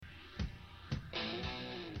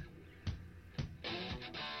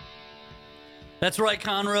That's right,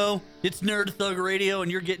 Conroe. It's Nerd Thug Radio,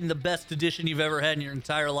 and you're getting the best edition you've ever had in your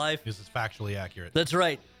entire life. This is factually accurate. That's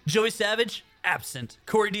right. Joey Savage, absent.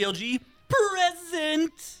 Corey DLG,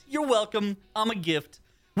 present. You're welcome. I'm a gift.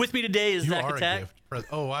 With me today is You Zach are Attack. a gift.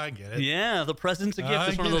 Oh, I get it. Yeah, the present's a gift. I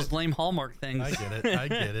It's one of get those it. lame Hallmark things. I get it. I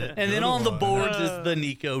get it. And then Good on the one. boards is the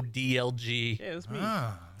Nico DLG. Yeah, it's me.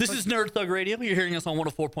 This is Nerd Thug Radio. You're hearing us on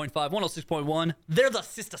 104.5, 106.1. They're the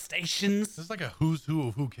sister stations. This is like a who's who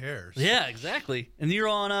of who cares. Yeah, exactly. And you're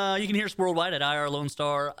on, you can hear us worldwide at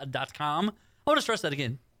irlonestar.com. I want to stress that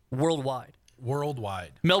again. Worldwide.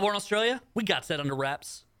 Worldwide. Melbourne, Australia, we got set under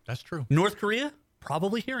wraps. That's true. North Korea,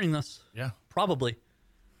 probably hearing this. Yeah. Probably.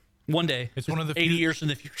 One day. It's one of the 80 few- years in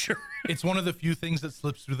the future. It's one of the few things that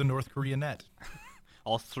slips through the North Korea net.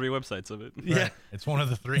 All three websites of it. Yeah. It's one of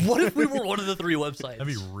the three. What if we were one of the three websites? That'd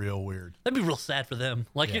be real weird. That'd be real sad for them.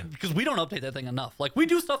 Like, Yeah. because we don't update that thing enough. Like, we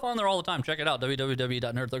do stuff on there all the time. Check it out,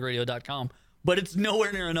 www.nerdthugradio.com. But it's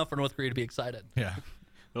nowhere near enough for North Korea to be excited. Yeah.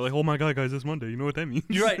 They're like, oh my god, guys, it's Monday. You know what that means?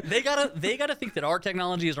 You're right. They gotta think that our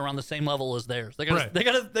technology is around the same level as theirs. They gotta. Right. They're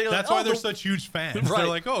That's like, why oh, they're the- such huge fans. Right. They're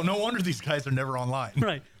like, oh, no wonder these guys are never online.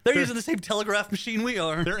 Right. They're using the same telegraph machine we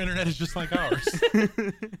are. Their internet is just like ours. Beep,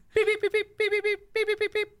 beep, beep, beep, beep, beep, beep, beep,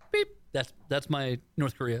 beep, beep, beep. That's my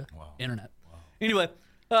North Korea internet. Anyway,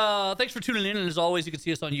 thanks for tuning in. And as always, you can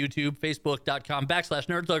see us on YouTube,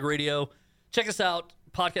 Facebook.com/Nerd Thug Radio. Check us out.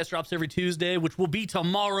 Podcast drops every Tuesday, which will be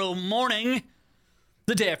tomorrow morning,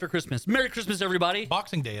 the day after Christmas. Merry Christmas, everybody.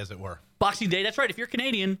 Boxing Day, as it were. Boxing Day. That's right. If you're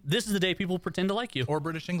Canadian, this is the day people pretend to like you. Or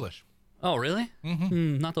British English. Oh, really?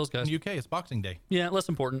 Not those guys. In the UK, it's Boxing Day. Yeah, less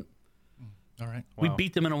important. All right. We Wow.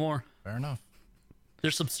 beat them in a war. Fair enough.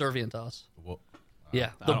 They're subservient to us. Well,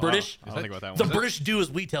 Yeah, I the don't- British. I don't think about that The one. British do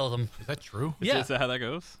as we tell them. is that true? Yeah. Is that how that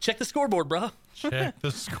goes? Check the scoreboard, bro. Check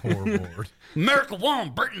the scoreboard. America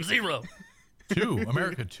 1, Britain 0. 2.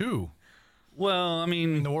 America 2. Well, I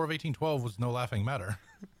mean, The War of 1812 was no laughing matter.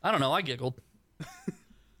 I don't know. I giggled.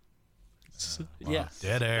 Yeah.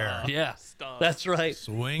 Dead air. Yeah. That's right.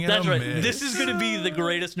 Swing and That's a right. miss. This is going to be the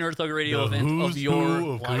greatest Nerd Thug Radio The event of who's your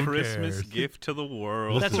who of life. who Christmas cares? gift to the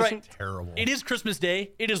world. That's This is right. Terrible. It is Christmas Day.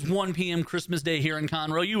 It is 1 p.m. Christmas Day here in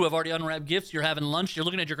Conroe. You have already unwrapped gifts. You're having lunch. You're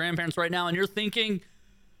looking at your grandparents right now, and you're thinking,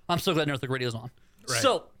 I'm so glad Nerd Thug Radio's on. Right.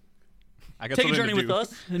 So, I got take a something journey to with do.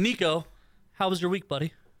 us. Nico, how was your week,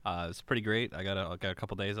 buddy? It's pretty great. I got a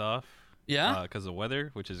couple days off. Yeah? Because of weather,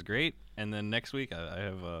 which is great. And then next week, I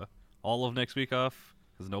have all of next week off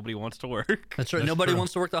because nobody wants to work. That's right. That's Nobody true.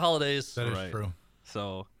 wants to work the holidays. That is Right. true.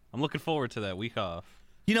 So I'm looking forward to that week off.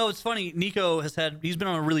 You know, it's funny. Nico he's been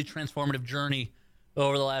on a really transformative journey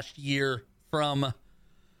over the last year from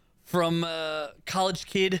college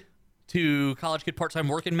kid to college kid part-time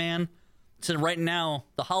working man. So right now,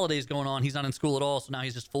 the holidays going on, he's not in school at all. So now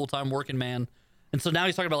he's just full-time working man. And so now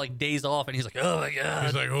he's talking about like days off, and he's like, "Oh my god!"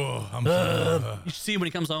 He's like, oh, You should see him when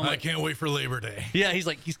he comes home. I Like, can't wait for Labor Day. yeah, he's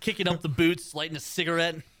kicking up the boots, lighting a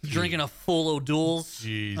cigarette, drinking a full O'Doul's.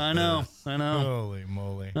 Jesus. I know. Holy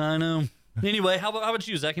moly. I know. Anyway, how about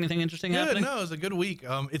you, Zach? Anything interesting Good. happening? No, it was a good week.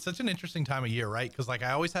 It's such an interesting time of year, right? Because like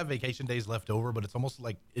I always have vacation days left over, but it's almost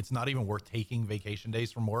like it's not even worth taking vacation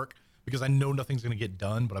days from work because I know nothing's going to get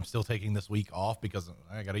done, but I'm still taking this week off because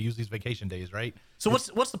I got to use these vacation days, right? So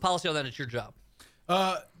what's the policy on that at your job?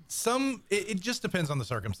 It just depends on the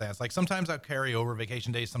circumstance. Like sometimes I'll carry over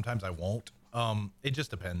vacation days, sometimes I won't. It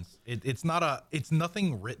just depends. It's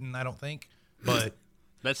nothing written, I don't think, but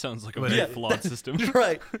That sounds like a Yeah. very flawed system.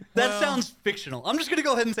 Right. That Well- sounds fictional. I'm just going to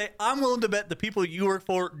go ahead and say I'm willing to bet the people you work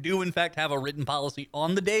for do, in fact, have a written policy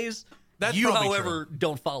on the days. That's you, probably however,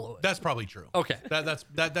 don't follow it. that's probably true. Okay.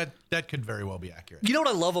 That could very well be accurate. You know what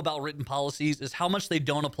I love about written policies is how much they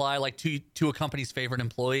don't apply like to a company's favorite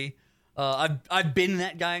employee. I've been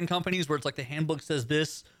that guy in companies where it's like the handbook says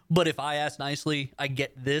this, but if I ask nicely, I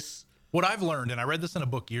get this. What I've learned, and I read this in a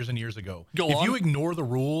book years and years ago, Go if on. you ignore the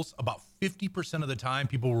rules, about 50% of the time,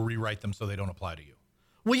 people will rewrite them so they don't apply to you.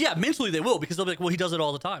 Well, yeah, mentally they will because they'll be like, well, he does it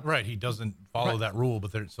all the time. Right. He doesn't follow that rule,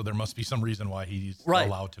 but there must be some reason why he's Right.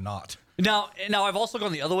 allowed to not. Now I've also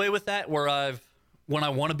gone the other way with that, where when I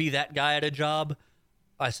want to be that guy at a job,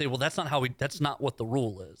 I say, well, that's not what the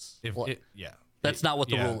rule is. That's not what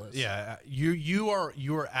the rule is. Yeah. You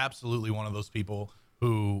are absolutely one of those people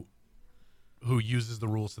who uses the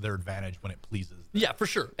rules to their advantage when it pleases them. Yeah, for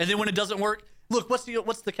sure. And then when it doesn't work, look, what's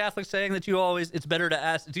the Catholic saying that you always? It's easier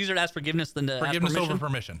to ask forgiveness than to Forgiveness ask permission. over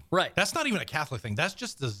permission. Right. That's not even a Catholic thing. That's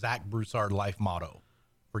just the Zach Broussard life motto.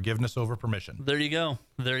 Forgiveness over permission. There you go.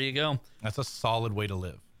 That's a solid way to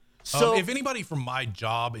live. So if anybody from my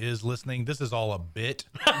job is listening, this is all a bit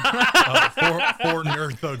for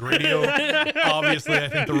Nerd Thug Radio. Obviously, I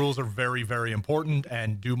think the rules are very, very important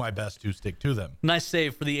and do my best to stick to them. nice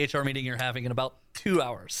save for the HR meeting you're having in about 2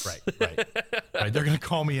 hours. Right. They're going to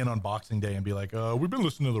call me in on Boxing Day and be like, we've been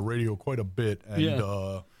listening to the radio quite a bit, and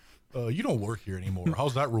you don't work here anymore.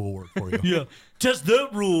 How's that rule work for you? Yeah. Test that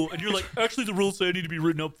rule. And you're like, actually, the rules say I need to be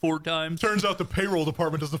written up 4 times. Turns out the payroll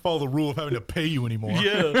department doesn't follow the rule of having to pay you anymore.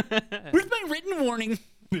 Yeah. Where's my written warning?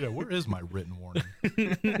 Yeah, where is my written warning?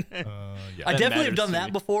 I definitely have done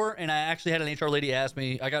that before, and I actually had an HR lady ask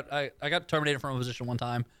me. I got terminated from a position one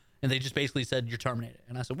time, and they just basically said, you're terminated.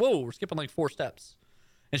 And I said, whoa, we're skipping like 4 steps.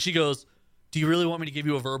 And she goes, do you really want me to give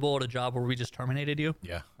you a verbal at a job where we just terminated you?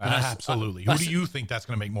 Yeah, absolutely. Who do you think that's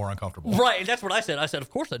going to make more uncomfortable? Right, and that's what I said. I said, of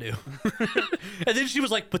course I do. And then she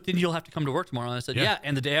was like, but then you'll have to come to work tomorrow. And I said, yeah,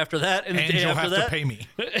 and the day after that, and the day you'll after have that. to pay me.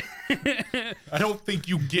 I don't think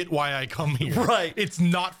you get why I come here. Right. It's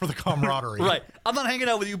not for the camaraderie. Right. I'm not hanging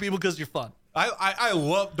out with you people because you're fun. I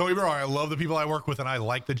love, don't get me wrong, I love the people I work with and I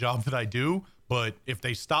like the job that I do, but if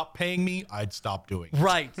they stop paying me, I'd stop doing it.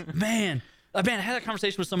 Right. Man, I had a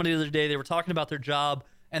conversation with somebody the other day. They were talking about their job,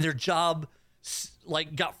 and their job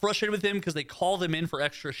like got frustrated with them because they call them in for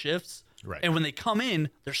extra shifts. Right. And when they come in,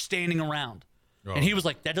 they're standing around. And he was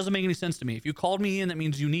like, that doesn't make any sense to me. If you called me in, that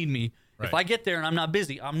means you need me. Right. If I get there and I'm not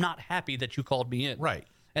busy, I'm not happy that you called me in. Right.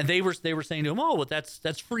 And they were saying to him, oh, well,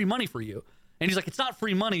 that's free money for you. And he's like, it's not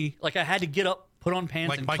free money. Like, I had to get up, put on pants,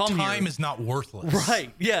 Like, and my come time here. is not worthless.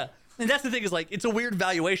 Right. Yeah. And that's the thing is, like, it's a weird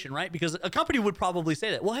valuation, right? Because a company would probably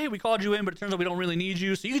say that. Well, hey, we called you in, but it turns out we don't really need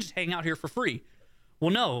you, so you can just hang out here for free. Well,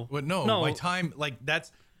 no. But no, my time, like,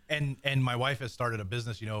 that's, and my wife has started a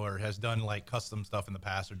business, or has done, like, custom stuff in the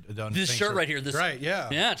past, or done This things shirt right here. This, right, yeah.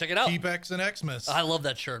 Yeah, check it out. Keep X and Xmas. I love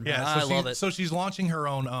that shirt, man. Yeah, I love it. So she's launching her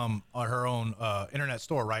own internet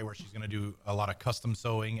store, right, where she's going to do a lot of custom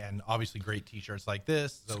sewing and obviously great T-shirts like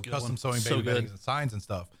this. So custom sewing, baby beddings, and signs and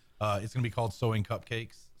stuff. It's going to be called Sewing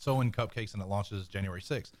Cupcakes, and it launches January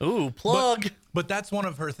 6th. Ooh, plug. But that's one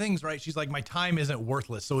of her things, right? She's like, my time isn't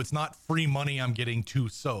worthless, so it's not free money I'm getting to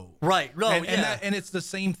sew. Right. No, and it's the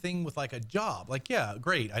same thing with like a job. Like, yeah,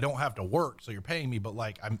 great, I don't have to work, so you're paying me, but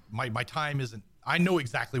like, my time isn't. I know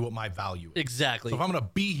exactly what my value is. Exactly. So if I'm gonna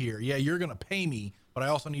be here, yeah, you're gonna pay me, but I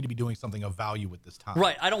also need to be doing something of value with this time.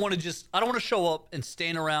 Right. I don't want to show up and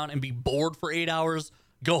stand around and be bored for 8 hours.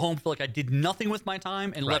 Go home, feel like I did nothing with my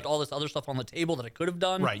time and left all this other stuff on the table that I could have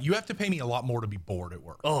done. Right. You have to pay me a lot more to be bored at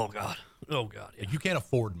work. Oh, God. Yeah. Like, you can't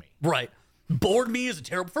afford me. Right. Bored me is a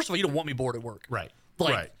terrible. First of all, you don't want me bored at work. Right.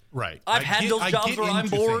 Like, Right. I've had those jobs where I'm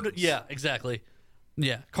bored. Things. Yeah, exactly.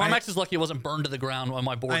 Yeah. CarMax is lucky it wasn't burned to the ground on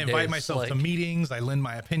my board days. I invite myself to meetings. I lend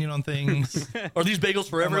my opinion on things. Are these bagels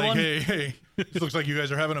for everyone? Like, hey, it looks like you guys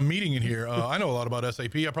are having a meeting in here. I know a lot about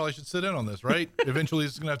SAP. I probably should sit in on this, right? Eventually,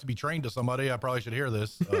 this is going to have to be trained to somebody. I probably should hear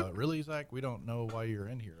this. Really, Zach? We don't know why you're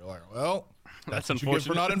in here. Like, well, that's what you get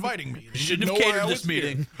for not inviting me. You shouldn't have catered this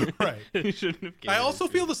meeting. Right. You shouldn't have. I also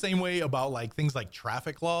feel the same way about like things like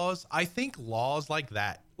traffic laws. I think laws like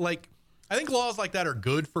that, are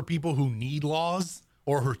good for people who need laws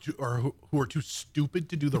or who are too stupid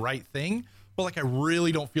to do the right thing. But like, I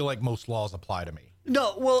really don't feel like most laws apply to me.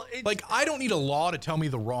 No, well, Like, I don't need a law to tell me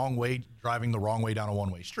driving the wrong way down a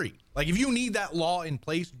one-way street. Like, if you need that law in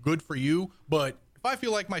place, good for you. But if I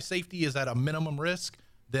feel like my safety is at a minimum risk,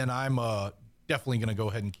 then I'm definitely going to go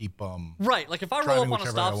ahead and keep right. Like, if I roll up on a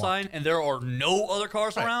stop sign and there are no other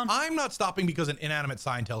cars around, I'm not stopping because an inanimate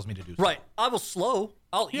sign tells me to do so. right, I will slow.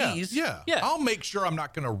 I'll ease. Yeah. I'll make sure I'm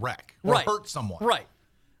not going to wreck or hurt someone. Right.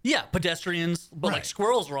 Yeah, pedestrians, but like Right.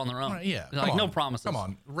 squirrels are on their own. Right, yeah. Like, Come no on. promises. Come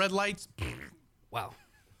on. Red lights. Wow.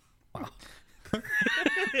 I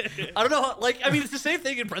don't know. It's the same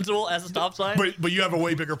thing in principle as a stop sign. But you have a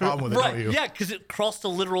way bigger problem with it, right. don't you? Yeah, because it crossed a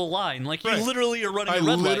literal line. Like, you Right. literally are running I a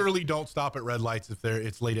red light. literally don't stop at red lights if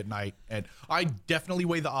it's late at night. And I definitely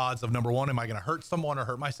weigh the odds of, number one, am I going to hurt someone or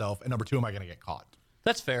hurt myself? And number two, am I going to get caught?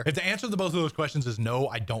 That's fair. If the answer to both of those questions is no,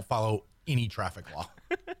 I don't follow any traffic law.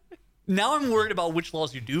 Now I'm worried about which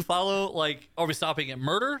laws you do follow. Like, are we stopping at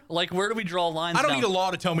murder? Like, where do we draw lines? I don't down? need a law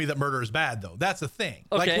to tell me that murder is bad, though. That's the thing.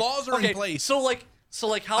 Okay. Like, laws are in place. So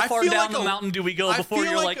how I far feel down like the mountain do we go I before feel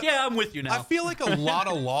you're like like, yeah, I'm with you now? I feel like a lot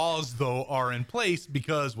of laws, though, are in place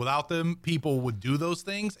because without them, people would do those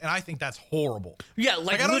things, and I think that's horrible. Yeah,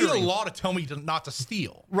 like I don't need a littering. law to tell me not to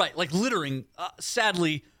steal. Right, like littering.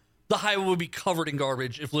 Sadly, the highway would be covered in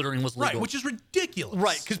garbage if littering was legal. Right, which is ridiculous.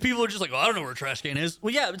 Right, because people are just like, I don't know where a trash can is.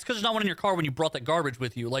 Well, yeah, it's because there's not one in your car when you brought that garbage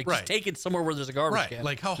with you. Like, just take it somewhere where there's a garbage can.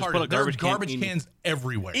 Like, how Just hard put is a it? There are garbage can garbage cans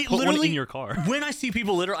everywhere. It Put one literally- in your car. When I see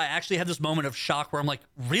people litter, I actually have this moment of shock where I'm like,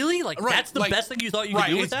 really? Like, that's the best thing you thought you could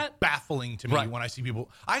do with it's that? baffling to me Right. when I see people.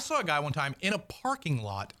 I saw a guy one time in a parking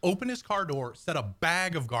lot open his car door, set a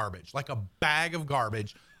bag of garbage, like a bag of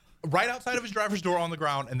garbage, right outside of his driver's door on the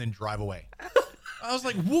ground, and then drive away. I was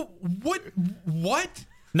like, what?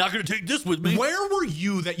 Not going to take this with me. Where were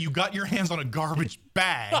you that you got your hands on a garbage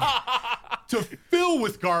bag to fill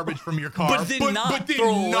with garbage from your car, But then not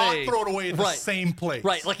throw it away at the Right. same place?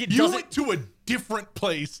 Right, like it you doesn't- went to a different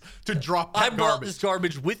place to drop I that brought garbage. this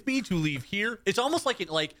garbage with me to leave here. It's almost like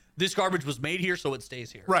this garbage was made here, so it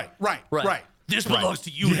stays here. Right. This belongs to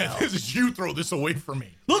you now. This is you throw this away from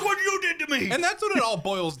me. Look what you did to me. And that's what it all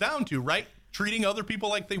boils down to, right? Treating other people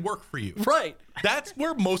like they work for you. Right. That's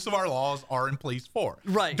where most of our laws are in place for.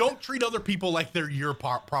 Right. Don't treat other people like they're your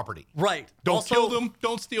property. Right. Don't Also- kill them.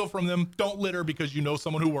 Don't steal from them. Don't litter because you know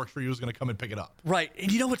someone who works for you is going to come and pick it up. Right.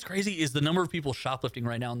 And you know what's crazy is the number of people shoplifting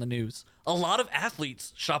right now in the news. A lot of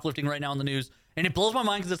athletes shoplifting right now in the news. And it blows my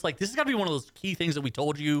mind because it's like, this has got to be one of those key things that we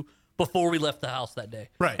told you before we left the house that day.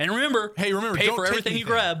 Right. And remember, pay don't for take everything you anything.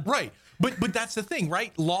 grab. Right. But that's the thing,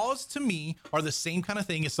 right? Laws to me are the same kind of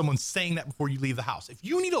thing as someone saying that before you leave the house. If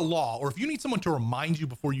you need a law or if you need someone to remind you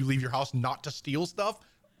before you leave your house not to steal stuff,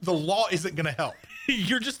 the law isn't going to help.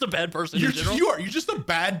 You're just a bad person in general. You're just a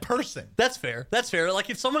bad person. That's fair. That's fair.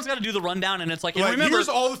 Like if someone's got to do the rundown and it's like, and Like, remember, here's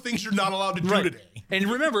all the things you're not allowed to do right. today. And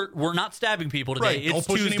remember, we're not stabbing people today. Right. It's Don't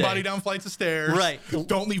push Tuesday. anybody down flights of stairs. Right.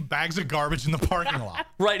 Don't leave bags of garbage in the parking lot.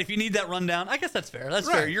 Right. If you need that rundown, I guess that's fair. That's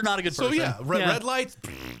fair. You're not a good person. So yeah, red lights.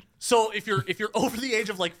 So if you're over the age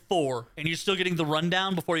of like 4 and you're still getting the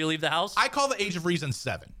rundown before you leave the house, I call the age of reason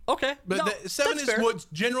 7. okay. But No, the 7 that's is fair. what's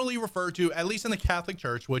generally referred to, at least in the Catholic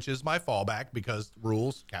Church, which is my fallback because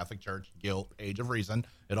rules, Catholic Church, guilt, age of reason,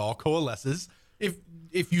 it all coalesces.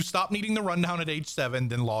 If you stop needing the rundown at age 7,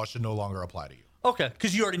 then laws should no longer apply to you. Okay,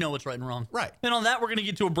 because you already know what's right and wrong. Right. And on that, we're going to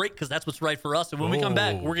get to a break because that's what's right for us. And when we come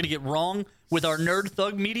back, we're going to get wrong with our Nerd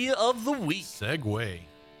Thug Media of the Week. Segway.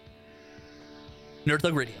 Nerd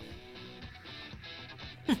Thug Radio.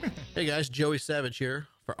 Hey guys, Joey Savage here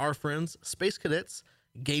for our friends Space Cadets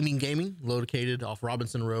Gaming, located off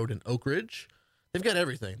Robinson Road in Oak Ridge. They've got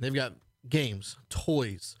everything. They've got games,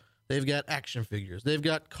 toys, they've got action figures, they've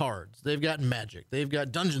got cards, they've got Magic, they've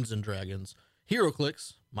got Dungeons and Dragons,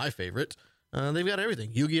 HeroClix, my favorite. They've got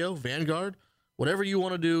everything. Yu-Gi-Oh, Vanguard, whatever you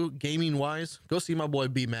want to do gaming wise, go see my boy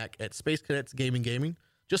B-Mac at Space Cadets Gaming.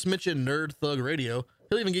 Just mention Nerd Thug Radio.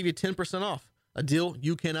 He'll even give you 10% off. A deal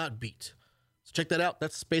you cannot beat. So check that out.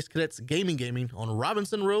 That's Space Cadets Gaming on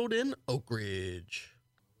Robinson Road in Oak Ridge.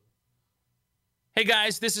 Hey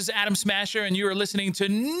guys, this is Adam Smasher, and you are listening to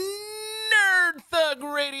Nerd Thug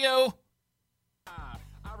Radio. I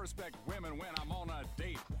respect women when I'm on a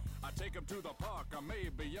date. I take them to the park or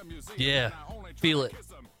maybe a museum. Yeah, and I only try feel to it. kiss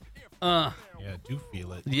them if Yeah, do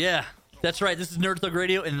feel it. Yeah, that's right. This is Nerd Thug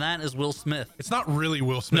Radio, and that is Will Smith. It's not really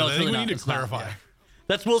Will Smith. No, I it's think really we not. need to It's not, clarify. yeah.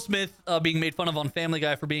 That's Will Smith being made fun of on Family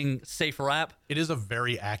Guy for being safe rap. It is a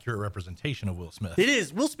very accurate representation of Will Smith. It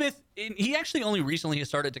is. Will Smith, he actually only recently has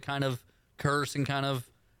started to kind of curse and kind of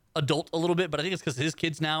adult a little bit, but I think it's because his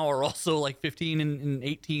kids now are also like 15 and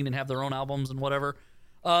 18 and have their own albums and whatever.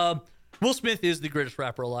 Will Smith is the greatest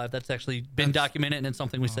rapper alive. That's actually been documented, and it's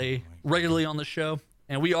something we say regularly on the show.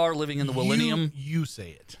 And we are living in the millennium. You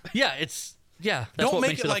say it. Yeah, that's Don't what make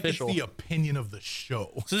makes it like official. it's the opinion of the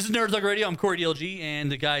show. So this is Nerd Thug Radio. I'm Corey DLG,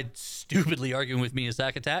 and the guy stupidly arguing with me is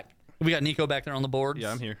Zach Attack. We got Nico back there on the board.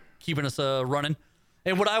 Yeah, I'm here. Keeping us running.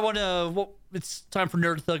 And what I want to, it's time for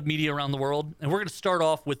Nerd Thug Media around the world. And we're going to start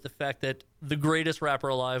off with the fact that the greatest rapper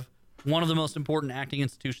alive, one of the most important acting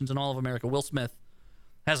institutions in all of America, Will Smith,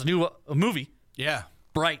 has a new a movie, Yeah,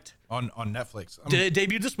 Bright. on Netflix.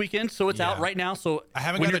 Debuted this weekend, so it's out Yeah. right now. So I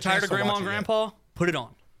haven't when got you're a chance tired of to Grandma watch and it yet. Grandpa, put it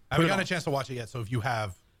on. I haven't gotten a chance to watch it yet, so if you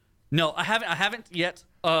have, No, I haven't yet.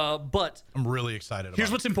 But I'm really excited about here's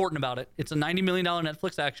it. what's important about it. It's a $90 million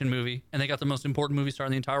Netflix action movie, and they got the most important movie star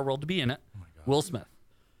in the entire world to be in it, Will Smith.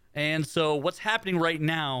 And so what's happening right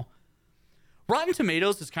now, Rotten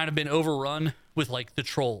Tomatoes has kind of been overrun with, like, the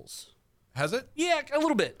trolls. Has it? Yeah, a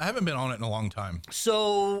little bit. I haven't been on it in a long time.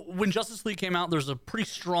 So when Justice League came out, there's a pretty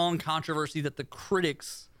strong controversy that the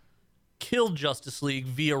critics killed Justice League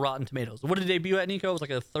via Rotten Tomatoes. What did it debut at, Nico? It was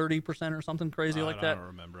like a 30% or something crazy like I that. don't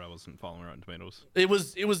remember. I wasn't following Rotten Tomatoes. It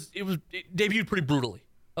debuted pretty brutally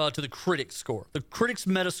to the critics' score. The critics'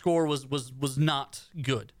 meta score was not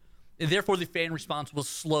good. And therefore, the fan response was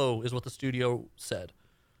slow, is what the studio said.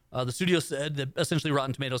 The studio said that essentially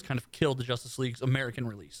Rotten Tomatoes kind of killed the Justice League's American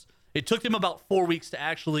release. It took them about 4 weeks to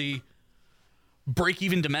actually break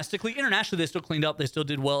even domestically. Internationally, they still cleaned up. They still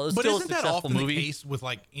did well. It was But still a isn't that successful often movie. the case with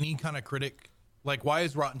like any kind of critic? Like, why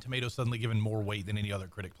is Rotten Tomatoes suddenly given more weight than any other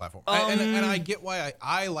critic platform? And I get why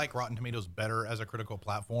I like Rotten Tomatoes better as a critical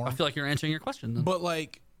platform. I feel like you're answering your question. Then.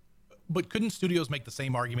 But couldn't studios make the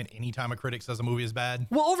same argument anytime a critic says a movie is bad?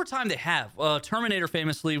 Well, over time they have. Terminator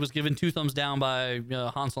famously was given 2 thumbs down by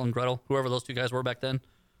Hansel and Gretel, whoever those 2 guys were back then.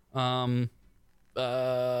 Philbin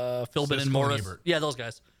Siskel and Morris. and Ebert. Yeah, those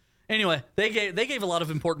guys. Anyway, they gave a lot of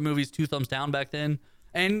important movies 2 thumbs down back then,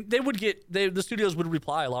 and the studios would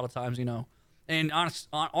reply a lot of times, And Arnold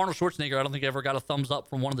Schwarzenegger, I don't think ever got a thumbs up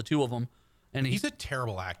from one of the 2 of them. And He's a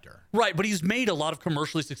terrible actor. right, but he's made a lot of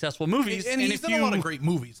commercially successful movies, And he's if done a lot of great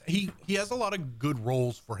movies. He has a lot of good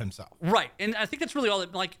roles for himself. Right, and I think that's really all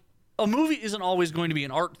that. Like, a movie isn't always going to be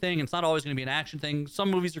an art thing. It's not always going to be an action thing. Some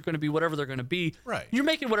movies are going to be whatever they're going to be. Right. You're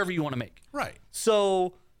making whatever you want to make. Right.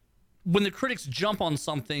 So when the critics jump on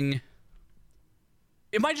something,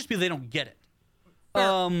 it might just be they don't get it.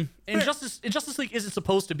 And Justice League isn't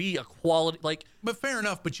supposed to be a quality like. But fair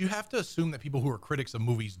enough. But you have to assume that people who are critics of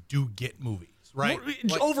movies do get movies, right?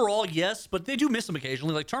 Like, Overall, yes, but they do miss them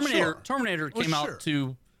occasionally. Like Terminator. Sure. Terminator Well, came sure. out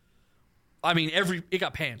to. I mean, it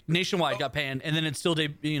got panned nationwide. Got panned, and then it still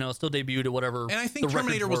debuted at whatever. and I think the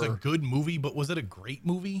Terminator records was a were. good movie, but was it a great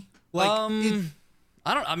movie? Like,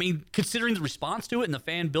 I mean, considering the response to it and the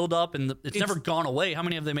fan build up, and it's never gone away. How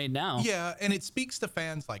many have they made now? yeah, and it speaks to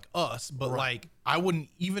fans like us, but like I wouldn't,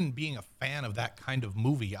 even being a fan of that kind of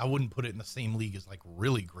movie, I wouldn't put it in the same league as like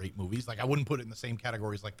really great movies. Like I wouldn't put it in the same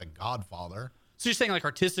categories like The Godfather. So you're saying like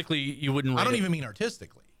artistically, you wouldn't? Rate I don't it? even mean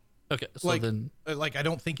artistically. Okay, so Like, then like I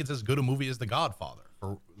don't think it's as good a movie as The Godfather.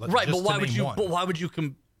 right, but why would you? One. But why would you?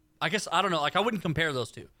 I guess I don't know. Like I wouldn't compare those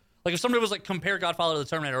 2. Like if somebody was like compare Godfather to the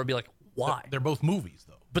Terminator, I would be like, why? They're both movies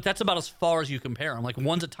though. But that's about as far as you compare them. Like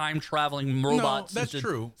one's a time traveling robot. that's sent to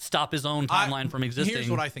true. Stop his own timeline from existing. Here's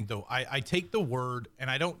what I think though. I take the word, and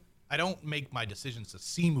I don't make my decisions to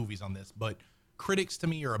see movies on this, but critics to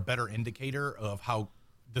me are a better indicator of how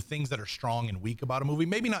the things that are strong and weak about a movie.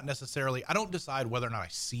 Maybe not necessarily. I don't decide whether or not I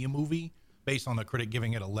see a movie based on the critic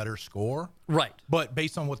giving it a letter score. Right. But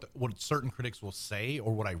based on what certain critics will say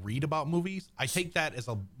or what I read about movies, I take that as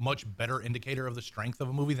a much better indicator of the strength of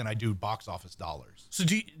a movie than I do box office dollars. So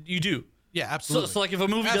you do? Yeah, absolutely. So like if a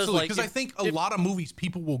movie does like because I think a lot of movies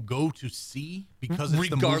people will go to see because it's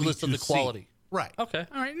regardless the movie of the to quality. see. Right. Okay.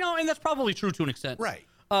 All right. No, and that's probably true to an extent. Right.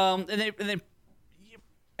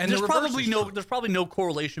 And the there's reverse is true. there's probably no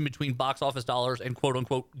correlation between box office dollars and quote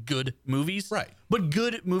unquote good movies. Right. But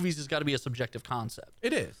good movies has got to be a subjective concept.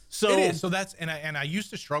 It is. So- it is. So that's and I used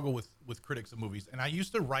to struggle with critics of movies, and I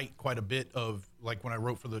used to write quite a bit of, like when I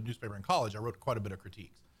wrote for the newspaper in college, I wrote quite a bit of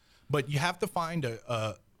critiques. But you have to find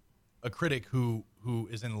a critic who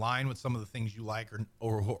is in line with some of the things you like,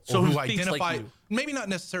 or who thinks identify like you. maybe not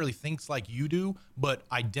necessarily thinks like you do, but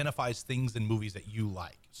identifies things in movies that you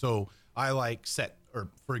like. So I like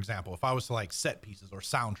for example, if I was to like set pieces or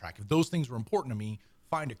soundtrack, if those things were important to me,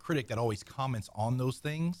 find a critic that always comments on those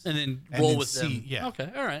things And then roll with see, them. Yeah. Okay.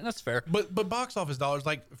 All right. That's fair. But box office dollars,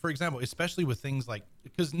 like for example, especially with things like,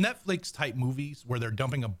 because Netflix type movies where they're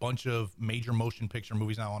dumping a bunch of major motion picture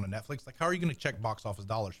movies now onto Netflix, like how are you going to check box office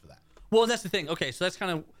dollars for that? Well, that's the thing. Okay, so that's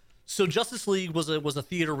kind of so Justice League was a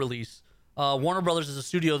theater release. Warner Brothers as a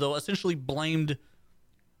studio though essentially blamed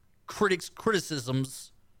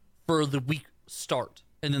criticisms for the weak start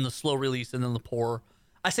and then the slow release and then the poor.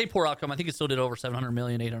 I say poor outcome. I think it still did over $700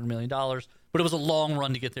 million, $800 million, but it was a long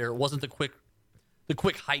run to get there. It wasn't the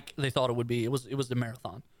quick hike they thought it would be. It was the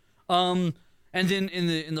marathon. And then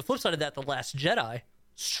in the flip side of that, The Last Jedi,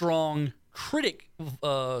 strong critic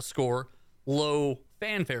score, low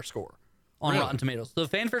fanfare score on Really? Rotten Tomatoes. The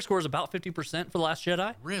fanfare score is about 50% for The Last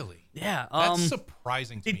Jedi. Really? Yeah. That's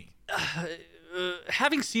surprising to me.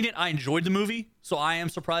 Having seen it, I enjoyed the movie, so I am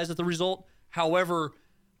surprised at the result. However,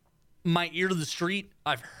 my ear to the street,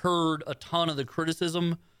 I've heard a ton of the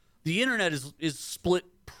criticism. The internet is split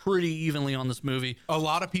pretty evenly on this movie. A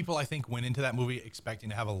lot of people, I think, went into that movie expecting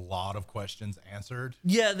to have a lot of questions answered.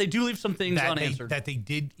 Yeah, they do leave some things unanswered. That they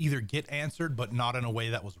did either get answered, but not in a way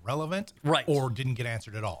that was relevant, Right. or didn't get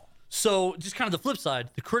answered at all. So just kind of the flip side,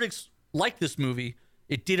 the critics liked this movie.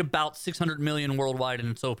 It did about $600 million worldwide in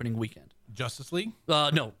its opening weekend. Justice League,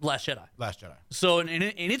 No, Last Jedi. Last Jedi. So in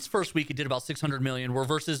its first week, it did about $600 million, where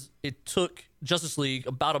versus it took Justice League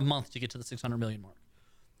about a month to get to the $600 million mark.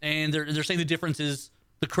 And they're saying the difference is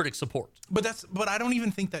the critic support. But I don't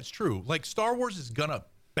even think that's true. Like Star Wars is gonna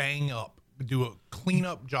bang up do a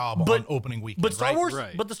cleanup job But- on opening weekend. But Star right? Wars,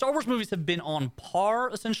 Right. but the Star Wars movies have been on par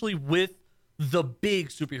essentially with the big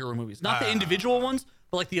superhero movies, not the individual ones,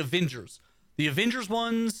 but like the Avengers. The Avengers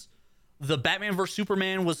ones, the Batman vs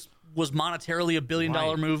Superman was monetarily $1 billion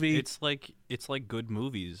Right. movie. It's like good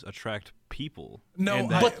movies attract people. No, And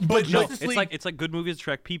that- but no, Justice League- it's like good movies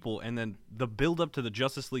attract people, and then the build up to the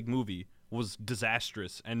Justice League movie was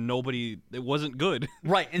disastrous, and it wasn't good.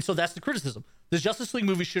 Right, and so that's the criticism. The Justice League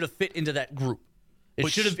movie should have fit into that group. It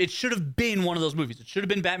should have been one of those movies. It should have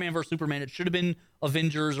been Batman vs Superman. It should have been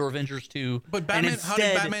Avengers or Avengers 2. But And Batman, how did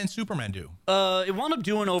instead, Batman and Superman do? It wound up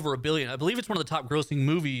doing over $1 billion. I believe it's one of the top grossing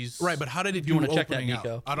movies. Right, but how did it If do you want to check that, opening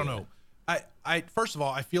Nico. out? I don't know. I first of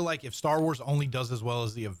all, I feel like if Star Wars only does as well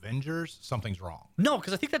as the Avengers, something's wrong. No,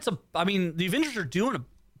 because I think the Avengers are doing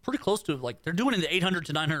pretty close to they're doing in the 800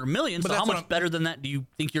 to 900 million. But So how that's what much I'm- better than that do you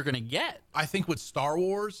think you're going to get? I think with Star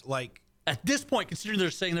Wars, like At this point, considering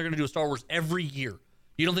they're saying they're going to do a Star Wars every year,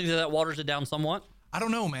 you don't think that waters it down somewhat? I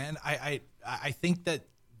don't know, man. I think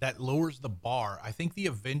that lowers the bar. I think the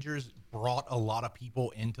Avengers brought a lot of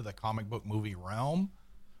people into the comic book movie realm,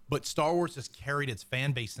 but Star Wars has carried its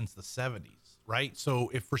fan base since the 70s, right? So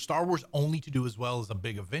if for Star Wars only to do as well as a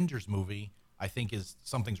big Avengers movie, I think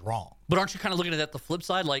something's wrong. But aren't you kind of looking at that the flip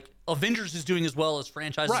side? Like Avengers is doing as well as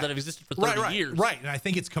franchises that have existed for 30 years. Right, and I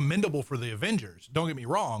think it's commendable for the Avengers. Don't get me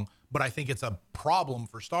wrong, but I think it's a problem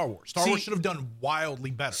for Star Wars. Star Wars should have done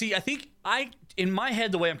wildly better. See, I think in my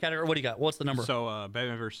head, the way I'm categorizing, what do you got? What's the number? So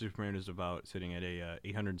Batman vs Superman is about sitting at a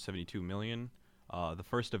 872 million. The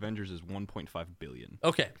first Avengers is 1.5 billion.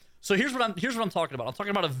 Okay, so here's what I'm talking about. I'm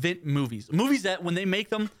talking about event movies that when they make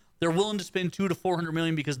them, they're willing to spend 200 to 400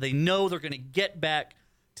 million because they know they're going to get back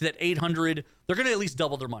to that 800. They're going to at least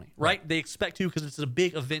double their money, right? They expect to because it's a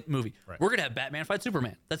big event movie. Right. We're going to have Batman fight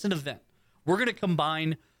Superman. That's an event. We're going to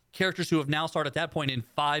combine characters who have now started at that point in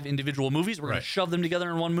 5 individual movies. We're going Right. to shove them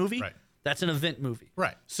together in one movie. Right. That's an event movie.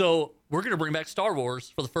 Right. So we're going to bring back Star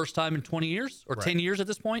Wars for the first time in 20 years or Right. 10 years at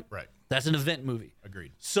this point. Right. That's an event movie.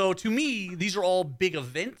 Agreed. So to me, these are all big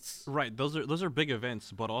events. Right, those are big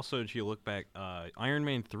events, but also if you look back, Iron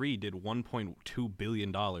Man 3 did $1.2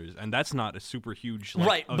 billion, and that's not a super huge,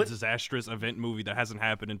 Right, but- disastrous event movie that hasn't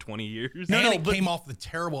happened in 20 years. And no, it but- came off the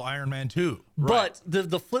terrible Iron Man 2. But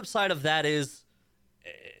the flip side of that is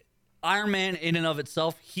Iron Man in and of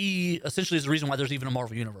itself, he essentially is the reason why there's even a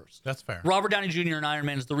Marvel universe. That's fair. Robert Downey Jr. and Iron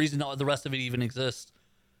Man is the reason the rest of it even exists.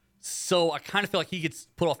 So I kind of feel like he gets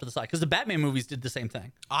put off to the side because the Batman movies did the same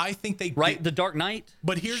thing, I think they right? did- The Dark Knight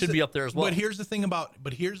should be up there as well. But here's the thing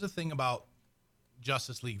about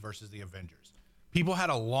Justice League versus the Avengers. People had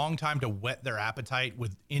a long time to whet their appetite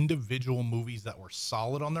with individual movies that were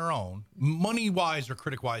solid on their own, money-wise or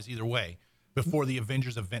critic-wise, either way, before the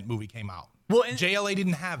Avengers event movie came out. Well, and- JLA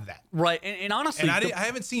didn't have that. right, and honestly, And I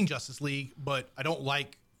haven't seen Justice League, but I don't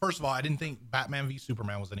like. First of all, I didn't think Batman v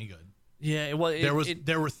Superman was any good. yeah, it was.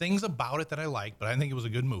 There were things about it that I liked, but I think it was a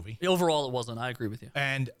good movie. Overall, it wasn't. I agree with you.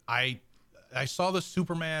 And I saw the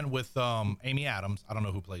Superman with Amy Adams. I don't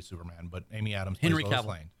know who plays Superman, but Amy Adams plays Henry Lois Cavill.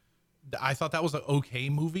 Lane. I thought that was an okay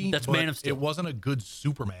movie. That's but Man of Steel. It wasn't a good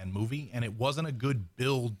Superman movie, and it wasn't a good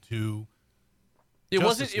build to. It Justice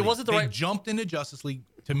wasn't. It League. wasn't the They right. jumped into Justice League.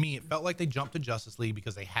 To me, it felt like they jumped to Justice League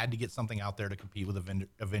because they had to get something out there to compete with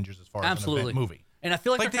Avengers as far as Absolutely. an event movie. And I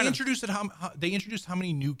feel like Like they're they kind of- introduced how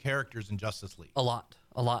many new characters in Justice League? a lot.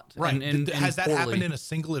 Right. And Has that poorly. happened in a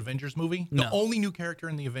single Avengers movie? No. The only new character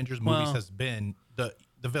in the Avengers movies Well- has been the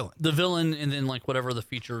villain. the villain and then like whatever the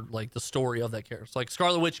feature, like the story of that character. So like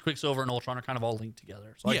Scarlet Witch, Quicksilver, and Ultron are kind of all linked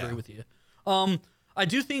together. So I Yeah. agree with you. I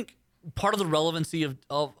do think part of the relevancy of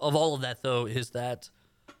all of that though is that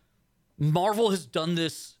Marvel has done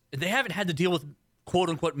this. They haven't had to deal with quote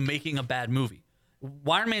unquote making a bad movie.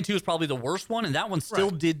 Iron Man 2 is probably the worst one, and that one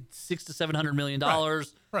still Right. did $600 to $700 million.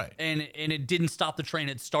 Right. And it didn't stop the train;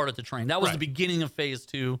 it started the train. That was the Right. beginning of Phase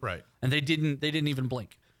 2. Right. And they didn't even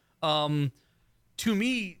blink. To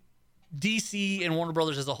me, DC and Warner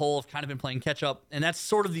Brothers as a whole have kind of been playing catch up, and that's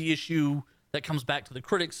sort of the issue that comes back to the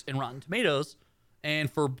critics and Rotten Tomatoes.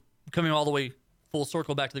 And for coming all the way full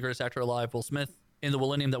circle back to the greatest actor alive, Will Smith, in the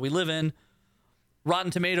millennium that we live in,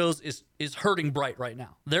 Rotten Tomatoes is hurting Bright right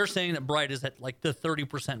now. They're saying that Bright is at like the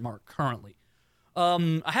 30% mark currently.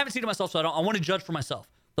 I haven't seen it myself, so I want to judge for myself.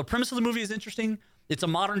 The premise of the movie is interesting. It's a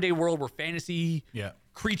modern day world where fantasy Yeah.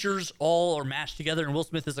 creatures all are mashed together, and Will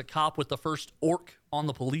Smith is a cop with the first orc on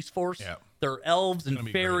the police force. Yeah. There are elves and It's gonna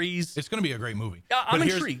be great. fairies. It's going to be a great movie. Yeah, I'm But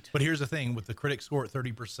here's- intrigued. But here's the thing: with the critic score at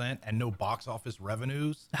 30% and no box office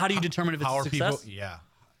revenues, How do you determine if it's how a are success? people? Yeah.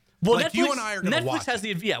 Well, Like, Netflix, you and I are gonna Netflix watch has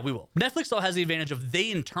it. we will. Netflix though has the advantage of they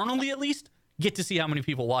internally at least get to see how many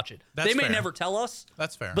people watch it. That's they may fair. never tell us.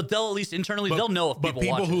 That's fair. But they'll at least internally they'll know if but people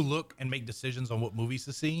watch who it. look and make decisions on what movies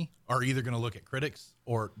to see are either going to look at critics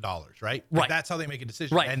or dollars, right? Right. That's how they make a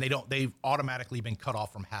decision. Right. And they've automatically been cut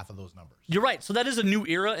off from half of those numbers. You're right. So that is a new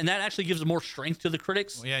era, and that actually gives more strength to the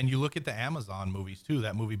critics. Yeah, and you look at the Amazon movies too.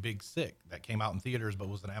 That movie Big Sick that came out in theaters, but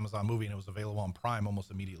was an Amazon movie, and it was available on Prime almost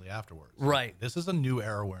immediately afterwards. Right. This is a new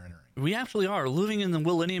era we're entering. We actually are living in the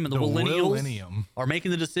millennium, and the The millennials millennium. are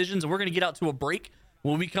making the decisions. And we're going to get out to a break.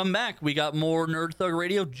 When we come back, we got more Nerd Thug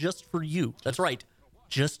Radio just for you. That's right,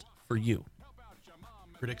 just for you.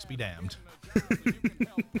 Critics be damned. You can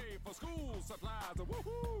help pay for school supplies.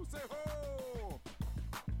 Woohoo! Say ho!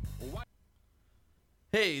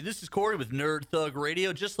 Hey, this is Corey with Nerd Thug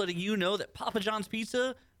Radio, just letting you know that Papa John's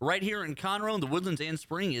Pizza right here in Conroe, in the Woodlands and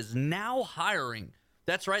Spring, is now hiring.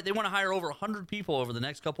 That's right, they want to hire over 100 people over the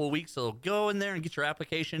next couple of weeks, so go in there and get your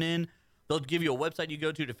application in. They'll give you a website you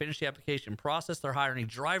go to finish the application process. They're hiring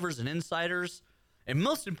drivers and insiders. And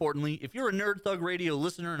most importantly, if you're a Nerd Thug Radio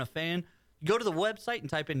listener and a fan, go to the website and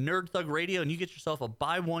type in Nerd Thug Radio, and you get yourself a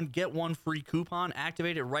buy one, get one free coupon.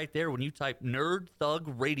 Activate it right there when you type Nerd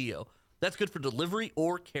Thug Radio. That's good for delivery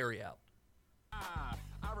or carry out. I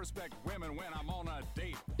respect women when I'm on a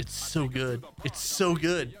date. It's so good. It's so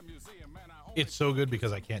good. It's so good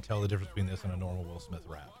because I can't tell the difference between this and a normal Will Smith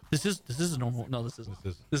rap. This is a normal. No, this isn't.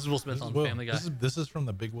 This is Will Smith on Will. Family Guy. This is from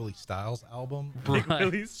the Big Willie Styles album, Right.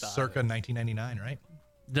 circa 1999, right?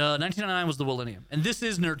 The 1999 was the Millennium, and this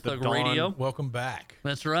is Nerd Thug Dawn. Radio. Welcome back.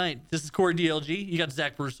 That's right. This is Corey DLG. You got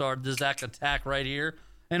Zach Broussard, the Zach Attack right here,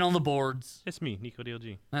 and on the boards. It's me, Nico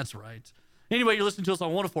DLG. That's right. Anyway, you're listening to us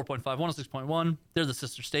on 104.5, 106.1. They're the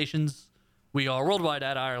sister stations. We are worldwide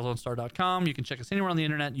at irlonestar.com. You can check us anywhere on the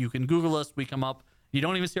internet. You can Google us. We come up. You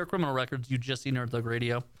don't even see our criminal records. You just see Nerd Thug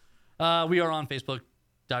Radio. We are on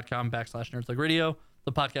Facebook.com/Nerd Thug Radio.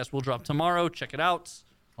 The podcast will drop tomorrow. Check it out.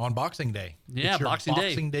 On Boxing Day. Yeah, It's your Boxing Day.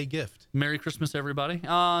 Boxing Day gift. Merry Christmas, everybody.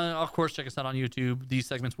 Of course, check us out on YouTube. These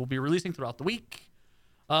segments will be releasing throughout the week.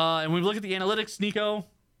 And when we look at the analytics, Nico,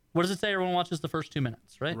 what does it say? Everyone watches the first 2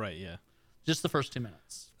 minutes, right? Right, yeah. Just the first 2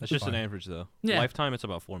 minutes. That's just an average, though. Yeah. Lifetime, it's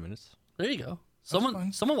about 4 minutes. There you go.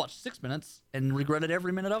 fine. Someone watched 6 minutes and regretted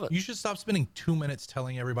every minute of it. You should stop spending 2 minutes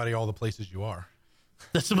telling everybody all the places you are.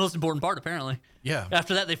 That's the most important part, apparently. Yeah.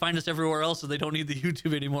 After that, they find us everywhere else, so they don't need the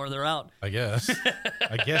YouTube anymore. They're out. I guess.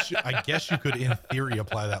 I guess you could, in theory,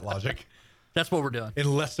 apply that logic. That's what we're doing.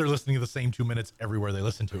 Unless they're listening to the same 2 minutes everywhere they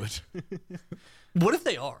listen to it. What if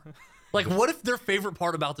they are? Like, what if their favorite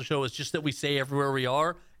part about the show is just that we say everywhere we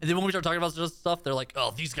are, and then when we start talking about just stuff, they're like,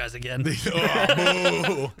 "Oh, these guys again."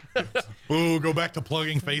 Oh, boo. Boo, go back to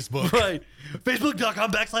plugging Facebook. Right.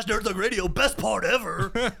 Facebook.com/Nerd Thug Radio, best part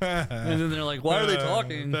ever. And then they're like, why are they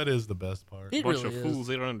talking? That is the best part. It Bunch really of is. fools,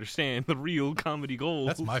 they don't understand the real comedy gold.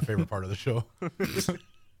 That's my favorite part of the show.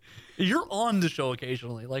 You're on the show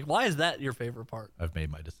occasionally. Like, why is that your favorite part? I've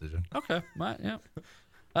made my decision. Okay. Yeah.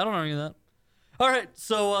 I don't argue that. All right.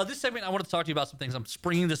 So this segment, I want to talk to you about some things. I'm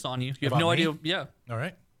springing this on you. You have About no me? idea. Yeah. All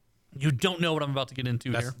right. You don't know what I'm about to get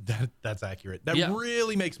into here. That's accurate. That Yeah.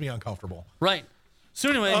 really makes me uncomfortable. Right. So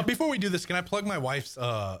anyway. Before we do this, can I plug my wife's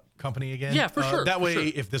company again? Yeah, for sure, That for way, sure.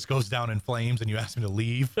 if this goes down in flames and you ask me to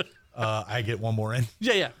leave, I get one more in.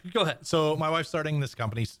 Yeah. Go ahead. So my wife's starting this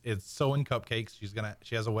company. It's Sewin Cupcakes.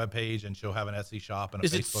 She has a web page and she'll have an Etsy shop and a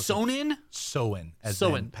Is it Facebook. Sonin? Sewin, as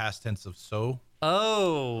Sewin. in past tense of sew,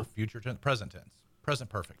 Oh. future tense, present tense, present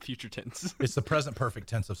perfect. future tense. It's the present perfect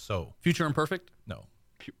tense of sew. Future Imperfect? No.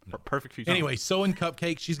 Perfect future. Anyway, Sewin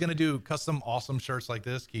Cupcakes. She's gonna do custom awesome shirts like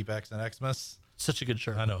this. Keep X and Xmas. Such a good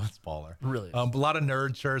shirt. I know, it's baller. Really is. A lot of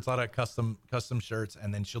nerd shirts, a lot of custom shirts,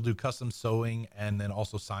 and then she'll do custom sewing and then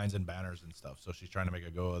also signs and banners and stuff. So she's trying to make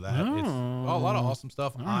a go of that. It's a lot of awesome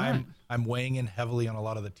stuff. I'm weighing in heavily on a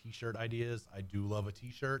lot of the t-shirt ideas. I do love a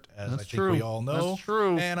t-shirt, as That's I think true. we all know. That's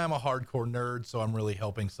true. And I'm a hardcore nerd, so I'm really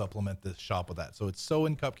helping supplement this shop with that. So it's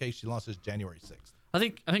Sewin Cupcakes. She launches January 6th. I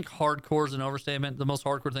think hardcore is an overstatement. The most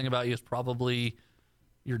hardcore thing about you is probably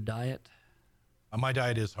your diet. My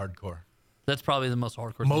diet is hardcore. That's probably the most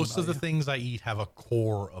hardcore Most thing of the about things I eat have a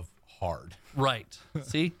core of hard. you. Right.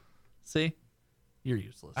 See? You're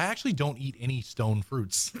useless. I actually don't eat any stone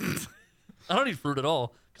fruits. I don't eat fruit at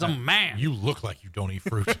all because I'm a man. You look like you don't eat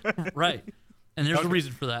fruit. Right. And there's a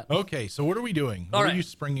reason for that. Okay, so what are we doing? What All are right. you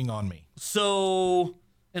springing on me? So,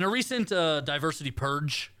 in a recent diversity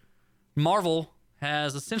purge, Marvel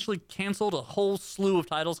has essentially canceled a whole slew of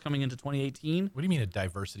titles coming into 2018. What do you mean a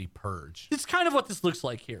diversity purge? It's kind of what this looks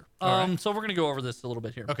like here. So we're going to go over this a little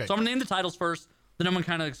bit here. Okay. So I'm going to name the titles first, then I'm going to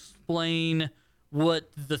kind of explain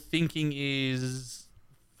what the thinking is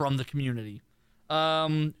from the community.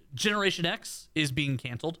 Generation X is being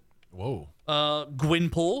canceled. Whoa.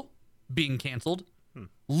 Gwenpool being canceled.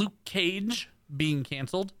 Luke Cage being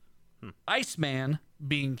canceled. Iceman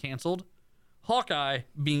being canceled. Hawkeye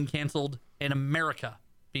being canceled. And America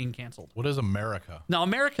being canceled. What is America? Now,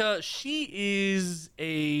 America, she is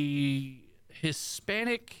a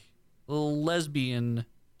Hispanic lesbian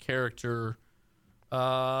character. She's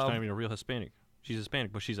not even a real Hispanic. She's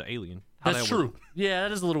Hispanic, but she's an alien. How'd That's that work? true. Yeah,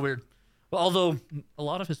 that is a little weird. Well, although a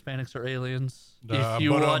lot of Hispanics are aliens. Uh, if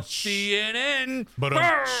you but, watch CNN. But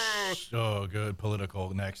oh, good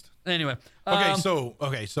political. Next. Anyway.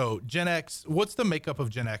 Okay, so Gen X. What's the makeup of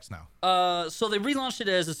Gen X now? So they relaunched it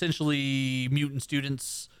as essentially mutant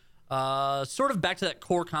students. Sort of back to that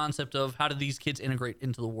core concept of how do these kids integrate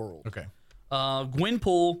into the world. Okay,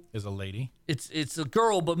 Gwenpool, is a lady. it's a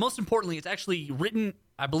girl, but most importantly, it's actually written,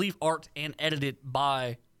 I believe, art and edited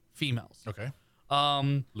by females. Okay.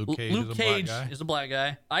 Luke Cage is a black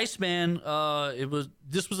guy. Iceman,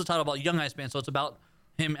 this was a title about young Iceman, so it's about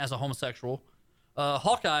him as a homosexual.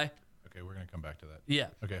 Hawkeye, Okay, we're gonna come back to that. yeah.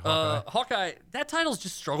 Okay, Hawkeye. Hawkeye, that title's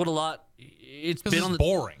just struggled a lot. It's been This on is the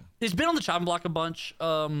boring. It's been on the chopping block a bunch.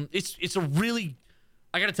 It's a really,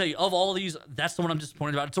 I gotta tell you, of all of these, that's the one I'm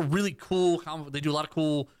disappointed about. It's a really cool comic. They do a lot of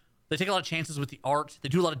cool. They take a lot of chances with the art. They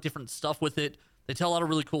do a lot of different stuff with it. They tell a lot of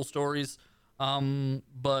really cool stories.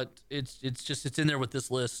 But it's in there with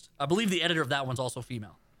this list. I believe the editor of that one's also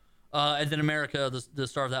female. And then America, the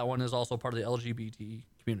star of that one, is also part of the LGBT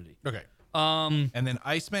community. Okay. And then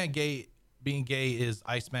Iceman being gay is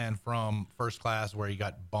Iceman from First Class, where he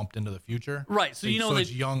got bumped into the future. Right. So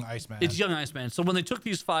it's young Iceman. It's young Iceman. So when they took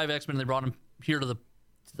these 5 X-Men and they brought them here to the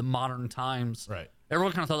modern times, Right.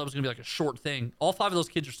 everyone kind of thought that was going to be like a short thing. All 5 of those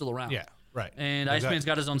kids are still around. Yeah. Right. And Exactly. Iceman's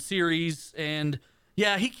got his own series, and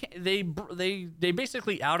yeah, they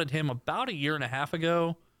basically outed him about a year and a half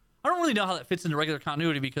ago. I don't really know how that fits into regular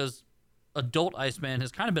continuity because adult Iceman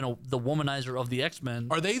has kind of been the womanizer of the X-Men.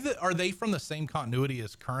 Are they from the same continuity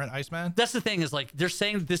as current Iceman? That's the thing, is like they're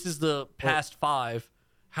saying this is the past 5.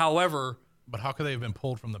 However, But how could they have been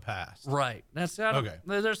pulled from the past? right. Okay.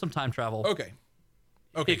 There's some time travel. Okay.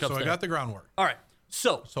 So Hiccups I there. got the groundwork. All right.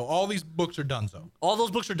 So So all these books are donezo. all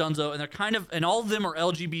those books are donezo, and they're and all of them are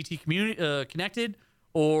LGBT community connected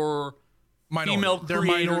or Minority. female They're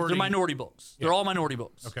creators. minority. They're minority books. They're all minority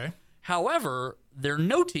books. Okay. However, they're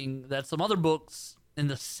noting that some other books in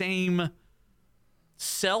the same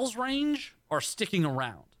sales range are sticking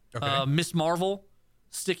around. Okay. Miss Marvel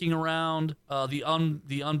sticking around. The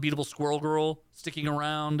Unbeatable Squirrel Girl sticking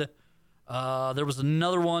around. There was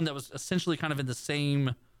another one that was essentially kind of in this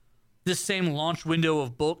same launch window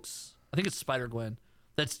of books. I think it's Spider-Gwen.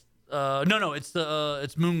 That's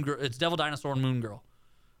it's Moon Girl. It's Devil Dinosaur and Moon Girl.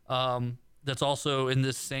 That's also in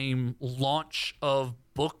this same launch of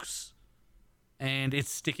books, and it's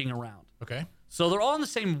sticking around. Okay. So they're all in the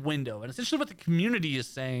same window. And essentially what the community is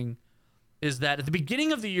saying is that at the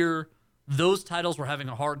beginning of the year, those titles were having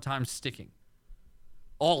a hard time sticking.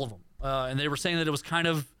 All of them. And they were saying that it was kind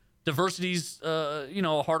of diversity's,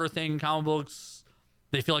 a harder thing in comic books.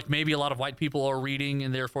 They feel like maybe a lot of white people are reading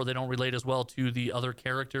and therefore they don't relate as well to the other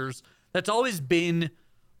characters. That's always been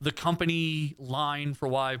the company line for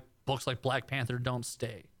why books like Black Panther don't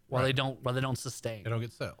stay, why they don't sustain. They don't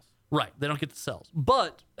get sales. Right, they don't get the sales.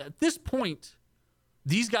 But at this point,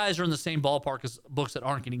 these guys are in the same ballpark as books that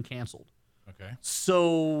aren't getting canceled. Okay.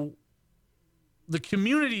 So the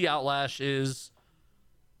community outlash is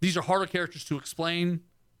these are harder characters to explain,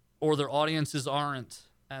 or their audiences aren't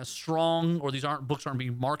as strong, or books aren't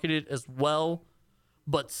being marketed as well.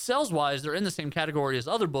 But sales-wise, they're in the same category as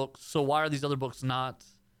other books, so why are these other books not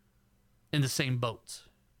in the same boat?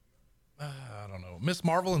 I don't know. Miss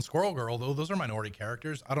Marvel and Squirrel Girl, though, those are minority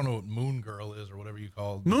characters. I don't know what Moon Girl is or whatever you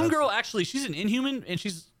call it. Moon Girl, actually, she's an Inhuman, and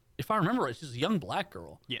she's, if I remember right, she's a young black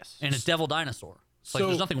girl. Yes. And a devil dinosaur. It's like So-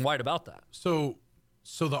 there's nothing white about that. So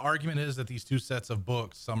the argument is that these two sets of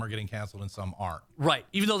books, some are getting canceled and some aren't. Right.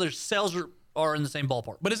 Even though their sales are in the same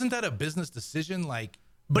ballpark. But isn't that a business decision? Like,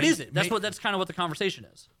 But is it? That's kind of what the conversation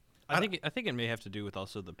is. I think it may have to do with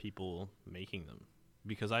also the people making them,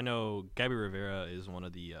 because I know Gabby Rivera is one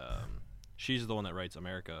of the she's the one that writes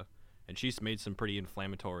America, and she's made some pretty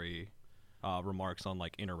inflammatory remarks on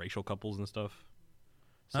like interracial couples and stuff.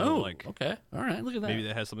 So okay. All right. Look at that. maybe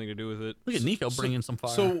that has something to do with it. Look at Nico bringing some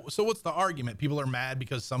fire. So what's the argument? People are mad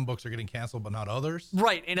because some books are getting canceled but not others.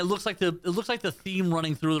 right, and it looks like the theme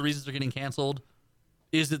running through the reasons they're getting canceled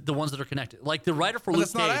is that the ones that are connected. Like the writer for But Luke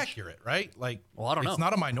that's not Cage. accurate, right? Like, Well, I don't know. It's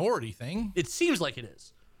not a minority thing. It seems like it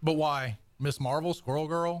is. But why? Miss Marvel, Squirrel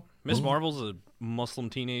Girl. Miss Marvel's a Muslim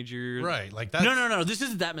teenager. Right, like that. No. This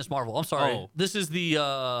isn't that Miss Marvel. I'm sorry. Oh. This is the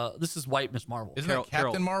this is white Miss Marvel. Isn't Carol- that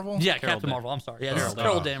Captain Carol- Marvel? Yeah, Carol Captain Dan- Marvel. I'm sorry. Yeah, this is Carol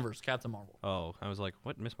Carol Danvers. Danvers, Captain Marvel. Oh, I was like,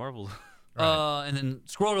 what? Miss Marvel's. And then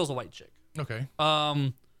Squirrel Girl's a white chick. Okay.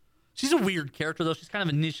 She's a weird character though. She's kind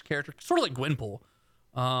of a niche character, sort of like Gwenpool.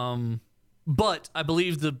 But I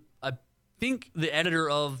believe I think the editor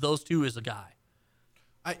of those two is a guy.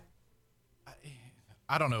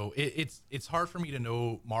 I don't know. It's hard for me to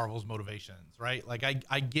know Marvel's motivations, right? Like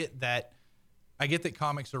I get that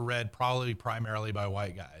comics are read probably primarily by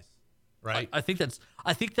white guys, right? I think that's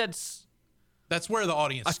That's where the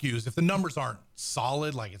audience skews. If the numbers aren't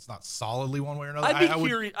solid, like it's not solidly one way or another, I'd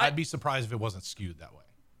be I'd be surprised if it wasn't skewed that way.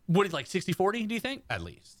 what is like 60-40, do you think? At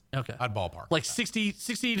least. Okay. I'd ballpark. Like 60 to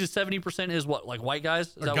 70% is what? Like white guys?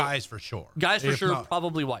 Is or that guys for sure. what, guys for If sure, not-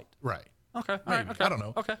 probably white. right. Okay. All Maybe. right. Okay. I don't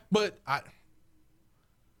know. Okay. But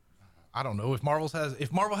I don't know if Marvel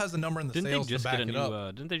has a number in the Didn't they sales to just back get a it new?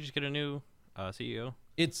 up. Didn't they just get a new CEO?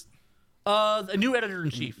 It's A new editor in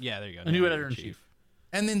chief. Yeah, there you go. A new editor in chief.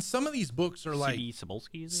 and then some of these books are like C.B.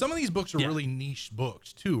 Cebulski. Is it? some of these books are Yeah. really niche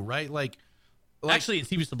books too, right? Like Actually,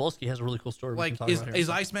 Stevie Cebulski has a really cool story. we like can talk is about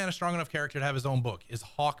here. Iceman a strong enough character to have his own book? Is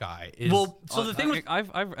Hawkeye? Is, Well, so the thing with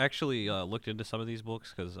I've actually looked into some of these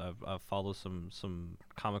books because I've followed some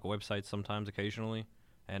comic websites sometimes occasionally,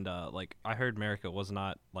 and like I heard America was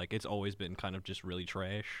not like it's always been kind of just really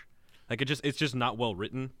trash, like it's just not well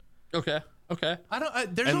written, okay. I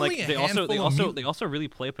don't. There's and only like a handful of they also really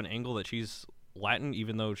play up an angle that she's Latin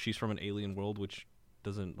even though she's from an alien world, which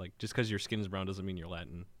doesn't like just because your skin is brown doesn't mean you're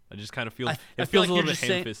Latin. I just kind of feel I it feel feels like a you're little bit just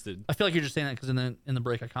saying- ham-fisted. I feel like you're just saying that because in the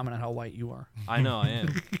break I commented how white you are. I know I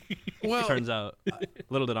am. well, Turns out,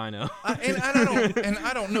 little did I know.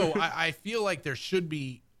 I don't know. I feel like there should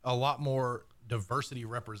be a lot more diversity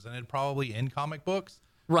represented probably in comic books.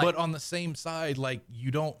 Right. But on the same side, like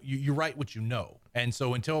you write what you know. And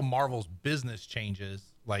so until Marvel's business changes,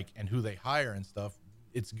 like and who they hire and stuff,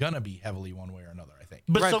 it's gonna be heavily one way or another, I think.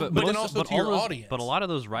 But Right, so, but then also to all your those- audience. But a lot of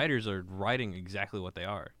those writers are writing exactly what they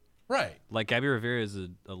are. Right. Like Gabby Rivera is a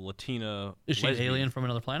Latina. is she an lesbian. alien from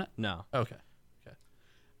another planet? No. Okay.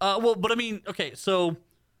 Well, but I mean, okay, so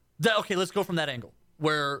let's go from that angle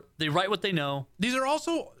where they write what they know. These are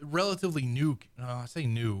also relatively new. I say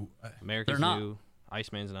new. America's They're not. new.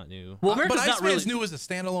 Iceman's not new. Well, But America's not Iceman's really new as a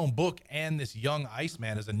standalone book, and this young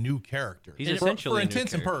Iceman is a new character. He's for essentially a new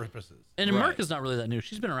intents and character. purposes. and Right. America's not really that new.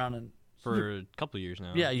 She's been around in For a couple of years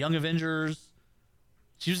now. yeah, Young Avengers.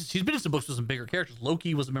 She's been in some books with some bigger characters.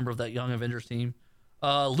 Loki was a member of that Young Avengers team.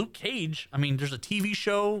 Luke Cage. I mean, there's a TV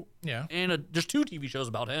show. Yeah. And there's 2 TV shows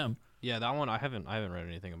about him. Yeah, that one I haven't read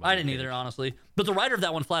anything about. I Luke didn't Cage. either, honestly. But the writer of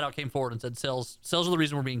that one flat out came forward and said sales are the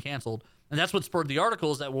reason we're being canceled. And that's what spurred the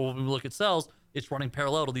articles that when we look at sales, it's running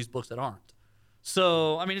parallel to these books that aren't.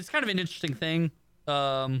 So, I mean, it's kind of an interesting thing.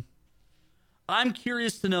 I'm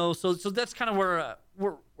curious to know. So that's kind of where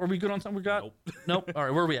are we good on something we got? Nope. All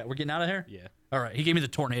right, where are we at? We're getting out of here? Yeah. All right, he gave me the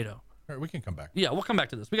tornado. All right, we can come back. Yeah, we'll come back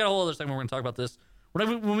to this. We got a whole other segment we're going to talk about this.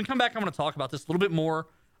 When we come back, I'm going to talk about this a little bit more.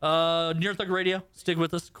 Nerd Thug Radio, stick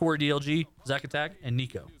with us. Corey DLG, Zack Attack, and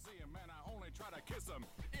Nico. Museum, man, I only try to kiss 'em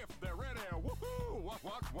if they're ready. Woohoo! What?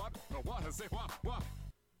 Say what?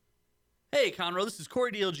 Hey, Conroe, this is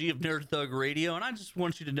Corey DLG of Nerd Thug Radio, and I just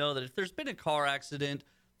want you to know that if there's been a car accident,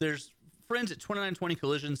 there's friends at 2920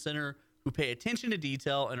 Collision Center who pay attention to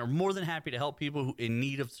detail and are more than happy to help people who in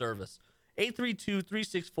need of service.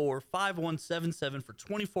 832-364-5177 for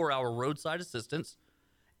 24-hour roadside assistance.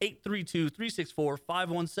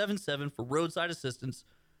 832-364-5177 for roadside assistance.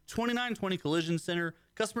 2920 Collision Center.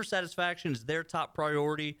 Customer satisfaction is their top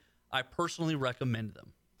priority. I personally recommend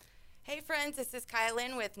them. Hey friends, this is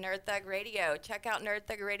Kylan with Nerd Thug Radio. Check out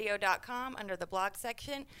nerdthugradio.com under the blog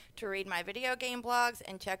section to read my video game blogs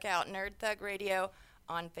and check out Nerd Thug Radio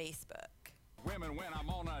on Facebook. Women, when I'm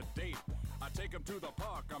on a date, I take 'em to the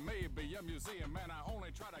park or maybe a museum, man, I only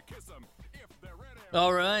try to kiss 'em if they're ready.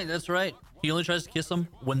 All right, that's right. He only tries to kiss them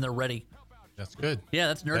when they're ready. That's good. Yeah,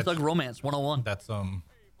 that's Nerd Thug Romance 101. That's I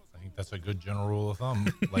think that's a good general rule of thumb,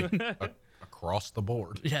 like across the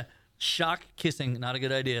board. Yeah, shock kissing, not a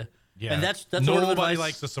good idea. Yeah, and that's order of nobody advice.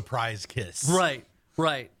 likes a surprise kiss. Right.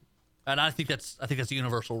 And I think that's a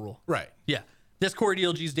universal rule. Right. Yeah, that's Corey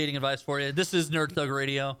DLG's dating advice for you. This is Nerd Thug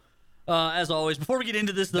Radio. As always, before we get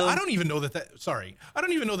into this though, I don't even know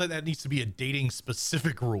that needs to be a dating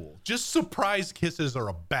specific rule. Just surprise kisses are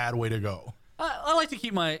a bad way to go. I like to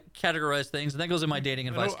keep my categorized things, and that goes in my dating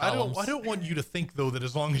advice columns. I don't want you to think though that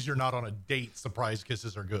as long as you're not on a date, surprise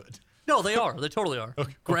kisses are good. No, they are. They totally are.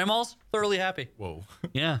 Okay. Grandma's thoroughly happy. Whoa.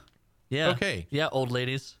 Yeah. Yeah. Okay. Yeah, old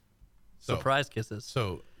ladies. So- Surprise kisses.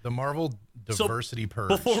 So The Marvel diversity purge.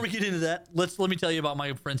 Before we get into that, let me tell you about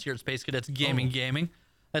my friends here at Space Cadets Gaming.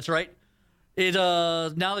 That's right. It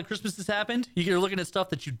now that Christmas has happened, you're looking at stuff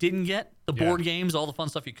that you didn't get, the board games, all the fun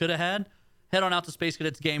stuff you could have had. Head on out to Space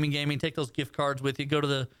Cadets Gaming. Take those gift cards with you. Go to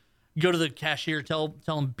the cashier. Tell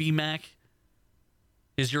him BMAC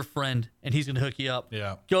is your friend, and he's gonna hook you up.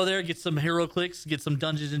 Yeah. Go there, get some HeroClix, get some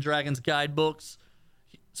Dungeons and Dragons guidebooks.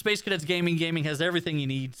 Space Cadets Gaming has everything you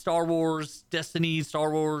need. Star Wars, Destiny,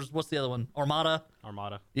 Star Wars. What's the other one? Armada.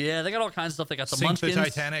 Yeah, they got all kinds of stuff. They got the Munchkins. Sink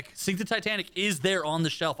the Titanic. Sink the Titanic is there on the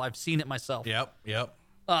shelf. I've seen it myself. Yep.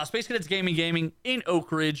 Space Cadets Gaming in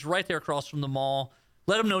Oak Ridge, right there across from the mall.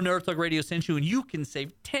 Let them know Nerd Thug Radio sent you, and you can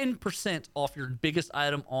save 10% off your biggest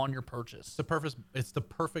item on your purchase. It's the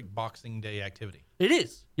perfect Boxing Day activity. It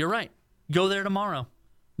is. You're right. Go there tomorrow.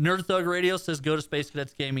 Nerd Thug Radio says go to Space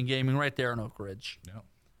Cadets Gaming right there in Oak Ridge. Yep.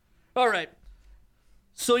 All right.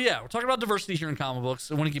 So, yeah, we're talking about diversity here in comic books.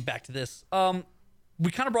 I want to get back to this.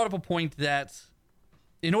 We kind of brought up a point that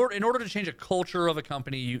in order to change a culture of a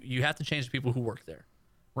company, you have to change the people who work there,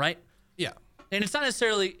 right? Yeah. And it's not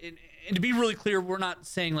necessarily, and to be really clear, we're not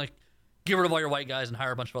saying, like, get rid of all your white guys and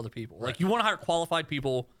hire a bunch of other people. Right. Like, you want to hire qualified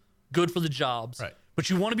people, good for the jobs. Right. But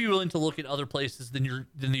you want to be willing to look at other places than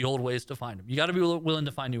the old ways to find them. You got to be willing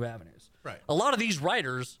to find new avenues. Right. A lot of these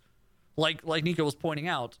writers, like Nico was pointing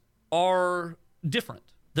out, are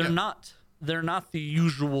different. They're not the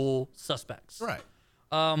usual suspects. Right.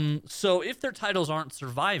 So if their titles aren't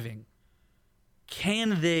surviving,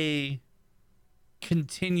 can they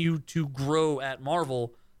continue to grow at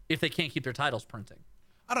Marvel if they can't keep their titles printing?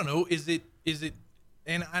 I don't know. Is it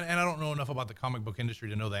and I don't know enough about the comic book industry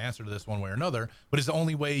to know the answer to this one way or another, but is the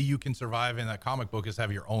only way you can survive in that comic book is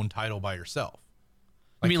have your own title by yourself?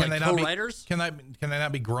 I mean, can like they not be- co-writers? Can they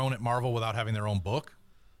not be grown at Marvel without having their own book?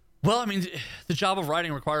 Well, I mean, the job of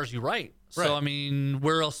writing requires you write. So, Right. I mean,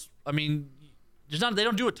 where else? I mean, they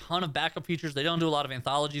don't do a ton of backup features. They don't do a lot of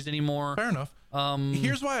anthologies anymore. Fair enough.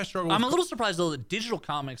 Here's why I struggle. I'm a with little surprised, though, that digital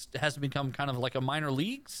comics has become kind of like a minor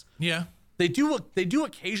leagues. Yeah. They do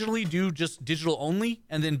occasionally do just digital only,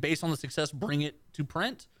 and then based on the success, bring it to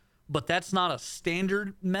print. But that's not a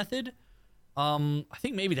standard method. I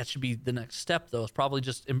think maybe that should be the next step, though. Is probably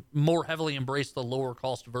just more heavily embrace the lower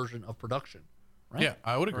cost version of production. Right? Yeah,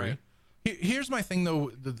 I would agree. Right. Here's my thing,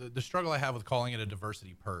 though, the struggle I have with calling it a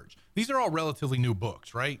diversity purge. These are all relatively new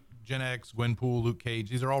books, right? Gen X, Gwenpool, Luke Cage,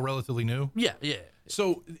 these are all relatively new. Yeah.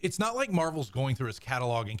 So it's not like Marvel's going through its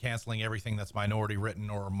catalog and canceling everything that's minority written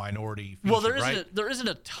or minority featured, Well, right? there isn't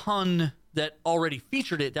a ton that already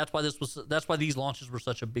featured it. That's why these launches were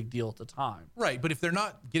such a big deal at the time. Right, but if they're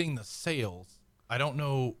not getting the sales, I don't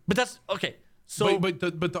know. But that's okay. So but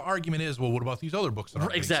the argument is, well, what about these other books that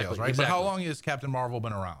aren't getting Exactly, sales, right? exactly. But how long has Captain Marvel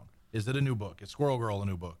been around? Is it a new book? Is Squirrel Girl a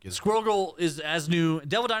new book? Squirrel Girl is as new.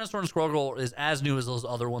 Devil Dinosaur and Squirrel Girl is as new as those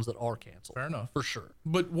other ones that are canceled. Fair enough. For sure.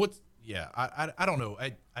 But I don't know.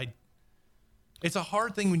 It's a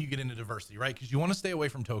hard thing when you get into diversity, right? Because you want to stay away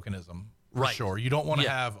from tokenism, for Right. sure. You don't want to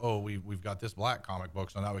Yeah. have, we've got this black comic book,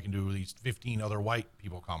 so now we can do these 15 other white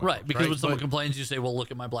people comic Right. books, Because when someone But- complains, you say, well, look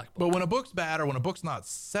at my black book. But when a book's bad or when a book's not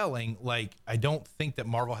selling, like, I don't think that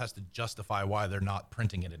Marvel has to justify why they're not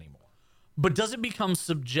printing it anymore. But does it become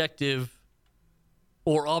subjective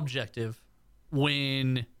or objective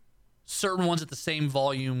when certain ones at the same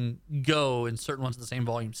volume go and certain ones at the same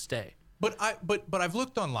volume stay? But I've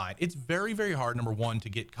looked online. It's very, very hard, number one, to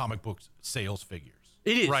get comic books sales figures.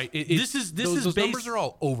 It is. Right. This is those based, numbers are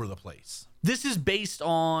all over the place. This is based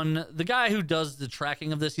on the guy who does the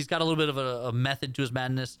tracking of this. He's got a little bit of a method to his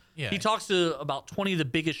madness. Yeah. He talks to about 20 of the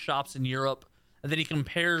biggest shops in Europe, and then he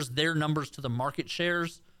compares their numbers to the market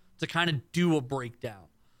shares to kind of do a breakdown.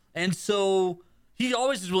 And so he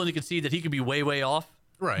always is willing to concede that he could be way, way off.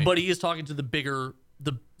 Right. But he is talking to the bigger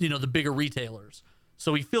retailers.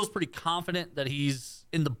 So he feels pretty confident that he's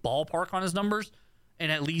in the ballpark on his numbers,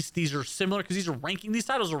 and at least these are similar because these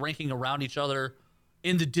titles are ranking around each other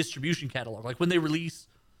in the distribution catalog. Like when they release,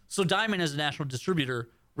 so Diamond as a national distributor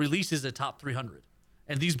releases a top 300,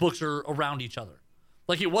 and these books are around each other.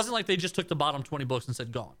 Like it wasn't like they just took the bottom 20 books and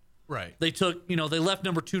said gone. Right. They took, they left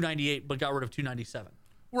number 298 but got rid of 297.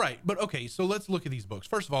 Right. But okay, so let's look at these books.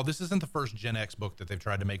 First of all, this isn't the first Gen X book that they've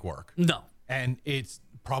tried to make work. No, And it's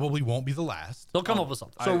probably won't be the last. they'll come up with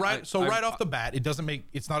something. So right off the bat,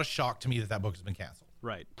 it's not a shock to me that book has been canceled.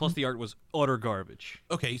 Right. Plus, the art was utter garbage.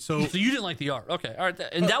 Okay, so So you didn't like the art, okay? All right,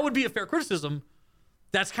 and that would be a fair criticism.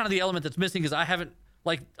 That's kind of the element that's missing because I haven't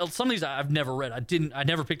some of these I've never read. I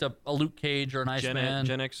never picked up a Luke Cage or an Iceman.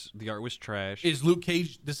 Gen X, the art was trash. is Luke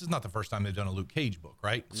Cage, this is not the first time they've done a Luke Cage book,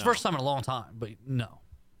 right? It's the first time in a long time, but no.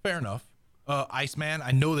 Fair enough. Iceman.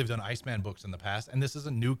 I know they've done Iceman books in the past, and this is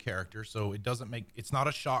a new character, so it's not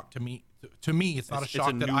a shock to me. To me, it's not a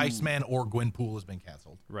shock that Iceman or Gwenpool has been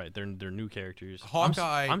canceled. Right, they're new characters.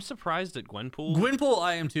 Hawkeye. I'm surprised at Gwenpool. Gwenpool,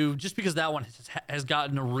 I am too, just because that one has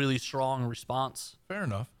gotten a really strong response. Fair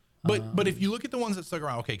enough. But if you look at the ones that stuck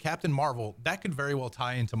around, okay, Captain Marvel, that could very well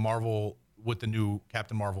tie into Marvel with the new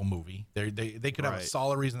Captain Marvel movie. They could have a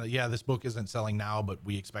solid reason that this book isn't selling now, but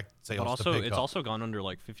we expect sales but also to pick it's up. also gone under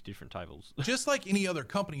like 50 different titles. Just like any other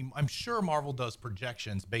company, I'm sure Marvel does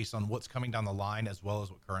projections based on what's coming down the line as well as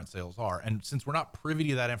what current sales are. And since we're not privy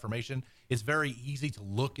to that information, it's very easy to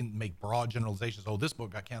look and make broad generalizations. Oh, this book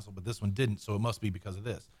got canceled, but this one didn't, so it must be because of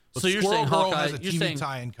this. But So you're Squirrel saying Girl Hawkeye- has a you're TV saying-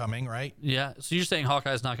 tie-in coming, right? Yeah. So you're saying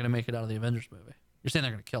Hawkeye's not going to make it out of the Avengers movie? You're saying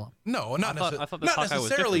they're going to kill him? No, not I thought this Hawkeye was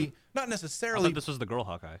necessarily. different. Not I necessarily. thought this was the girl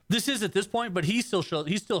Hawkeye. This is at this point, but he's still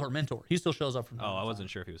her mentor. He still shows up from. Oh, I wasn't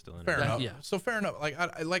sure if he was still in Fair it. enough. yeah. So fair enough.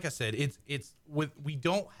 Like I said, it's we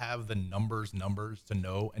don't have the numbers to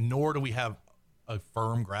know, and nor do we have a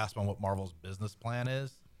firm grasp on what Marvel's business plan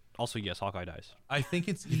is. Also, yes, Hawkeye dies. I think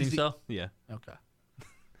it's You easy. think so? Yeah. Okay.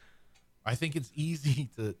 I think it's easy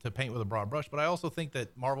to paint with a broad brush, but I also think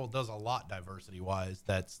that Marvel does a lot diversity-wise.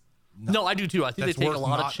 That's No, I do too. I think they That's take a worth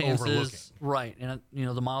lot of not chances. overlooking. Right. And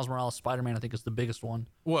the Miles Morales Spider-Man I think is the biggest one.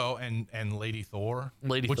 well, and Lady Thor,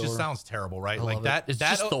 Lady which Thor. just sounds terrible, right? I Like love that. it. It's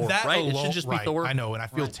that just Thor, that right? It should alone- just be right, Thor. I know, and I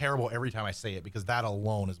feel Right. terrible every time I say it because that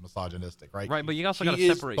alone is misogynistic, right? Right, but you also He got to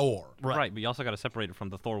is separate Thor. Right. But you also got to separate it from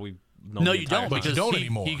the Thor we've known. No, the you entire don't, time. But you because don't he,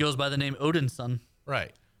 anymore. he goes by the name Odin's son.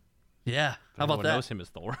 Right. Yeah. How about Everyone that? knows him as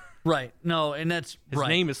Thor. Right. No, and that's His right.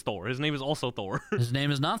 name is Thor. His name is also Thor. His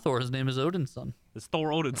name is not Thor. His name is Odin's son. It's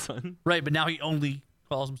Thor Odin's son. Right, but now he only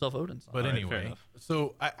calls himself Odin's son. But All right, fair anyway, enough.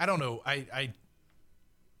 so I don't know.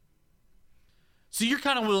 So you're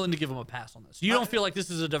kind of willing to give him a pass on this. You don't feel like this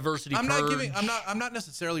is a diversity I'm purge. not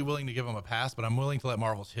necessarily willing to give them a pass, but I'm willing to let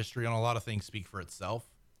Marvel's history on a lot of things speak for itself.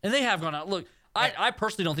 And they have gone out. Look, I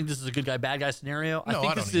personally don't think this is a good guy, bad guy scenario. I No,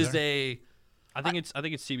 think I don't this is either. a I think it's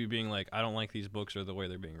CB being like, I don't like these books or the way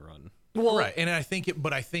they're being run. well, Right, and I think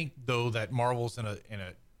though that Marvel's in a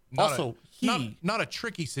Also, not a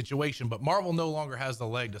tricky situation, but Marvel no longer has the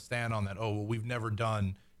leg to stand on that. Oh, well, we've never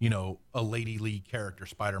done a lady lead character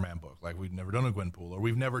Spider-Man book, like we've never done a Gwenpool, or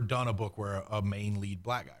we've never done a book where a main lead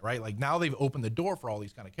black guy, right? Like now they've opened the door for all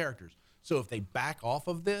these kind of characters. So if they back off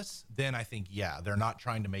of this, then I think they're not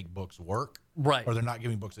trying to make books work, Right. Or they're not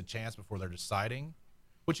giving books a chance before they're deciding.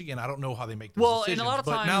 Which again, I don't know how they make those Well, and a decisions. lot of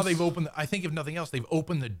but now times- they've opened. I think if nothing else, they've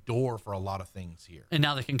opened the door for a lot of things here. and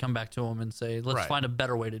now they can come back to him and say, let's Right. find a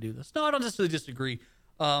better way to do this. No, I don't necessarily disagree.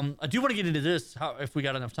 I do want to get into this if we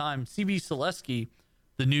got enough time. CB Selesky,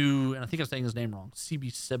 the new, and I think I'm saying his name wrong,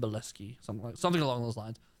 CB Sebelesky, something along those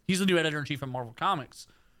lines. He's the new editor-in-chief of Marvel Comics.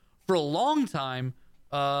 For a long time,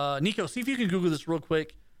 Nico, see if you can Google this real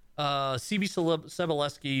quick. CB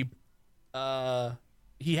Sebelesky,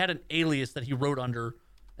 he had an alias that he wrote under,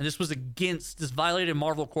 and this this violated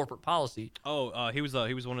Marvel corporate policy. Oh, he was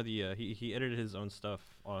one of the he edited his own stuff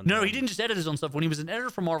on. No, he didn't just edit his own stuff. When he was an editor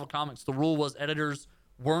for Marvel Comics, the rule was editors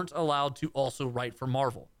weren't allowed to also write for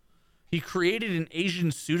Marvel. He created an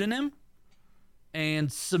Asian pseudonym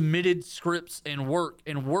and submitted scripts and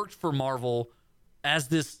worked for Marvel as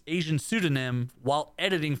this Asian pseudonym while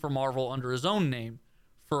editing for Marvel under his own name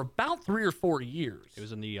for about 3 or 4 years. It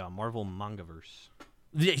was in the Marvel Mangaverse.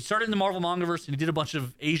 Yeah, he started in the Marvel Mangaverse and he did a bunch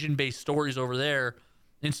of Asian-based stories over there.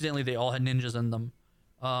 Incidentally, they all had ninjas in them.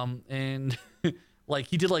 And like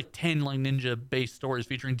he did like 10 like ninja-based stories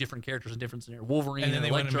featuring different characters in different scenarios. Wolverine And then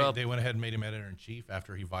and Elektra. they went ahead and made him editor-in-chief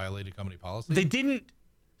after he violated company policy. They didn't.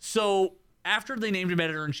 So after they named him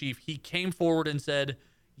editor-in-chief, he came forward and said,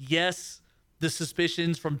 yes, the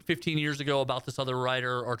suspicions from 15 years ago about this other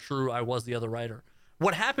writer are true. I was the other writer.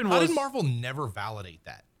 What happened How was... did Marvel never validate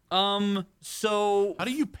that? So How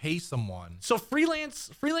do you pay someone? So freelance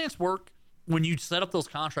work, when you set up those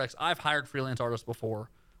contracts, I've hired freelance artists before.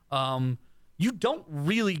 You don't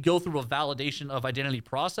really go through a validation of identity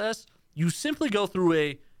process. You simply go through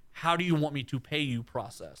a how do you want me to pay you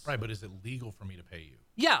process. Right, but is it legal for me to pay you?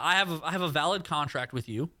 Yeah, I have a valid contract with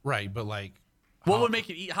you. Right, but like, What would make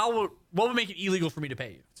it what would make it illegal for me to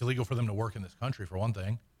pay you? it's illegal for them to work in this country for one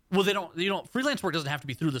thing. Well, they don't. Freelance work doesn't have to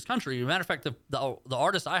be through this country. As a matter of fact, the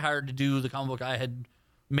artist I hired to do the comic book I had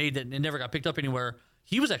made that it never got picked up anywhere,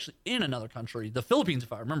 he was actually in another country, the Philippines,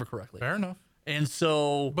 if I remember correctly. Fair enough. And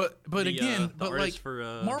so, But again, the but artist like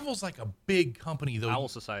for, Marvel's like a big company though. Owl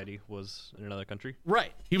Society was in another country.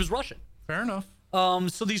 right, he was Russian. Fair enough.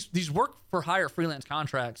 So these work for hire freelance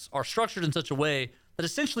contracts are structured in such a way that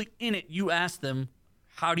essentially in it you ask them,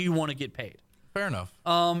 how do you want to get paid? Fair enough.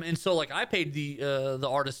 And so like I paid the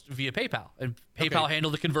artist via PayPal, and PayPal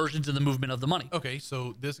handled the conversions and the movement of the money. Okay,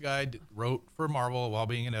 so this guy wrote for Marvel while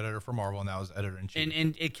being an editor for Marvel, and now is editor-in-chief.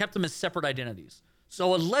 And it kept them as separate identities.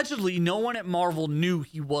 So allegedly, no one at Marvel knew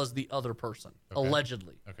he was the other person. Okay.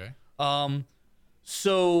 Allegedly. Okay.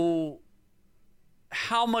 So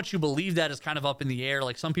how much you believe that is kind of up in the air.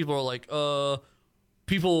 Like some people are like,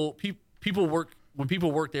 people work when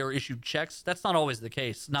people work, they are issued checks. That's not always the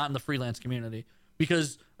case, not in the freelance community,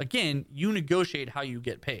 because again, you negotiate how you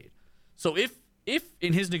get paid. So if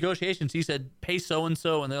in his negotiations he said pay so and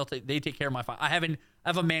so and they take care of my I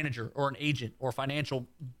have a manager or an agent or financial,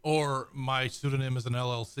 or my pseudonym is an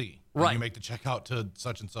LLC. And Right. you make the check out to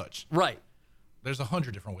such and such. right? There's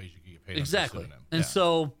 100 different ways you can get paid. Exactly. Under a pseudonym. And Yeah.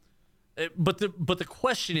 so, but the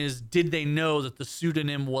question is, did they know that the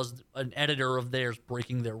pseudonym was an editor of theirs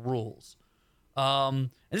breaking their rules? And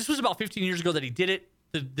this was about 15 years ago that he did it.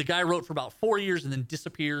 The guy wrote for about 4 years and then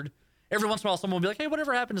disappeared. Every once in a while, someone would be like, hey,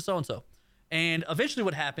 whatever happened to so-and-so? And eventually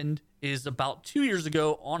what happened is about 2 years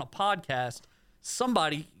ago on a podcast,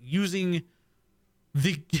 somebody using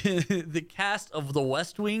the the cast of The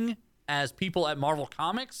West Wing as people at Marvel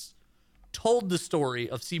Comics told the story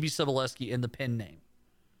of C.B. Sobolewski in the pen name.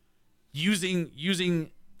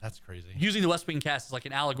 Using That's crazy. the West Wing cast as like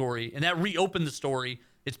an allegory, and that reopened the story.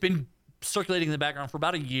 It's been circulating in the background for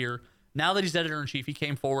about a year. Now that he's editor-in-chief, he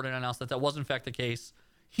came forward and announced that was in fact the case.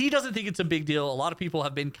 He doesn't think it's a big deal. A lot of people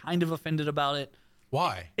have been kind of offended about it.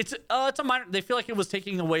 Why? It's a minor. They feel like it was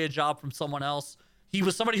taking away a job from someone else. He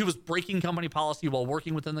was somebody who was breaking company policy while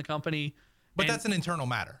working within the company. But And- that's an internal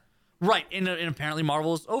matter. right, and apparently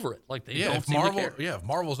Marvel is over it. Like they Yeah, don't if seem Marvel, to care. if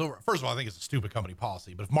Marvel's over, first of all, I think it's a stupid company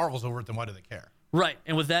policy. But if Marvel's over it, then why do they care? Right.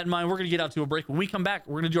 And with that in mind, we're going to get out to a break. When we come back,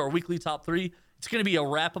 we're going to do our weekly top 3. It's going to be a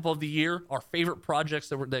wrap up of the year, our favorite projects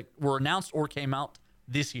that were announced or came out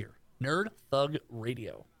this year. Nerd Thug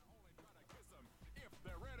Radio.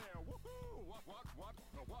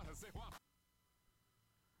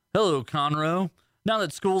 Hello, Conroe. Now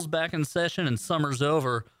that school's back in session and summer's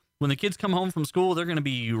over, when the kids come home from school, they're going to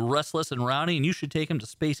be restless and rowdy, and you should take them to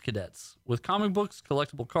Space Cadets. With comic books,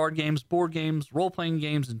 collectible card games, board games, role-playing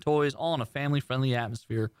games, and toys, all in a family-friendly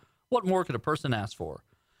atmosphere, what more could a person ask for?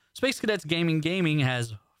 Space Cadets Gaming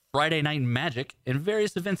has Friday Night Magic and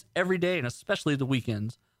various events every day, and especially the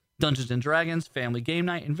weekends. Dungeons & Dragons, Family Game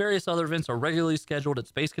Night, and various other events are regularly scheduled at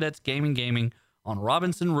Space Cadets Gaming on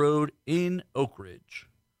Robinson Road in Oak Ridge.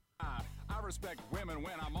 I respect women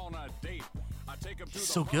when I'm on a date. I take them to He's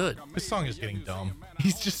the so park. good. I This song may is be a getting museum, dumb. man,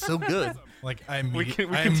 He's just so good. Like I, We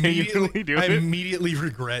I continually do I it. immediately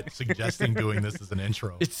regret suggesting doing this as an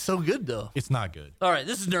intro. It's so good, though. It's not good. All right,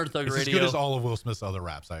 this is Nerd Thug It's Radio. as good as all of Will Smith's other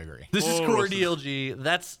raps. I agree. This is Oh, Corey this DLG.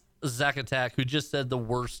 That's Zack Attack, who just said the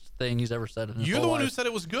worst thing he's ever said in his You're whole the one who life. said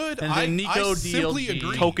it was good. And I, then Nico I simply DLG.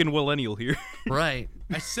 agreed. Token millennial here. Right.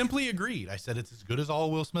 I simply agreed. I said it's as good as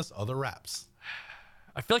all Will Smith's other raps.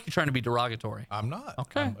 I feel like you're trying to be derogatory. I'm not.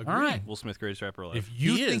 Okay, I'm all right. agreeing. Will Smith, greatest rapper alive. If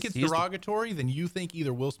you He think is. it's He is the- derogatory, then you think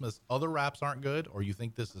either Will Smith's other raps aren't good or you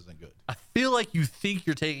think this isn't good. I feel like you think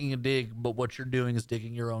you're taking a dig, but what you're doing is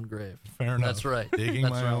digging your own grave. Fair enough. That's right. Digging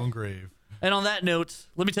That's my right. own grave. And on that note,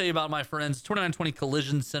 let me tell you about my friends, 2920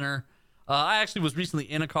 Collision Center. I actually was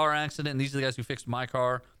recently in a car accident, and these are the guys who fixed my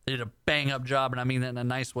car. They did a bang-up job, and I mean that in a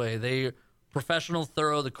nice way. They professional,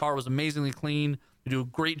 thorough. The car was amazingly clean. They do a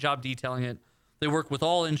great job detailing it. They work with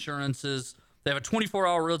all insurances. They have a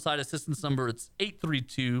 24-hour roadside assistance number. It's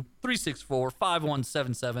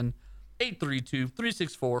 832-364-5177.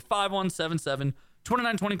 832-364-5177.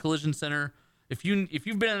 2920 Collision Center. If you've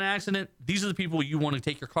been in an accident, these are the people you want to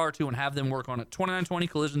take your car to and have them work on it. 2920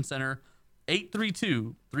 Collision Center.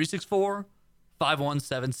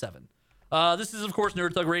 832-364-5177. This is, of course,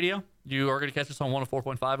 Nerd Thug Radio. You are going to catch us on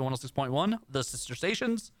 104.5 and 106.1, the sister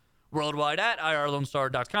stations, worldwide at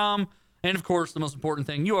irlonestar.com. And, of course, the most important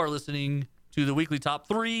thing, you are listening to the weekly top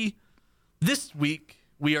 3. This week,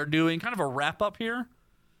 we are doing kind of a wrap-up here.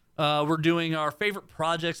 We're doing our favorite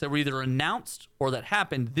projects that were either announced or that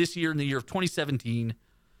happened this year in the year of 2017.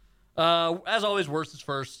 As always, worst is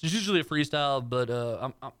first. It's usually a freestyle, but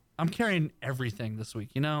I'm carrying everything this week.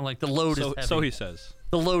 You know, like the load is heavy. So he says.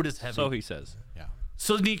 The load is heavy. So he says. Yeah.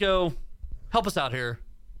 So Nico, help us out here.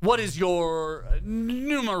 What is your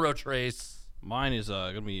numero trace? Mine is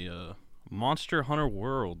gonna be Monster Hunter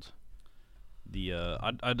World.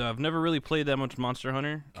 I've never really played that much Monster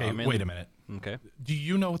Hunter. Okay, mainly- wait a minute. Okay. Do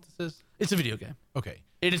you know what this is? It's a video game. Okay.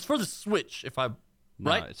 And it's for the Switch. If I right,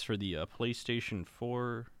 Nah, it's for the PlayStation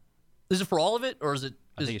 4. is it for all of it or is it?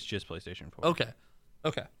 I think it's just PlayStation 4. Okay.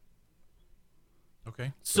 Okay.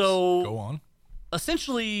 So Go on.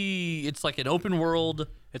 essentially, it's like an open world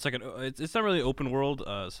It's like it's not really open world.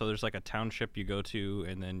 So there's like a township you go to,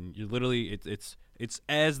 and then you literally it's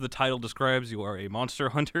as the title describes. You are a monster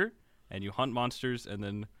hunter, and you hunt monsters, and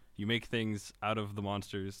then you make things out of the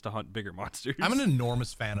monsters to hunt bigger monsters. I'm an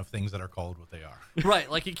enormous fan of things that are called what they are. Right,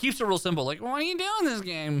 like it keeps it real simple. Like, why are you doing this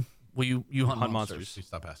game? Well, you hunt monsters. Please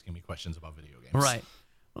stop asking me questions about video games. Right.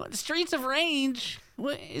 Well, the Streets of Rage.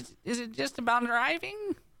 What, is it just about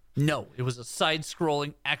driving? No, it was a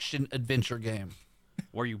side-scrolling action adventure game.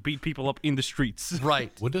 where you beat people up in the streets.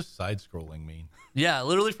 Right. What does side-scrolling mean? Yeah,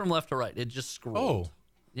 literally from left to right. It just scrolled. Oh,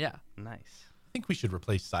 Yeah. Nice. I think we should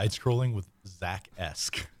replace side-scrolling with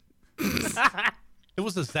Zack-esque. It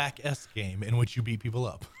was a Zack-esque game in which you beat people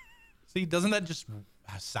up. See, doesn't that just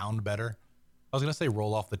sound better? I was gonna say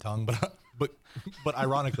roll off the tongue, but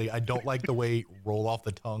ironically, I don't like the way roll off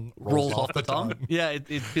the tongue Rolls off the tongue. Yeah, it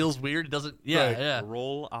feels weird. It doesn't. Yeah, Right. yeah.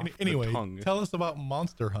 Roll off Anyway, the tongue. tell us about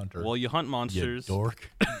Monster Hunter. Well, you hunt you monsters. dork.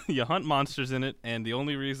 You hunt monsters in it, and the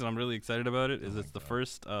only reason I'm really excited about it is it's the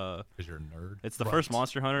first. Because you're a nerd. It's the Right. first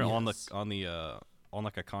Monster Hunter Yes. on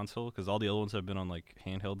like a console, because all the other ones have been on like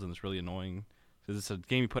handhelds, and it's really annoying. Because it's a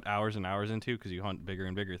game you put hours and hours into, because you hunt bigger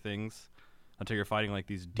and bigger things until you're fighting like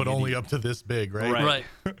these. But deity- only up to this big, right? Right.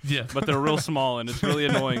 Right. Yeah. But they're real small, and it's really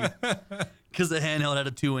annoying. Because the handheld had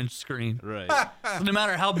a 2-inch screen. Right. So no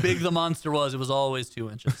matter how big the monster was, it was always 2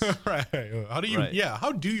 inches. Right. How do you? Right. Yeah.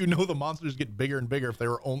 How do you know the monsters get bigger and bigger if they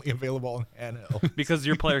were only available on handheld? Because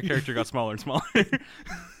your player character got smaller and smaller.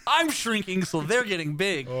 I'm shrinking, so they're getting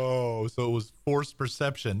big. Oh, so it was forced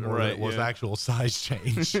perception more than Right, it was yeah. actual size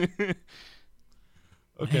change.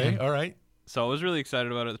 Okay. Man. All right. So I was really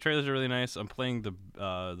excited about it. The trailers are really nice. I'm playing the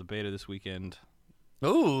beta this weekend.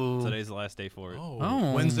 Ooh. Today's the last day for it.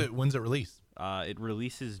 Oh. When's it released? It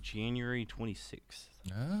releases January 26th.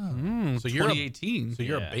 Oh. So you're 2018. So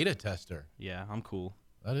you're Yeah. a beta tester. Yeah, I'm cool.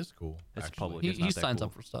 That is cool. It's actually. public. he It's not he that signs cool.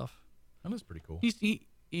 up for stuff. That is pretty cool.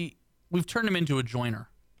 We've turned him into a joiner.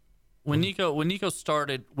 When Nico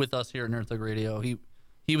started with us here at Nerd Thug Radio,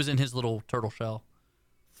 he was in his little turtle shell,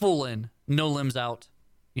 full in, no limbs out.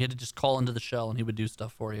 You had to just call into the shell and he would do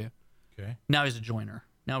stuff for you. Okay. Now he's a joiner.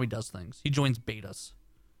 Now he does things. He joins betas.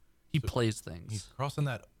 He plays He's things. crossing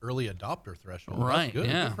that early adopter threshold. Right? That's good.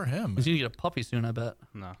 Yeah. Good for him. He's gonna get a puppy soon, I bet.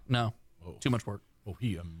 No. No. Whoa. Too much work. Oh,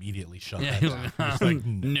 he immediately shut Yeah. that down. He's like,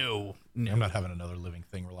 No. I'm not having another living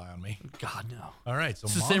thing rely on me. God no. All right. So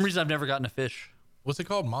It's the same reason I've never gotten a fish. what's it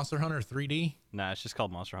called? Monster Hunter 3D? Nah, it's just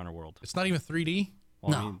called Monster Hunter World. It's not even 3D.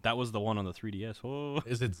 Well, I No. mean, that was the one on the 3DS. Whoa.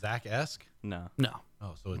 Is it Zack-esque? No. No.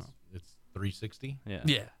 Oh, so it's 360. Yeah.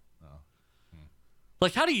 Yeah.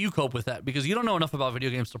 Like, how do you cope with that? Because you don't know enough about video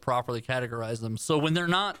games to properly categorize them. So when they're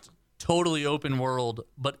not totally open world,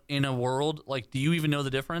 but in a world, like, do you even know the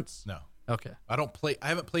difference? No, Okay. I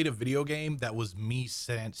haven't played a video game that was me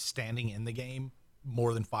standing in the game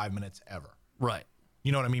more than 5 minutes ever. Right.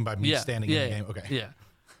 You know what I mean by me Yeah. standing yeah, in the game? Okay. Yeah.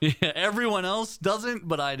 Yeah. Everyone else doesn't,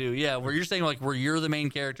 but I do. Yeah. Where you're saying, like, where you're the main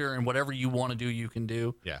character and whatever you want to do, you can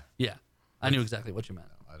do. Yeah. Yeah. I knew exactly what you meant.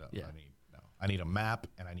 I don't. Yeah. I need a map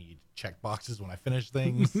and I need check boxes when I finish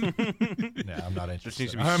things. Yeah, I'm not interested. Just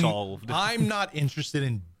needs to be I'm, solved. I'm not interested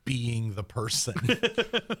in being the person.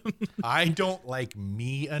 I don't like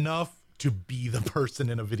me enough to be the person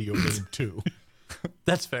in a video game too.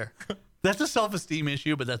 That's fair. That's a self-esteem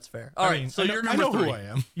issue, but that's fair. All I right. mean, So I know- you're I number know who 3. I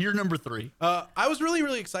am. You're number 3. I was really,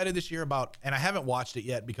 really excited this year about, and I haven't watched it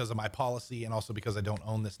yet because of my policy and also because I don't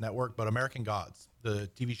own this network, but American Gods, the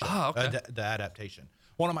TV show, Oh, okay. the adaptation.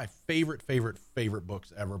 One of my favorite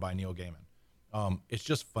books ever by Neil Gaiman. It's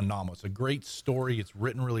just phenomenal. It's a great story. It's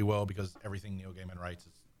written really well because everything Neil Gaiman writes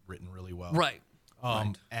is written really well. Right.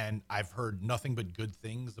 And I've heard nothing but good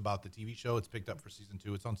things about the TV show. It's picked up for season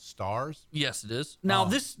 2. It's on Stars. Yes, it is. Now,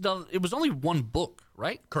 it was only one book,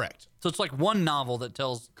 right? Correct. So it's like one novel that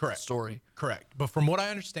tells Correct. the story. Correct. But from what I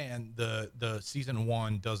understand, the season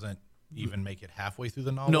 1 doesn't even make it halfway through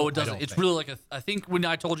the novel. No, it I doesn't. don't It's think. really like I think when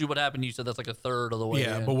I told you what happened, you said that's like a third of the way.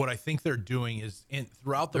 Yeah, in. but what I think they're doing is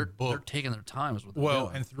throughout the they're book. taking their time. Is what they're Well,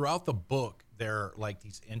 doing. and throughout the book, there are like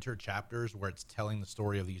these inter chapters where it's telling the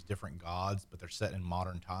story of these different gods, but they're set in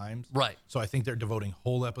modern times. Right. So I think they're devoting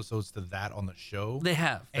whole episodes to that on the show. They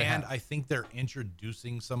have. I think they're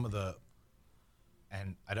introducing some of the,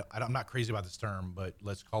 and I'm not crazy about this term, but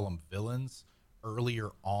let's call them villains earlier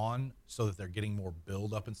on, so that they're getting more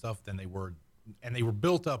build up and stuff than they were. And they were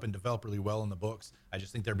built up and developed really well in the books. I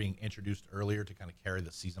just think they're being introduced earlier to kind of carry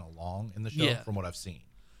the season along in the show, Yeah. from what I've seen.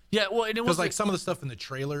 Yeah, well, and it was Because like some of the stuff in the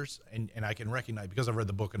trailers, and I can recognize because I've read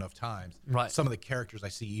the book enough times. Right. Some of the characters I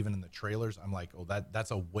see even in the trailers, I'm like, oh,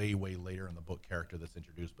 that's a way later in the book character that's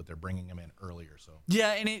introduced, but they're bringing him in earlier. So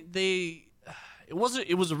yeah, and it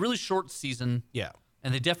was a really short season. yeah,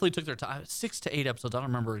 and they definitely took their time. 6 to 8 episodes. I don't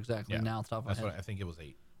remember exactly Yeah. now off the top of my That's head. what I think it was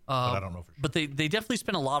 8. But I don't know for sure. But they definitely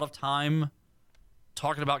spent a lot of time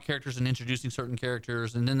talking about characters and introducing certain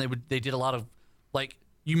characters, and then they did a lot of like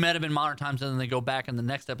you met him in modern times, and then they go back in the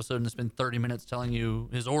next episode and spend 30 minutes telling you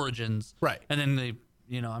his origins, Right. And then they,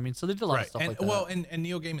 so they did a lot of stuff and, like that. Well, and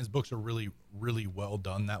Neil Gaiman's books are really, really well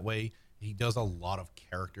done that way. He does a lot of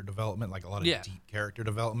character development, like a lot of deep character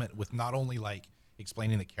development, with not only like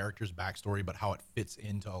explaining the character's backstory, but how it fits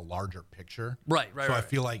into a larger picture. Right. So I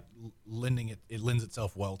feel like it lends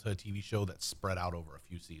itself well to a TV show that's spread out over a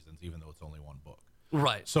few seasons, even though it's only one book.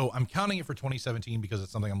 Right. So I'm counting it for 2017 because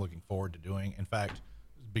it's something I'm looking forward to doing. In fact,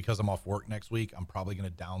 because I'm off work next week, I'm probably going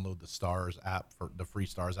to download the Stars app for the free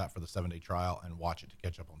Stars app for the 7-day trial and watch it to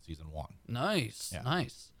catch up on season 1. Nice. Yeah.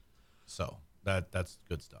 Nice. So that's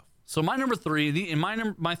good stuff. So my number 3,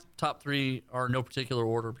 my top 3 are no particular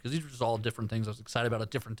order because these are just all different things I was excited about at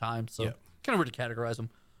different times. So Yeah. kind of weird to categorize them.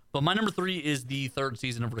 But my number 3 is the 3rd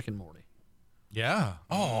season of Rick and Morty. Yeah.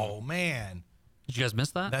 Oh man, Did you guys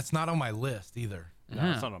miss that? that's not on my list either. No,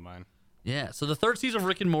 it's not on mine. Yeah. So the 3rd season of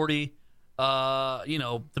Rick and Morty,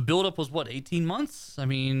 the buildup was what, 18 months? I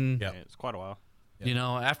mean, Yeah. Yeah, it's quite a while.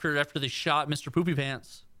 after they shot Mr. Poopy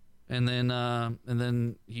Pants, and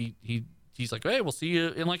then he's like, hey, we'll see you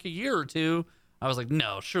in like a year or 2. I was like,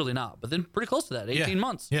 no, surely not. But then pretty close to that, 18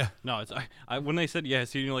 months. Yeah. No, it's I when they said yeah,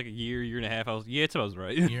 see you in like a year and a half, I was it's about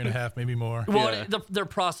right. Year and a half, maybe more. Well, Yeah. their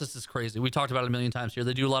process is crazy. We talked about it a million times here.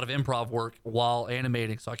 They do a lot of improv work while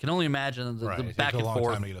animating, so I can only imagine the It back takes and a long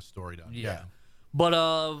forth. time to get a story done. Yeah.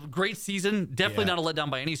 But great season. Definitely Yeah. not a letdown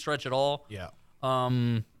by any stretch at all. Yeah.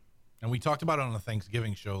 Um, And we talked about it on the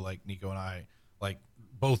Thanksgiving show. Like Nico and I, like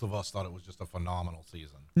both of us thought it was just a phenomenal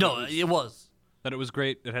season. no, it was. That it was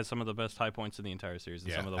great. It had some of the best high points in the entire series and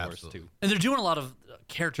Yeah, some of the absolutely. worst too. And they're doing a lot of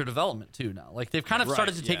character development too now. Like they've kind of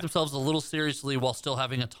started to take yeah. themselves a little seriously while still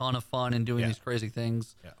having a ton of fun and doing Yeah. these crazy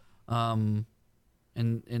things. Yeah. And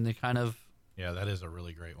they kind of Yeah, that is a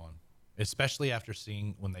really great one. Especially after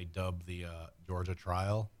seeing when they dubbed the Georgia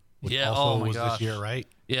trial, which Yeah, also oh my was gosh. this year, right?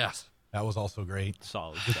 yes, That was also great.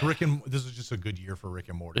 Solid. This was just a good year for Rick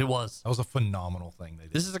and Morty. it was. That was a phenomenal thing they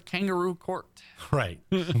did. This is a kangaroo court. right.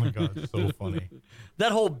 Oh my god, it's so funny.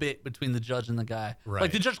 That whole bit between the judge and the guy. Like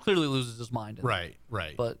Right. the judge clearly loses his mind. in it. Right,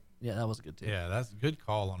 right. But yeah, that was good too. yeah, that's a good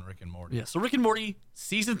call on Rick and Morty. Yeah, so Rick and Morty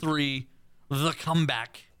season 3, The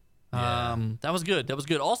Comeback. Yeah. That was good. That was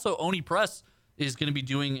good. Also, Oni Press is going to be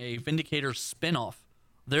doing a Vindicator spin-off.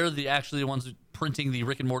 They're actually the ones printing the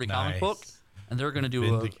Rick and Morty comic Nice. book, and they're going to do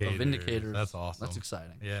a Vindicators. Vindicator. That's awesome. That's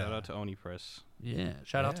exciting. Yeah. Shout out to Oni Press. Yeah.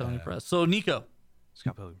 Shout out to Oni Yeah. Press. So Nico,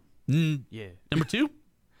 Scott Pilgrim. Yeah. number 2.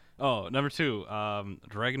 Oh, number 2,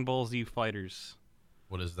 Dragon Ball Z Fighters.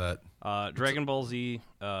 What is that? Dragon Ball Z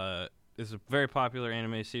is a very popular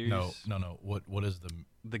anime series. No. What is the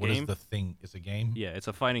The what is game? the thing? It's a game? Yeah, it's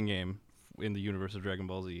a fighting game in the universe of Dragon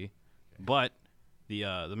Ball Z. But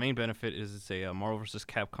the main benefit is it's a Marvel vs.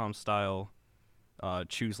 Capcom style.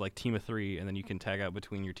 Choose like team of 3, and then you can tag out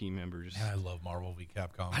between your team members. Man, I love Marvel v.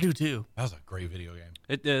 Capcom. I do too. That was a great video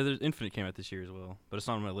game. There's Infinite came out this year as well, but it's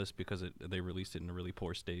not on my list because they released it in a really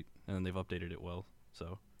poor state, and then they've updated it well.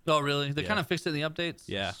 So Oh, really? They Yeah. kind of fixed it in the updates?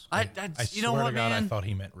 yeah, I swear you know what, to God, man? I thought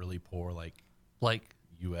he meant really poor, like Like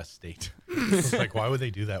U.S. state. It's like, why would they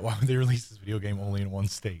do that? Why would they release this video game only in one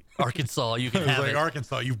state? Arkansas, you can It was have like it.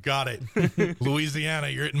 Arkansas, you've got it. Louisiana,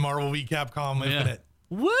 you're hitting Marvel v. Capcom Infinite.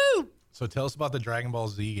 Woo! So tell us about the Dragon Ball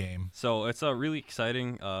Z game. so it's really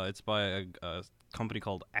exciting. It's by a company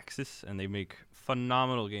called Axis, and they make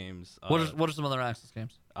phenomenal games. What are some other Axis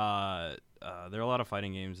games? There are a lot of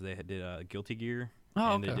fighting games. They did Guilty Gear,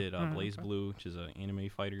 Oh, and okay. they did Blaze Blue, which is an anime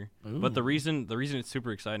fighter. But the reason it's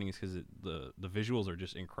super exciting is because the visuals are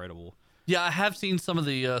just incredible. Yeah, I have seen some of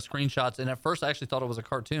the screenshots, and at first I actually thought it was a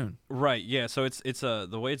cartoon. Right. Yeah. So it's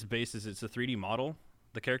the way it's based is it's a 3D model.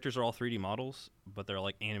 The characters are all 3D models, but they're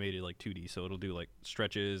like animated like 2D. So it'll do like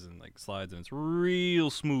stretches and like slides, and it's real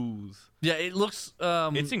smooth. Yeah, it looks.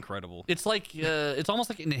 It's incredible. It's like it's almost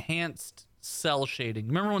like an enhanced cell shading.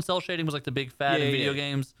 Remember when cell shading was like the big fad in video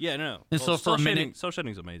games? Yeah, no. And so for a minute- cell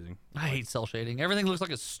shading's amazing. I hate cell shading. Everything looks like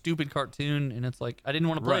a stupid cartoon, and it's like I didn't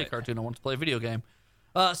want to play a Right. cartoon. I wanted to play a video game.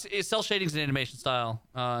 Cell shading's an animation style,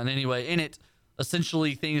 and anyway, in it,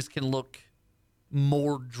 essentially things can look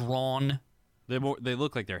more drawn. They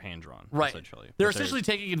look like they're hand drawn. Right. Essentially. They're But essentially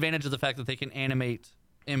taking advantage of the fact that they can animate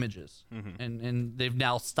images, and they've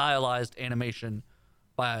now stylized animation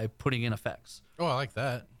by putting in effects. Oh, I like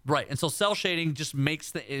that. Right, and so cell shading just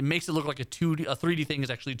makes it look like a 3D thing is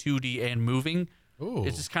actually 2D and moving. Ooh.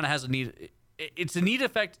 It just kind of has a neat. It's a neat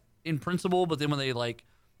effect in principle, but then when they like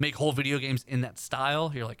make whole video games in that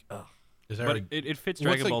style, you're like, oh. Is there But it fits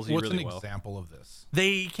Dragon Ball Z what's really an well. example of this?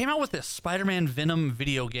 They came out with this Spider-Man Venom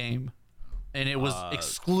video game, and it was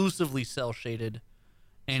exclusively cell shaded.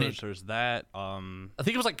 And So there's that. I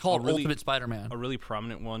think it was like called really- Ultimate Spider-Man. A really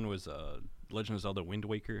prominent one was Legend of Zelda Wind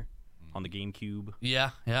Waker on the GameCube.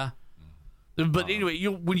 Yeah. But anyway,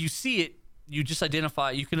 when you see it, you just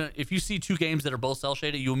identify. You can if you see two games that are both cell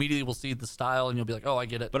shaded, you immediately will see the style, and you'll be like, "Oh, I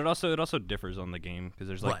get it." But it also differs on the game because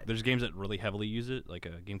there's Right. there's games that really heavily use it, like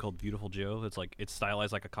a game called Beautiful Joe. It's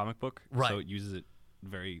stylized like a comic book, Right. so it uses it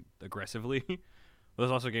very aggressively. But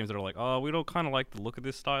there's also games that are like, oh, we don't kind of like the look of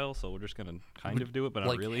this style, so we're just gonna kind of do it, but like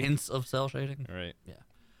not really. hints of cell shading. All right. Yeah.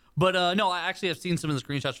 But no, I actually have seen some of the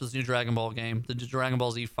screenshots for this new Dragon Ball game, the Dragon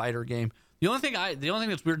Ball Z Fighter game. The only thing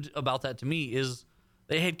that's weird about that to me is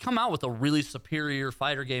they had come out with a really superior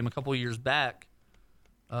fighter game a couple of years back.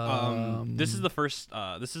 This is the first.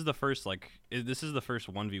 This is the first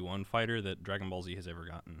 1v1 fighter that Dragon Ball Z has ever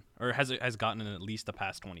gotten, or has gotten in at least the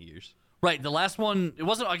past 20 years. Right. The last one, it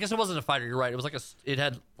wasn't. I guess it wasn't a fighter. You're right. It was like it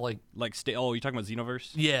had like. Oh, you're talking about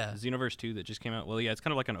Xenoverse? Yeah. Xenoverse 2 that just came out. Well, yeah, it's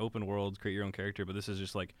kind of like an open world, create your own character, but this is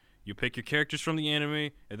just like you pick your characters from the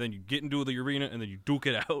anime, and then you get into the arena, and then you duke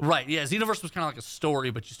it out. Right. Yeah. Xenoverse was kind of like a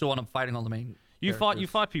story, but you still wound up fighting all the main. You characters.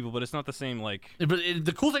 fought people, but it's not the same like. But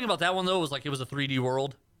the cool thing about that one though was like it was a 3D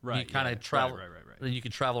world. Right, You kind of yeah, travel. right. And you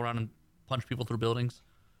could travel around and punch people through buildings.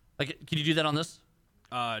 Like, can you do that on this?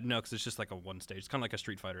 No, because it's just like a one stage. It's kind of like a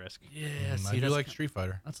Street Fighter-esque. Yeah. I do like Street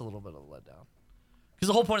Fighter. That's a little bit of a letdown. Because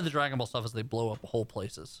the whole point of the Dragon Ball stuff is they blow up whole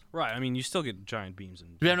places. Right. I mean, you still get giant beams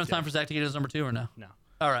and. Do we have enough time for Zach to get his number 2 or no? No.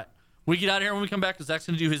 All right. We get out of here when we come back because Zach's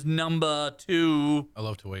going to do his number 2. I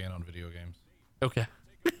love to weigh in on video games. Okay.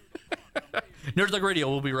 Nerd Thug Radio.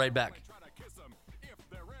 We'll be right back. Try to kiss 'em if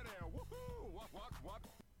they're ready. Woohoo! What?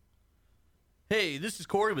 Hey, this is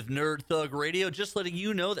Corey with Nerd Thug Radio. Just letting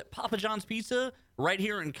you know that Papa John's Pizza right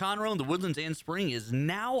here in Conroe, in the Woodlands and Spring, is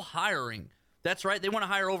now hiring. That's right. They want to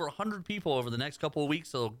hire over 100 people over the next couple of weeks.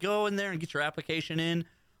 So go in there and get your application in.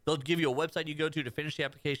 They'll give you a website you go to finish the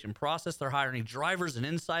application process. They're hiring drivers and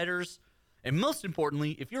insiders. And most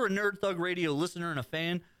importantly, if you're a Nerd Thug Radio listener and a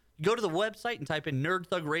fan, go to the website and type in Nerd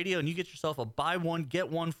Thug Radio, and you get yourself a buy one, get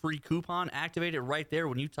one free coupon. Activate it right there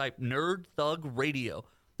when you type Nerd Thug Radio.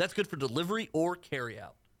 That's good for delivery or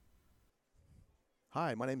carryout.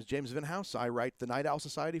 Hi, my name is James Vinhouse. I write the Night Owl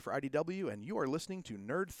Society for IDW, and you are listening to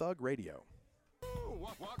Nerd Thug Radio.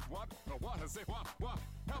 What? What? Say what?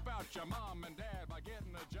 Help out your mom and dad by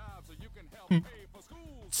getting a job so you can help pay for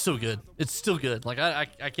school. It's so good. It's still good. Like I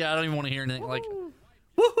can't. I don't even want to hear anything. Like,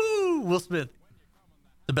 woohoo! Will Smith,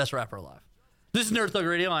 the best rapper alive. This is Nerd Thug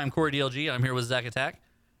Radio. I'm Corey DLG. I'm here with Zach Attack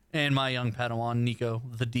and my young Padawan Nico,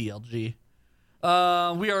 the DLG.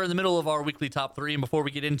 We are in the middle of our weekly top 3, and before we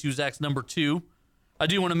get into Zach's number 2, I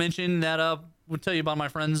do want to mention that we'll tell you about my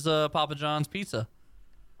friends Papa John's Pizza.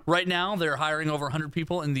 Right now, they're hiring over 100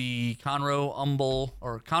 people in the Conroe,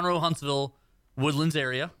 Huntsville, Woodlands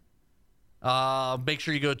area. Make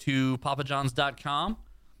sure you go to papajohns.com,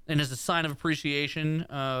 and as a sign of appreciation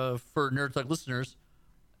for Nerd Thug listeners,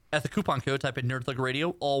 at the coupon code, type in Nerd Thug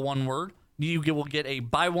Radio, all one word. You will get a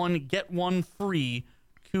buy one, get one free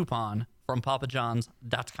coupon from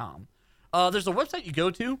papajohns.com. There's a website you go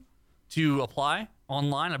to apply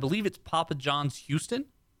online. I believe it's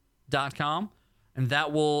papajohnshouston.com. And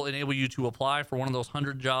that will enable you to apply for one of those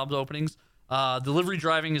 100 jobs openings. Delivery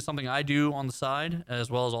driving is something I do on the side,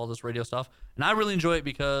 as well as all this radio stuff. And I really enjoy it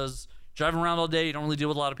because driving around all day, you don't really deal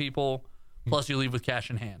with a lot of people. Plus, you leave with cash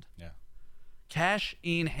in hand. Yeah. Cash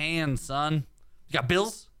in hand, son. You got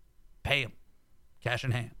bills? Pay them. Cash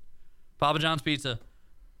in hand.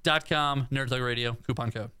 PapaJohnsPizza.com, Nerd Thug Radio,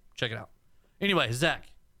 coupon code. Check it out. Anyway, Zach,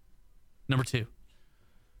 number 2.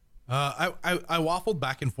 I waffled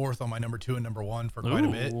back and forth on my number 2 and number 1 for quite a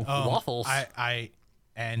bit. Waffles. I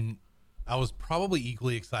was probably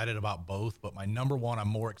equally excited about both, but my number 1 I'm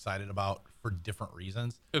more excited about for different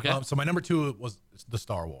reasons. Okay. So my number 2 was the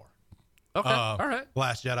Star Wars. Okay. All right.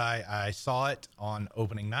 Last Jedi. I saw it on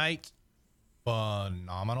opening night.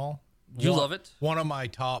 Phenomenal. You love it? One of my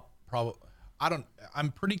top, I'm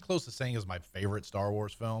pretty close to saying is my favorite Star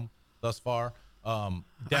Wars film thus far.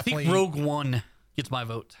 Definitely. I think Rogue One gets my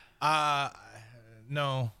vote.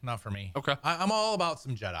 No, not for me. Okay. I'm all about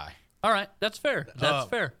some Jedi. All right, that's fair. That's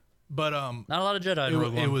fair. But Not a lot of Jedi in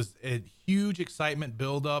Rogue One. It was a huge excitement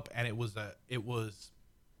build up, and it was.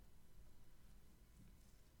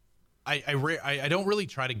 I don't really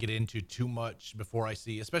try to get into too much before I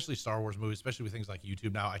see, especially Star Wars movies, especially with things like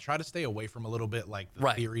YouTube now. I try to stay away from a little bit like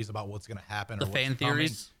the theories about what's going to happen. The or what's fan coming.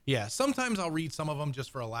 theories? Yeah, sometimes I'll read some of them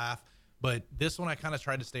just for a laugh, but this one I kind of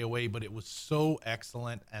tried to stay away, but it was so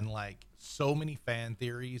excellent and like so many fan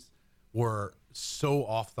theories were so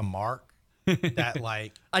off the mark that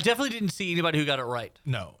like I definitely didn't see anybody who got it right.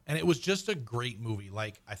 no, and it was just a great movie.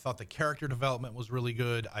 Like I thought the character development was really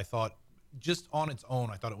good. I thought just on its own,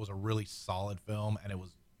 I thought it was a really solid film, and it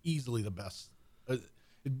was easily the best.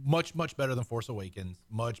 Much better than Force Awakens.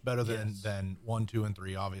 Much better than 1, 2, and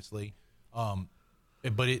 3, obviously.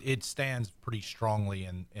 But it stands pretty strongly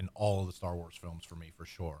in all of the Star Wars films for me, for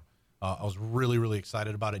sure. I was really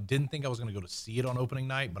excited about it. Didn't think I was going to go to see it on opening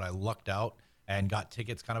night, but I lucked out and got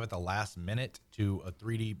tickets kind of at the last minute to a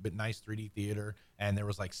 3D, but nice 3D theater. And there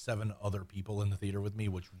was like 7 other people in the theater with me,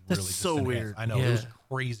 which really just so enhanced- weird. I know Yeah. it was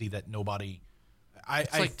crazy that nobody. I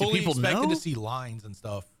like, do fully people expected know? to see lines and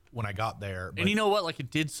stuff when I got there. But And you know what? Like, it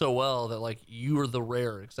did so well that, like, you were the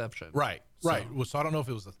rare exception. right. Well, so I don't know if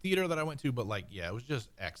it was the theater that I went to, but like, yeah, it was just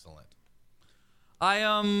excellent.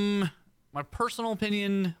 My personal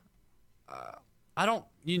opinion, I don't,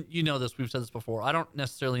 you know this, we've said this before. I don't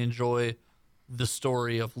necessarily enjoy the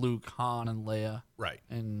story of Luke, Han, and Leia. Right.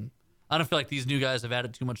 And I don't feel like these new guys have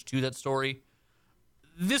added too much to that story.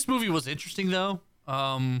 This movie was interesting, though.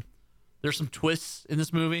 There's some twists in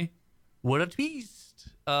this movie. What a twist.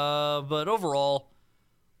 But overall,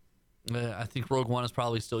 I think Rogue One is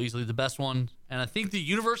probably still easily the best one. And I think the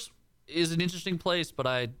universe is an interesting place, but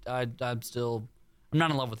I'm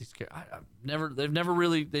not in love with these characters.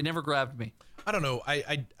 They never grabbed me. I don't know.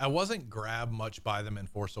 I wasn't grabbed much by them in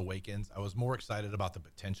Force Awakens. I was more excited about the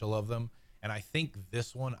potential of them. And I think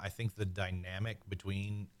this one, I think the dynamic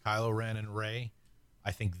between Kylo Ren and Rey,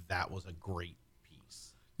 I think that was a great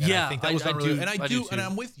piece. And Yeah, I think that was I unreal. do- And I do and too.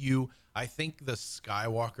 I'm with you. I think the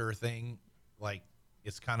Skywalker thing, like,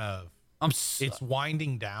 it's kind of it's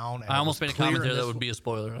winding down. And I it almost was made a comment clear in there that this would be a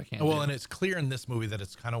spoiler. I can't. Well, do and it. it's clear in this movie that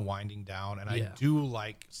it's kind of winding down, and I Yeah. do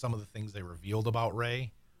like some of the things they revealed about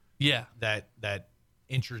Rey Yeah, that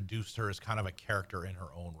introduced her as kind of a character in her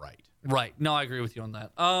own right. right. No, I agree with you on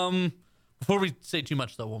that. Before we say too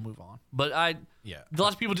much, though, we'll move on. But a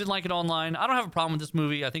lot of people didn't like it online. I don't have a problem with this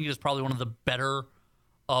movie. I think it is probably one of the better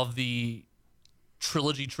of the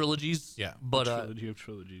trilogies. Yeah. but Trilogy of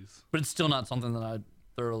trilogies. but it's still not something that I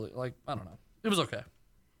thoroughly like. I don't know. It was okay.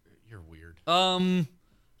 You're weird. It was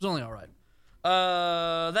only all right.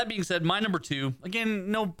 That being said, my number 2, again,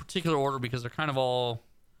 no particular order because they're kind of all,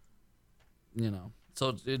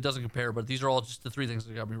 so it doesn't compare, but these are all just the 3 things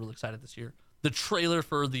that got me really excited this year. The trailer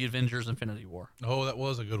for the Avengers Infinity War. Oh, that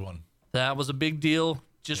was a good one. That was a big deal.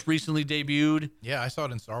 Just recently debuted. Yeah, I saw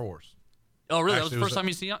it in Star Wars. Oh, really? Actually, That it was the was first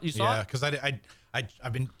time you saw Yeah, it? because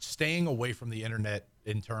I've been staying away from the internet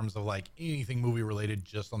in terms of like anything movie related,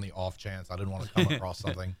 just on the off chance I didn't want to come across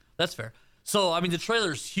something. That's fair. So, I mean, the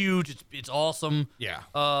trailer is huge. It's awesome. Yeah.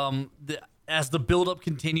 As the build-up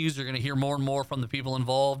continues, you're going to hear more and more from the people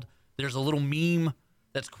involved. There's a little meme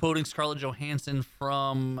that's quoting Scarlett Johansson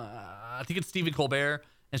from, I think it's Stephen Colbert,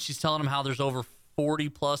 and she's telling him how there's over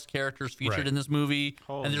 40-plus characters featured Right. in this movie,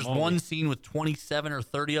 Holy and there's moly. one scene with 27 or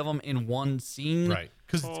 30 of them in one scene. Right.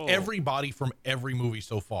 Because it's everybody from every movie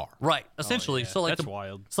so far. Right, essentially. yeah. So like That's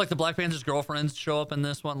wild. It's like the Black Panther's girlfriends show up in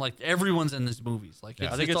this one. Like everyone's in these movies. Like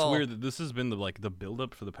I think it's all, weird that this has been the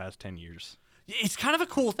build-up for the past 10 years. It's kind of a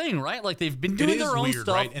cool thing, right? Like they've been It doing is their own weird,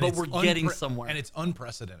 stuff, right? And but it's we're getting somewhere. And it's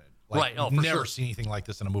unprecedented. Right, oh, I've for never sure. seen anything like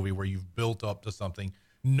this in a movie where you've built up to something,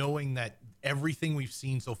 knowing that everything we've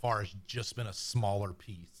seen so far has just been a smaller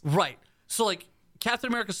piece. Right. So like Captain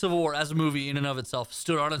America: Civil War as a movie in and of itself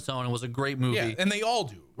stood on its own and was a great movie. Yeah, and they all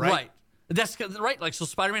do, right? That's right. Like so,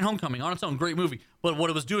 Spider-Man: Homecoming on its own, great movie. But what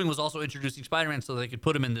it was doing was also introducing Spider-Man so they could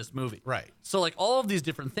put him in this movie. Right. So like all of these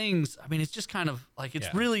different things. I mean, it's just kind of like it's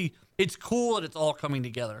Yeah. really it's cool that it's all coming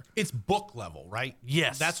together. It's book level, right?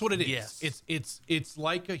 Yes. That's what it is. Yes. It's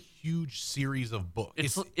like a huge series of books.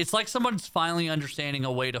 It's like someone's finally understanding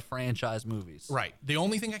a way to franchise movies. Right. The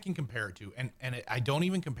only thing I can compare it to, I don't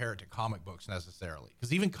even compare it to comic books necessarily,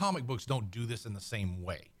 because even comic books don't do this in the same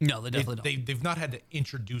way. No, they definitely don't. They've not had to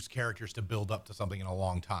introduce characters to build up to something in a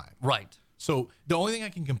long time. Right. So the only thing I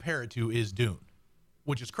can compare it to is Dune,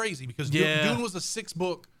 which is crazy because Yeah. Dune was a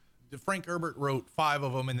 6-book. Frank Herbert wrote 5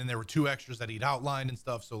 of them, and then there were 2 extras that he'd outlined and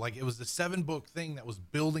stuff. So like it was a 7-book thing that was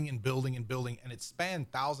building and building and building, and it spanned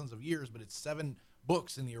thousands of years. But it's 7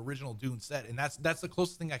 books in the original Dune set, and that's the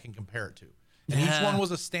closest thing I can compare it to. And each Yeah. one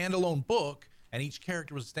was a standalone book, and each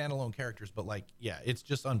character was standalone characters. But like, yeah, it's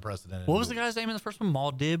just unprecedented. What was the guy's name in the first one?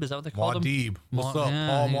 Muad'Dib? Is that what they called him? Muad'Dib. What's up, Yeah,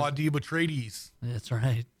 Paul yeah. Muad'Dib Atreides? That's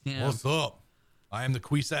right. Yeah. What's up? I am the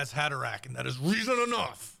Kwisatz Haderach, and that is reason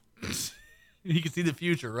enough. He can see the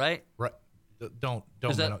future, right? Right. Don't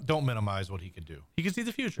minimize what he could do. He can see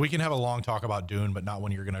the future. We can have a long talk about Dune, but not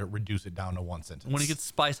when you're going to reduce it down to one sentence. When he gets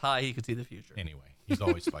spice high, he can see the future. Anyway, he's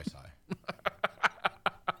always spice high.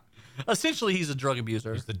 Essentially, he's a drug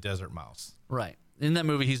abuser. He's the desert mouse. Right. In that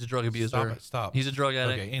movie, he's a drug abuser. Stop it. Stop. He's a drug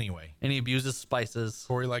addict. Okay, anyway. And he abuses spices.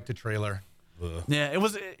 Corey liked the trailer. Ugh. Yeah, it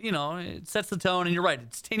was, it sets the tone. And you're right.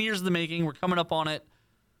 It's 10 years in the making. We're coming up on it.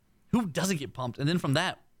 Who doesn't get pumped? And then from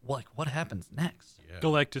that, what happens next?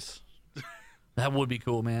 Galactus. That would be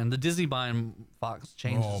cool, man. The Disney buying Fox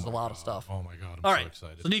changes Oh a my lot of God. stuff. Oh my God, I'm All so right.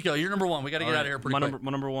 excited. So, Nico, you're number one. We got to get out of here pretty quick.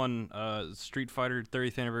 My number one, Street Fighter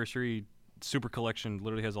 30th anniversary super collection.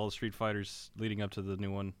 Literally has all the Street Fighters leading up to the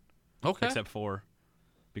new one, Okay. except 4,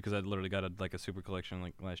 because I literally got a super collection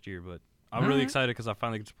like last year. But I'm really excited because I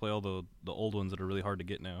finally get to play all the old ones that are really hard to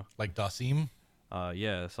get now. Like Dasim.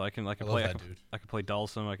 Yeah, so I can love play. that dude. I can play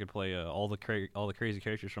Dalsum. I could play all the crazy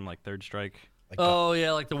characters from like Third Strike. Like Oh,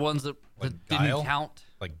 yeah, like the ones that Like didn't Guile? count.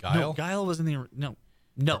 Like No, Guile. Guile was in the...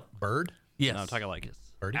 No. Bird. Yes. No, I'm talking like Yes.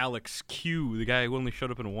 Birdie? Alex Q, the guy who only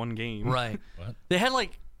showed up in one game. Right. What? They had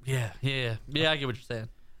like... Yeah, I get what you're saying.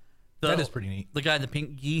 That is pretty neat. The guy in the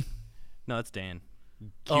pink gi. No, that's Dan.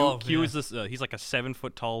 Q, Oh, Q yeah. is this. He's like a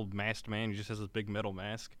 7-foot tall masked man. He just has this big metal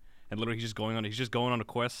mask, and literally he's just going on a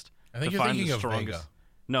quest I think to you're find thinking the of strongest. Vega.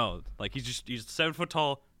 No, like he's 7 foot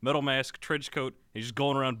tall, metal mask, trench coat. He's just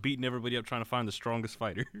going around beating everybody up, trying to find the strongest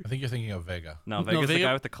fighter. I think you're thinking of Vega. No, Vega's the Vega-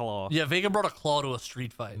 guy with the claw. Yeah, Vega brought a claw to a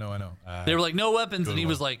street fight. No, I know. They were like, no weapons, Good and he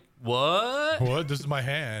was one. like, what? What? This is my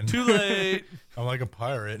hand. Too late. I'm like a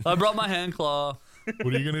pirate. I brought my hand claw.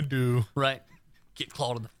 What are you gonna do? Right. Get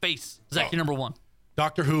clawed in the face. Zach, you're number one.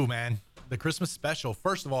 Doctor Who, man. The Christmas special.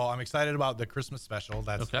 First of all, I'm excited about the Christmas special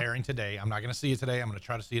that's Okay. airing today. I'm not going to see it today. I'm going to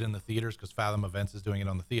try to see it in the theaters because Fathom Events is doing it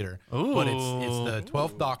on the theater. Ooh. But it's the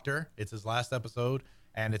 12th Doctor. It's his last episode,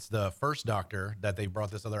 and it's the first Doctor that they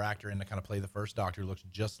brought this other actor in to kind of play the first Doctor who looks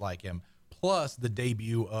just like him. Plus the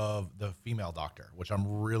debut of the female Doctor, which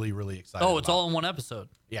I'm really, really excited Oh, it's about. all in one episode.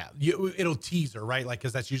 Yeah, it'll tease her, right? Like,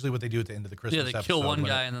 because that's usually what they do at the end of the Christmas Yeah, they episode. kill one when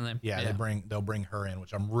guy and then they- yeah, yeah. they'll bring her in,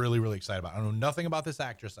 which I'm really, really excited about. I know nothing about this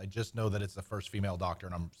actress. I just know that it's the first female Doctor,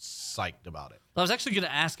 and I'm psyched about it. I was actually going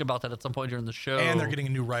to ask about that at some point during the show. And they're getting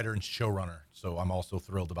a new writer and showrunner, so I'm also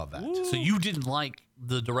thrilled about that. So you didn't like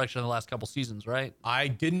the direction of the last couple seasons, right? I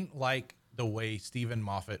didn't like the way Stephen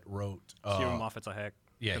Moffat wrote. Stephen Moffat's a hack.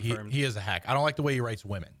 Yeah, Confirmed. he is a hack. I don't like the way he writes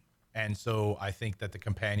women. And so I think that the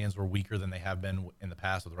companions were weaker than they have been in the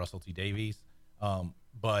past with Russell T Davies.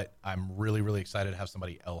 But I'm really, really excited to have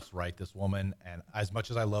somebody else write this woman. And as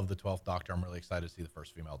much as I love the 12th Doctor, I'm really excited to see the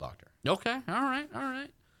first female Doctor. Okay. All right.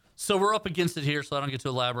 So we're up against it here, so I don't get to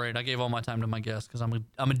elaborate. I gave all my time to my guests because I'm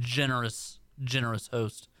a generous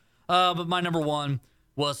host. But my number one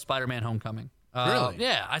was Spider-Man: Homecoming. Really?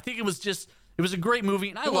 Yeah, I think it was a great movie.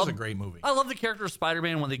 And It was a great movie. I love the character of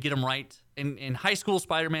Spider-Man when they get him right. In high school,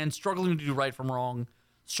 Spider-Man struggling to do right from wrong,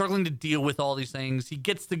 struggling to deal with all these things. He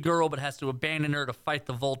gets the girl, but has to abandon her to fight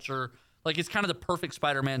the Vulture. Like, it's kind of the perfect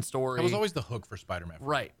Spider-Man story. That was always the hook for Spider-Man.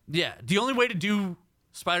 Right. Yeah. The only way to do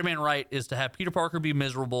Spider-Man right is to have Peter Parker be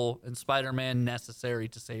miserable and Spider-Man necessary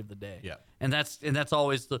to save the day. Yeah. And that's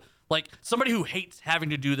always somebody who hates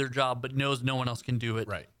having to do their job but knows no one else can do it.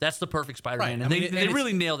 Right. That's the perfect Spider-Man. Right. And I mean, they it's-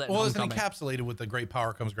 really nail that. in Well, it's Homecoming. encapsulated with the great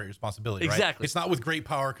power comes great responsibility. Right? Exactly. It's not with great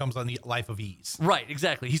power comes on the life of ease. Right,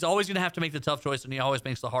 exactly. He's always going to have to make the tough choice, and he always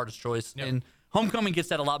makes the hardest choice. Yep. And Homecoming gets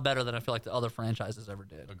that a lot better than I feel like the other franchises ever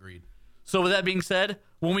did. Agreed. So with that being said,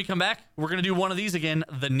 when we come back, we're going to do one of these again,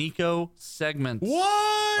 the Nico segments.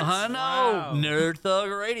 What? I know. Nerd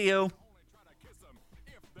Thug Radio. Only try to kiss 'em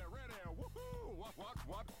if they're ready. Woohoo! What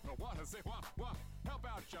is it? What? Help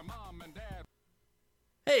out your mom and dad.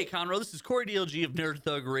 Hey, Conroe, this is Corey DLG of Nerd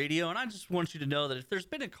Thug Radio, and I just want you to know that if there's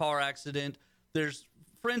been a car accident, there's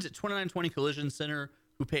friends at 2920 Collision Center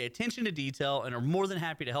who pay attention to detail and are more than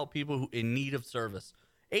happy to help people in need of service.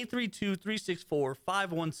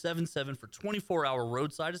 832-364-5177 for 24-hour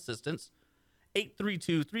roadside assistance.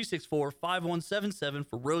 832-364-5177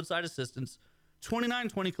 for roadside assistance.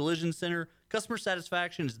 2920 Collision Center. Customer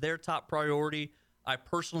satisfaction is their top priority. I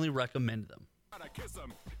personally recommend them. Try to kiss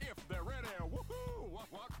 'em if they're ready. Woohoo! What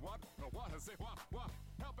is it? What?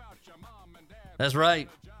 Help out your mom and dad. That's right.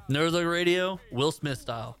 Nerd Thug Radio, Will Smith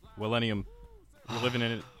style. Millennium. We're living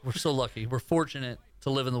in it. We're so lucky. We're fortunate to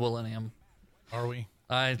live in the millennium. Are we?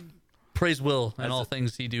 I praise Will and all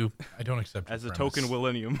things he do. I don't accept your As a premise. token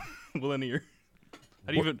millennium. Millennier.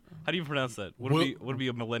 How do you pronounce that? Would it be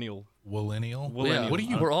a millennial? Millennial? Millennial. What are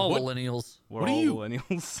you? We're all what- millennials. We're What are all you-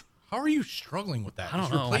 millennials. How are you struggling with that? I don't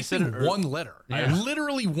He's know. replacing I said it one letter. Yeah.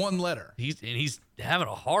 Literally one letter. He's having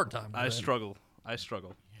a hard time. I with it. struggle.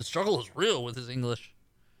 The struggle is real with his English.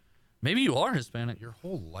 Maybe you are Hispanic. Your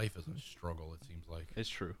whole life is a struggle, it seems like. It's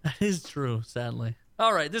true. That is true, sadly.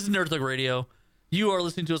 All right, this is Nerd Thug Radio. You are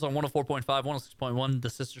listening to us on 104.5, 106.1, the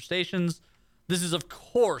sister stations. This is, of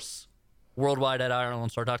course, worldwide at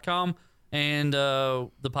IronLoneStar.com. And the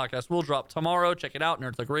podcast will drop tomorrow. Check it out,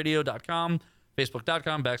 nerdthugradio.com,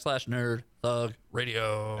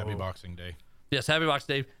 facebook.com/nerdthugradio. Happy Boxing Day. Yes, happy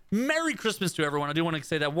Boxing Day. Merry Christmas to everyone. I do want to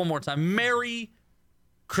say that one more time. Merry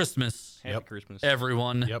Christmas, Happy Christmas.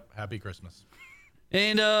 everyone. Yep. Happy Christmas.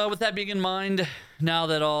 And with that being in mind, now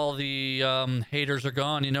that all the haters are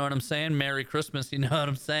gone, you know what I'm saying? Merry Christmas, you know what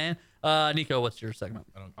I'm saying? Nico, what's your segment?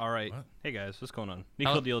 All right. What? Hey, guys. What's going on?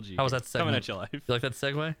 Nico DLG. How was that segment? Coming at you live. You like that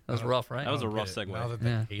segue? That was rough, right? That was a Don't rough get it. segue. Now that the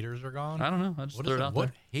Yeah. haters are gone. I don't know. I just What threw is it it? out What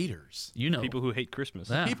there. haters? You know. People who hate Christmas.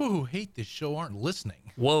 Yeah. People who hate this show aren't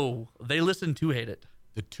listening. Whoa. They listen to hate it.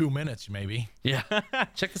 The 2 minutes, maybe. Yeah.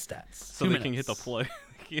 Check the stats. So 2 they can hit the minutes. play.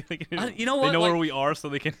 They can- You know They what? know where Like- we are, so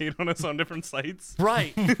they can hate on us on different sites.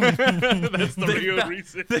 Right. That's the real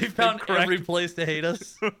reason. They found cracked- every place to hate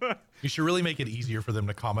us. You should really make it easier for them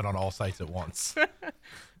to comment on all sites at once.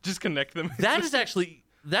 Just connect them. That is actually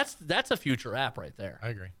that's a future app right there. I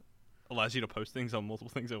agree. Allows you to post things on multiple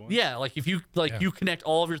things at once. Yeah, like if you Yeah. you connect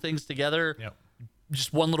all of your things together, Yep.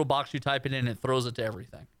 just one little box you type it in, it throws it to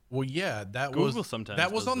everything. Well, yeah, that Google was sometimes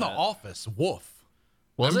that was does on The that. Office. Woof.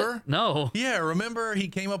 Was Remember? it? No. Yeah, remember he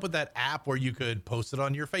came up with that app where you could post it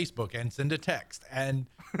on your Facebook and send a text and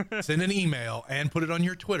send an email and put it on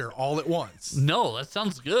your Twitter all at once. No, that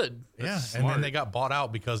sounds good. Yeah, That's and then smart. they got bought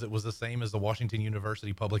out because it was the same as the Washington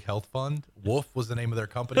University Public Health Fund. Woof was the name of their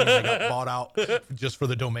company, and they got bought out just for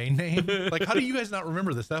the domain name. Like, how do you guys not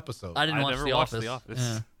remember this episode? I didn't I watch never The watched Office. The Office.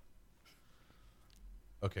 Yeah.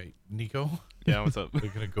 Okay, Nico, Yeah, what's up? we're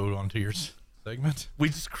gonna go on to your segment. We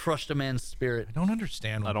just crushed a man's spirit. I don't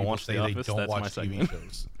understand when I don't people watch say The they Office, don't that's my watch TV segment.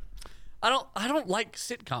 shows. I don't like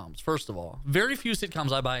sitcoms, first of all. Very few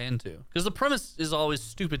sitcoms I buy into. Because the premise is always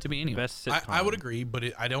stupid to me anyway. Best sitcom. I would agree, but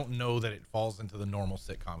I don't know that it falls into the normal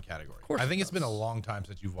sitcom category. course I think it it's been a does. long time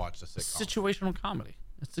since you've watched a sitcom. Situational comedy.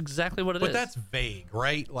 That's exactly what it is. But that's vague,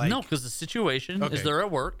 right? Like, no, because the situation Okay. is they're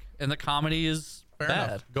at work and the comedy is fair bad.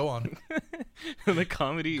 enough. Go on. the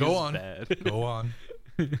comedy Go is on. bad. Go on.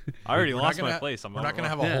 I already We're not lost gonna my ha- place. We're not going to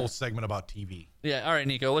have a Yeah. whole segment about TV. Yeah, all right,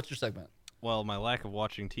 Nico, what's your segment? Well, my lack of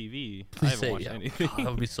watching TV, I Please haven't say watched yeah. anything. God, that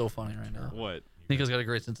would be so funny right now. What? Nico's got a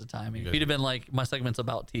great sense of timing. If he'd have been like, my segment's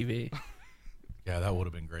about TV. Yeah, that would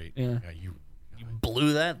have been great. Yeah. You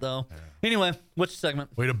Blew that, though. Anyway, what's your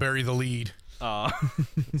segment? way to bury the lead.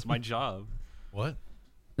 It's my job. What?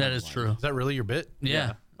 That is true. Is that really your bit?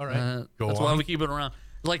 Yeah. All right. Go that's on. why we keep it around.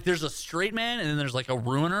 Like, there's a straight man, and then there's like a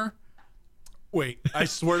ruiner. Wait, I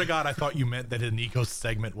swear to God, I thought you meant that Nico's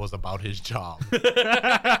segment was about his job.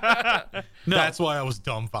 That's why I was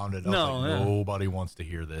dumbfounded. I was No, like, yeah. nobody wants to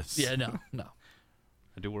hear this. Yeah, no.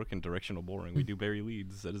 I do work in directional boring. We do bury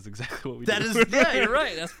leads. That is exactly what we That do. is, yeah, you're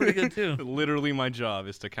right. That's pretty good, too. Literally, my job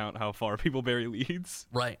is to count how far people bury leads.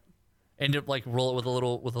 Right. And to, like, roll it with a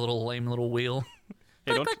little lame little wheel.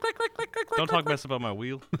 Hey, don't talk mess about my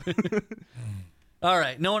wheel. All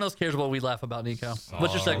right. No one else cares what we laugh about, Nico.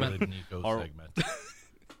 What's your segment? Solid Nico Our- segment.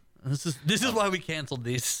 This is why we canceled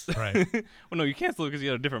these. Right. Well, no, you cancel it because you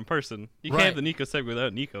got a different person. You can't Right. have the Nico segment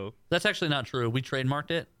without Nico. That's actually not true. We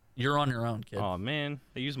trademarked it. You're on your own, kid. Oh man,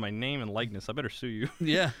 they use my name and likeness. I better sue you.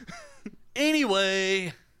 Yeah.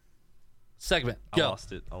 Anyway, segment. I Go.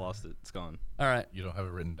 lost it. It's gone. All right. You don't have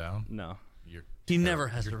it written down? No. You're He terri- never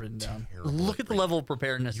has it you're written down. terrible Look at the level of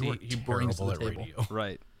preparedness You are he brings to the terrible at table. radio.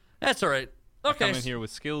 Right. That's all right. Okay. Come in here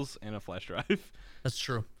with skills and a flash drive. That's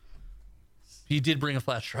true. He did bring a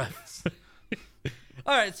flash drive.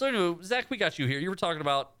 All right. So, anyway, Zach, we got you here. You were talking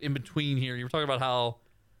about in between here. You were talking about how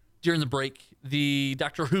during the break, the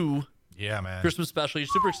Doctor Who Yeah, man. Christmas special, you're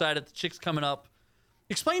super excited. The chick's coming up.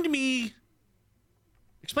 Explain to the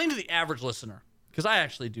average listener, because I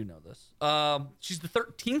actually do know this. She's the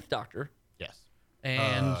 13th Doctor. Yes.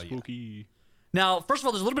 And Yeah. Spooky. now, first of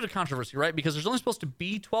all, there's a little bit of controversy, right? Because there's only supposed to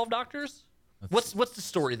be 12 Doctors. What's the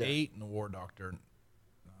story there? 8 and the War Doctor. 9,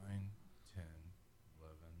 10,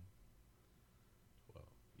 11, 12.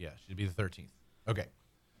 Yeah, she'd be the 13th. Okay.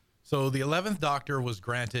 So the 11th Doctor was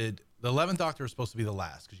granted. The 11th Doctor was supposed to be the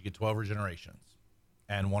last because you get 12 regenerations.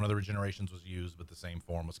 And one of the regenerations was used, but the same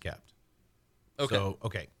form was kept.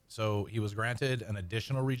 Okay. So he was granted an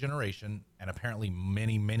additional regeneration and apparently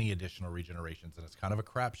many, many additional regenerations. And it's kind of a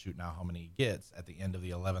crapshoot now how many he gets at the end of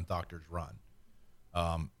the 11th Doctor's run.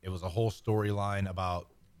 It was a whole storyline about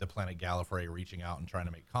the planet Gallifrey reaching out and trying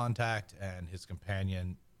to make contact, and his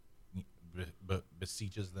companion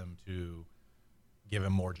beseeches them to give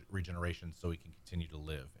him more regeneration so he can continue to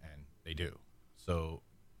live, and they do. So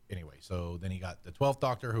anyway, so then he got the 12th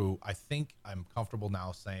Doctor, who I think I'm comfortable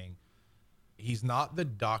now saying he's not the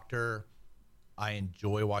Doctor I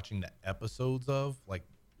enjoy watching the episodes of, like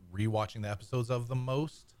rewatching the episodes of the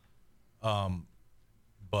most.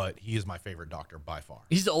 But he is my favorite Doctor by far.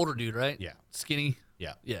 He's the older dude, right? Yeah. Skinny.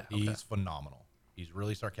 Yeah. Yeah, He's okay. phenomenal. He's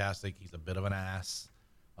really sarcastic. He's a bit of an ass,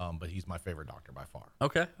 but he's my favorite Doctor by far.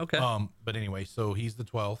 Okay. Okay. But anyway, so he's the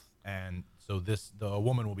 12th, and so the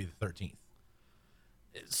woman will be the 13th.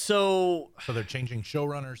 So So they're changing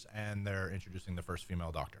showrunners, and they're introducing the first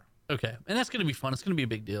female Doctor. okay, and that's gonna be fun. It's gonna be a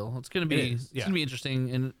big deal. It's gonna be. is, It's yeah. gonna be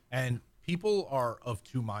interesting. And People are of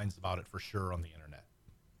two minds about it for sure on the internet.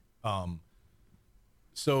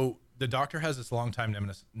 So the Doctor has this longtime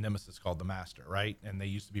nemesis called the Master, right? And they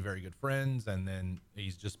used to be very good friends, and then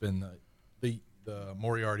he's just been the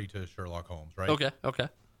Moriarty to Sherlock Holmes, right? okay. Okay.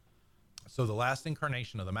 So the last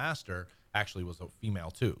incarnation of the Master actually was a female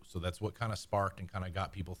too. So that's what kind of sparked and kind of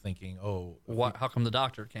got people thinking, oh, What? How come the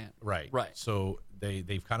Doctor can't? right. Right. So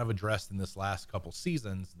they've kind of addressed in this last couple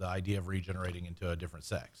seasons the idea of regenerating into a different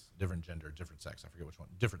sex, different gender, different sex. I forget which one.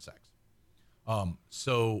 Different sex.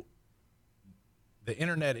 So the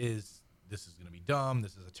internet is, this is going to be dumb.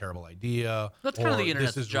 This is a terrible idea. That's kind of the or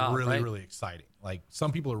internet's This is job, really, right? really exciting. Like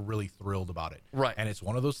some people are really thrilled about it. Right. And it's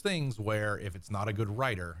one of those things where if it's not a good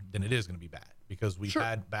writer, then it is going to be bad, because we've Sure.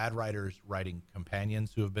 had bad writers writing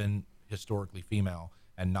companions who have been historically female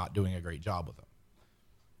and not doing a great job with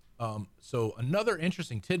them. So another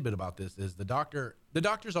interesting tidbit about this is the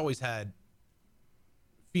Doctor's always had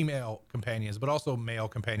female companions, but also male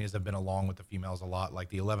companions have been along with the females a lot. Like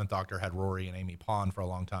the 11th Doctor had Rory and Amy Pond for a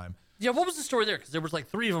long time. Yeah. What was the story there? Because there was like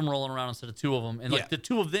 3 of them rolling around instead of 2 of them, and like Yeah. the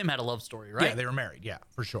 2 of them had a love story, right? Yeah, they were married. Yeah,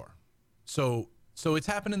 for sure. So it's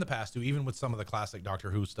happened in the past too. Even with some of the classic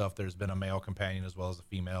Doctor Who stuff, there's been a male companion as well as a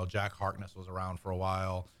female. Jack Harkness was around for a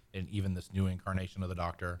while, and even this new incarnation of the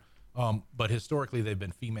Doctor. But historically, they've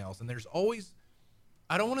been females, and there's always,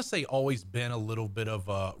 I don't want to say always, been a little bit of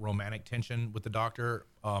romantic tension with the Doctor.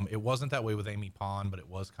 It wasn't that way with Amy Pond, but it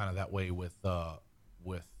was kind of that way with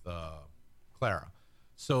Clara.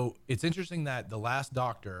 So it's interesting that the last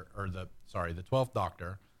Doctor, or the 12th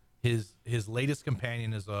Doctor, his latest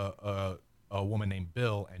companion is a woman named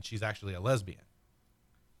Bill, and she's actually a lesbian.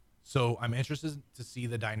 So I'm interested to see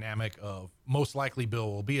the dynamic of, most likely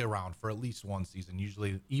Bill will be around for at least one season.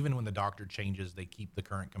 Usually, even when the Doctor changes, they keep the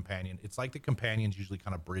current companion. It's like the companions usually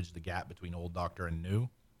kind of bridge the gap between old Doctor and new.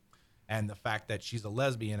 And the fact that she's a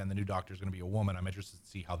lesbian and the new Doctor is going to be a woman, I'm interested to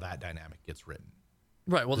see how that dynamic gets written.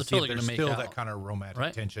 Right. Well, To they're see if totally going there's to make still out. that kind of romantic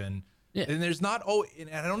Right? tension. Yeah. And there's not, and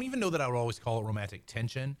I don't even know that I would always call it romantic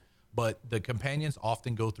tension, but the companions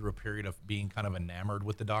often go through a period of being kind of enamored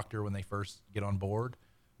with the Doctor when they first get on board.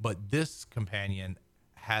 But this companion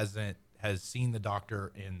has seen the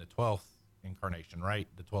Doctor in the 12th incarnation, right?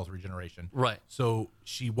 The 12th regeneration. Right. So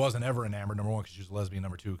she wasn't ever enamored, number one, because she was a lesbian,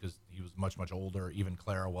 number two, because he was much, much older. Even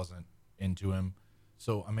Clara wasn't into him.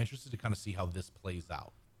 So I'm interested to kind of see how this plays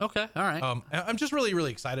out. Okay. All right. I'm just really, really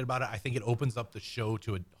excited about it. I think it opens up the show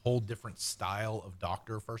to a whole different style of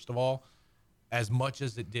Doctor, first of all, as much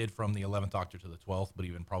as it did from the 11th Doctor to the 12th, but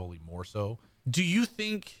even probably more so. Do you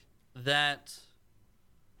think that,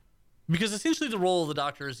 because essentially the role of the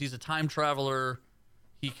Doctor is he's a time traveler,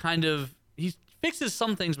 he fixes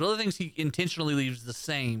some things, but other things he intentionally leaves the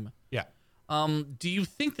same. Yeah. Do you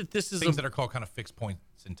think that this is Things that are called kind of fixed points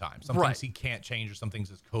in time. Some Right. things he can't change, or some things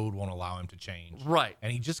his code won't allow him to change. Right.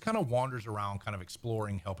 And he just kind of wanders around, kind of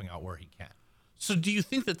exploring, helping out where he can. So do you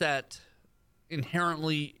think that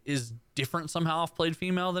inherently is different somehow if played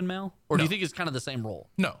female than male? Or do you No. think it's kind of the same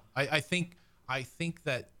role? No, I think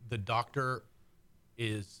that the Doctor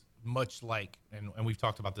is much like, and we've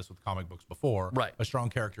talked about this with comic books before, Right. a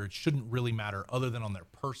strong character, it shouldn't really matter other than on their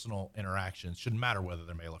personal interactions. Shouldn't matter whether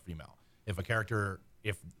they're male or female. If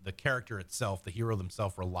the character itself, the hero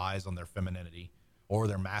themselves, relies on their femininity or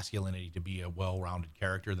their masculinity to be a well-rounded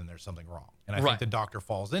character, then there's something wrong. And I Right. think the Doctor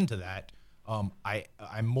falls into that.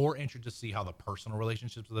 I'm more interested to see how the personal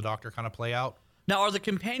relationships of the Doctor kind of play out. Now, are there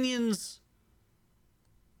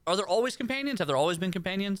always companions? Have there always been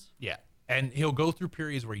companions? Yeah. And he'll go through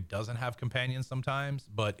periods where he doesn't have companions sometimes,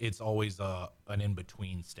 but it's always an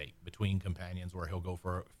in-between state between companions where he'll go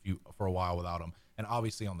for a while without them. And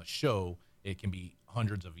obviously on the show, it can be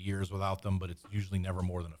hundreds of years without them, but it's usually never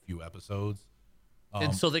more than a few episodes.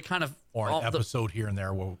 And so they kind of Or an episode here and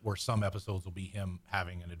there where some episodes will be him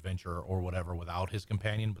having an adventure or whatever without his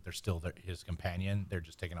companion, but they're still his companion. They're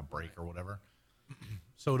just taking a break or whatever.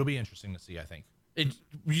 So it'll be interesting to see, I think. And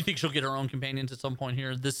you think she'll get her own companions at some point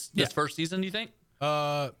here this first season? Do you think?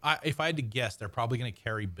 If I had to guess, they're probably going to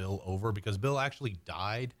carry Bill over, because Bill actually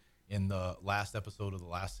died in the last episode of the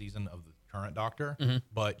last season of the current Doctor,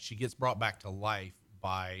 but she gets brought back to life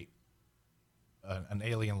by an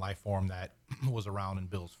alien life form that was around in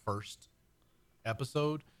Bill's first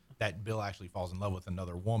episode. that Bill actually falls in love with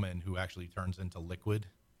another woman who actually turns into liquid.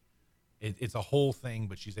 It's a whole thing,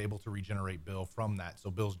 but she's able to regenerate Bill from that.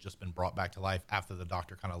 So Bill's just been brought back to life after the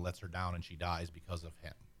doctor kind of lets her down and she dies because of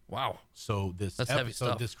him. Wow. So That's heavy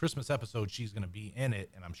stuff. this Christmas episode, she's going to be in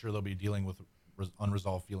it, and I'm sure they'll be dealing with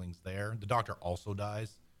unresolved feelings there. The doctor also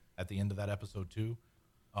dies at the end of that episode too.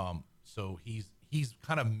 So he's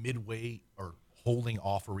kind of midway or holding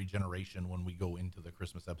off a regeneration when we go into the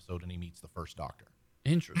Christmas episode and he meets the first doctor.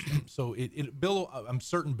 Interesting. So Bill, I'm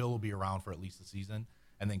certain Bill will be around for at least a season,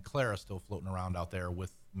 and then Clara's still floating around out there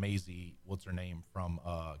with Maisie, what's her name, from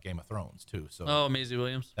Game of Thrones too. So Oh, Maisie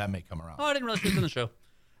Williams. that may come around. Oh, I didn't realize she was in the show.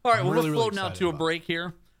 All right, I'm we're really, really floating out excited to a about break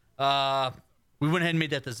here. We went ahead and made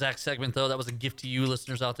that the Zach segment, though. That was a gift to you,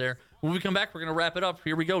 listeners out there. When we come back, we're going to wrap it up.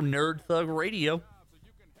 Here we go, Nerd Thug Radio. So you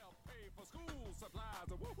can help pay for school supplies.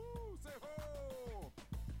 Woohoo! Say ho!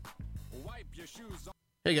 Wipe your shoes off.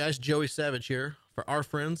 Hey guys, Joey Savage here for our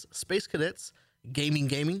friends Space Cadets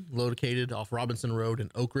Gaming, located off Robinson Road in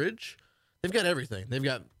Oak Ridge. They've got everything. They've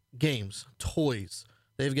got games, toys,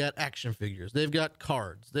 they've got action figures, they've got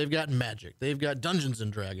cards, they've got Magic, they've got Dungeons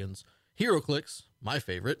and Dragons, HeroClix, my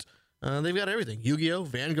favorite. They've got everything. Yu-Gi-Oh,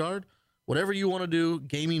 Vanguard, whatever you want to do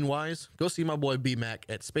gaming wise, go see my boy B-Mac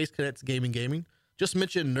at Space Cadets Gaming. Just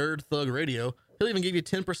mention Nerd Thug Radio. He'll even give you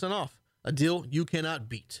 10% off. A deal you cannot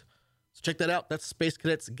beat. So check that out. That's Space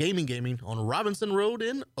Cadets Gaming on Robinson Road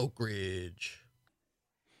in Oak Ridge.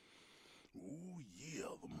 Oh, yeah,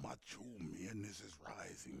 the macho madness is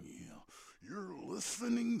rising, yeah. You're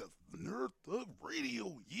listening to Nerd Thug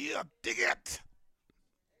Radio, yeah, dig it!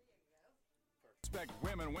 Respect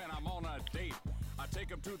women when I'm on a date. I take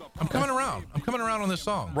them to the I'm coming around. I'm coming around on this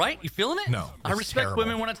song. Right? You feeling it? No, I it's respect terrible.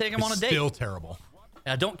 women when I take them on a It's date. Still terrible.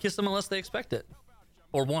 I don't kiss them unless they expect it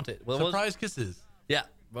or want it. What was- Surprise kisses. Yeah,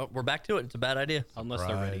 well, we're back to it. It's a bad idea. Unless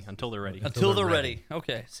they're ready. Until they're ready. Until they're they're ready.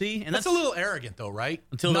 Okay. See? And That's a little arrogant, though, right?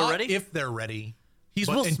 Until they're Not ready? if they're ready. He's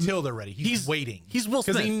but Will Smith. until they're ready. He's waiting. he's Will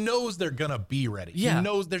Because he Smith. knows they're gonna be ready. Yeah. He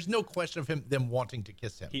knows there's no question of them wanting to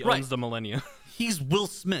kiss him. He Right. owns the millennia. He's Will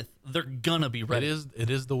Smith. They're gonna be ready. It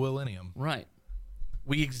is the Willennium. Right.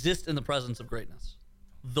 We exist in the presence of greatness.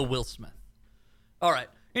 The Will Smith. All right.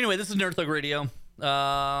 Anyway, this is Nerd Thug Radio.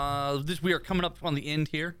 We are coming up on the end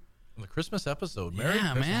here. The Christmas episode. Merry Yeah,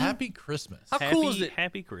 Christmas. man. Happy Christmas. How cool is it?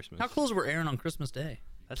 Happy Christmas. How cool is it we're airing on Christmas Day?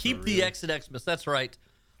 That's Keep a the really- X at Xmas. That's right.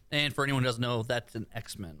 And for anyone who doesn't know, that's an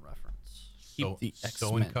X-Men reference. Keep the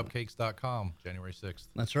X-Men. Sewingcupcakes.com, January 6th.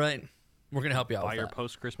 That's right. We're gonna help you out Buy with your that.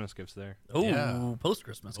 post-Christmas gifts there. Oh, Yeah.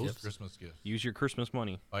 post-Christmas Post gifts. Christmas gifts. Use your Christmas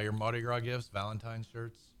money. Buy your Mardi Gras gifts, Valentine's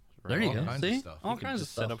shirts. There you all go. kinds See? of stuff. All You can kinds of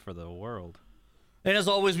Just set stuff. up for the world. And as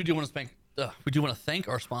always, we do want to thank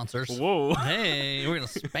our sponsors. Whoa. Hey, we're gonna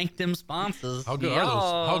spank them sponsors. How good are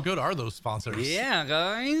those? How good are those sponsors? Yeah,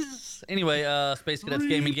 guys. Anyway, Space Cadets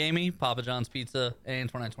Gaming, Papa John's Pizza, and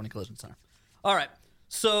 2920 Collision Center. All right.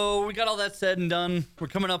 So we got all that said and done. We're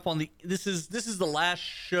coming up on this is the last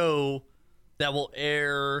show that will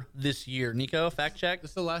air this year. Nico, fact check.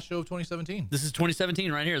 This is the last show of 2017. This is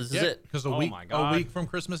 2017 right here. This is it. Because Oh my God. a week from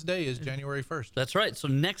Christmas Day is January 1st. That's right. So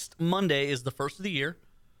next Monday is the first of the year.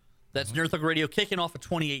 That's Nerd Thug Radio kicking off of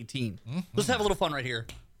 2018. Let's have a little fun right here.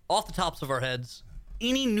 Off the tops of our heads.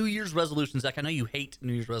 Any New Year's resolutions, Zach? I know you hate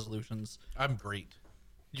New Year's resolutions. I'm great.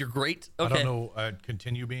 You're great. Okay. I don't know. I'd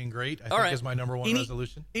continue being great. I All think right. is my number one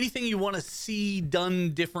resolution. Anything you want to see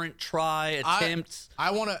done different, try, attempt?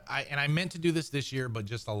 I want to, and I meant to do this year, but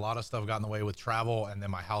just a lot of stuff got in the way with travel and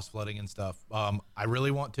then my house flooding and stuff. I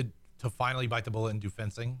really want to finally bite the bullet and do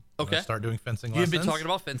fencing. I'm gonna Okay. start doing fencing You've lessons. been talking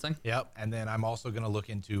about fencing. Yep. And then I'm also going to look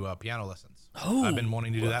into piano lessons. Oh. I've been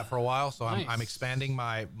wanting to do that for a while. So Nice. I'm expanding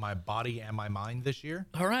my body and my mind this year.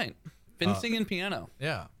 All right. Fencing and piano.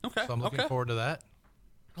 Yeah. Okay, So I'm looking okay. forward to that.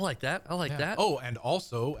 I like that. I like Yeah. that. Oh, and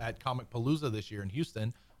also at Comic Palooza this year in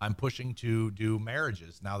Houston, I'm pushing to do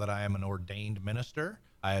marriages. Now that I am an ordained minister,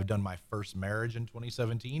 I have done my first marriage in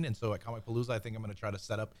 2017. And so at Comic Palooza, I think I'm going to try to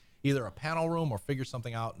set up either a panel room or figure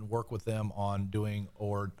something out and work with them on doing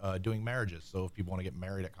marriages. So if people want to get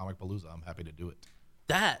married at Comic Palooza, I'm happy to do it.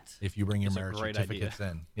 That If you bring your That's a marriage great certificates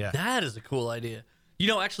in. Yeah. that is a cool idea. You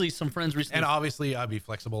know, actually, some friends recently. And obviously, I'd be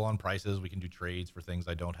flexible on prices. We can do trades for things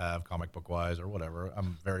I don't have, comic book wise or whatever.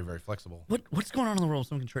 I'm very, very flexible. What's going on in the world?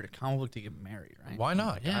 Someone can trade a comic book to get married, right? Why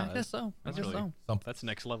not? Yeah, I guess so. I That's guess really- so. That's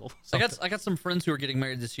next level. I got some friends who are getting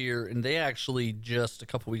married this year, and they actually just a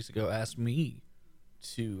couple weeks ago asked me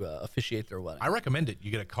to officiate their wedding. I recommend it. You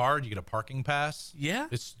get a card, you get a parking pass. Yeah?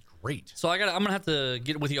 It's great. So I'm gonna have to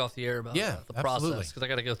get with you off the air about Yeah, the absolutely. process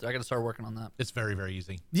because I gotta start working on that. It's very, very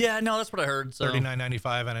easy. Yeah, no, that's what I heard. So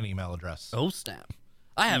 $39.95 and an email address. oh snap!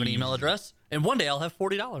 I have an email address, and one day I'll have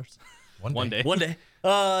 $40. One day. One day.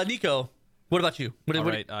 Nico, what about you? All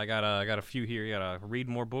right, I got a few here. You gotta read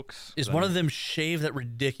more books. Is one of them shave that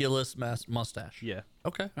ridiculous mustache? Yeah.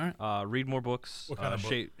 Okay. All right. Read more books. What kind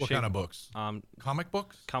of books? Comic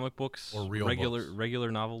books? Comic books Or real books?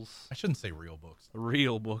 regular novels. I shouldn't say real books.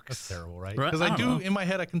 Real books. That's terrible, right? Right, Because I I don't do, know. in my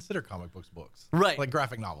head, I consider comic books books. Right. Like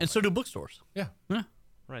graphic novels. And so do bookstores. Yeah. Yeah.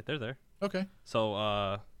 Right, they're there. Okay.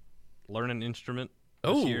 So learn an instrument.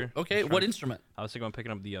 Oh, this year. okay. What instrument? I was thinking about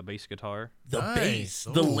picking up the bass guitar. The Nice. bass.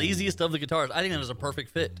 The Ooh. laziest of the guitars. I think that is a perfect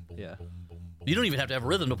fit. Yeah. You don't even have to have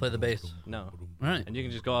rhythm to play the bass. No. Right. And you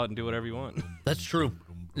can just go out and do whatever you want. That's true.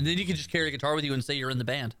 And then you can just carry a guitar with you and say you're in the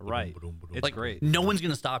band. Right. It's Like, great. no one's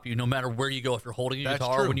going to stop you no matter where you go if you're holding a That's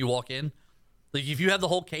guitar true. when you walk in. Like, if you have the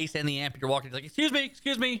whole case and the amp, you're walking, like, excuse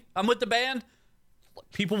me, I'm with the band.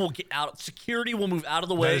 People will get out. Security will move out of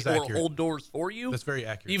the way is or accurate. hold doors for you. That's very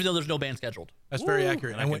accurate. Even though there's no band scheduled. That's very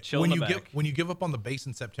accurate. And I And can chill when in you the give back. when you give up on the bass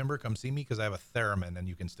in September, come see me because I have a theremin and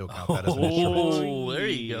you can still count that as an instrument. Oh, there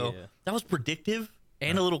you go. Yeah. That was predictive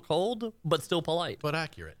and a little cold, but still polite. But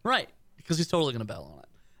accurate. Right. Because he's totally going to bail on it.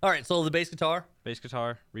 All right. So the bass guitar. Bass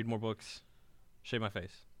guitar. Read more books. Shave my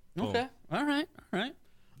face. Boom. Okay. All right. All right.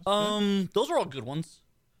 Those are all good ones.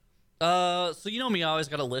 So you know me, I always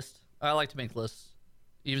got a list. I like to make lists,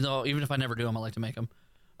 even if I never do them, I like to make them.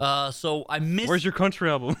 So I missed. Where's your country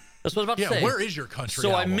album? That's what I was about to Yeah, say. where is your country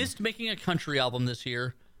So album? I missed making a country album this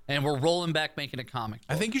year, and we're rolling back making a comic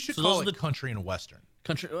book. I think you should So call those it are the country and western.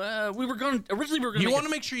 country. We were going originally. We were going You to want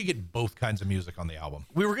to make sure you get both kinds of music on the album.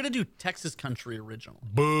 We were going to do Texas country original.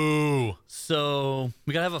 Boo. So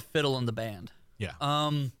we got to have a fiddle in the band. Yeah.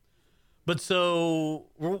 But so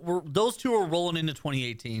we're those two are rolling into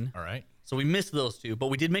 2018. All right. So we missed those two, but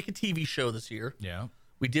we did make a TV show this year. Yeah.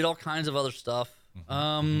 We did all kinds of other stuff.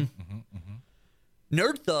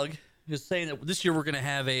 Nerd Thug is saying that this year we're gonna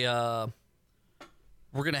have a. I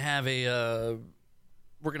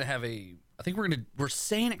think we're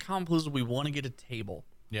saying at Compalooza we want to get a table.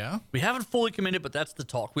 Yeah. We haven't fully committed, but that's the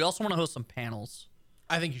talk. We also want to host some panels.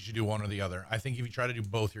 I think you should do one or the other. I think if you try to do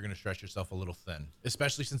both, you're going to stretch yourself a little thin,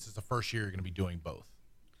 especially since it's the first year you're going to be doing both.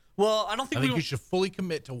 Well, I don't think I think you should fully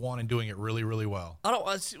commit to one and doing it really, really well.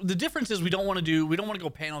 The difference is we don't want to go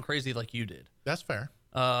panel crazy like you did. That's fair.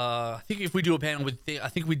 I think if we do a panel, I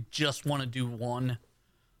think we just want to do one,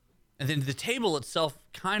 and then the table itself.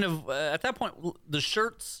 Kind of at that point, the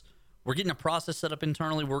shirts. We're getting a process set up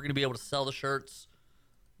internally. We're going to be able to sell the shirts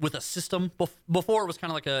with a system. Before it was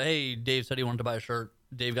kind of like hey, Dave said he wanted to buy a shirt.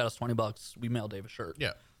 Dave got us $20. We mailed Dave a shirt.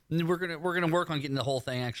 Yeah. And we're gonna work on getting the whole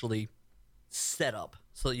thing actually set up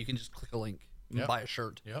so that you can just click a link and buy a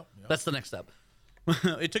shirt. Yep. That's the next step.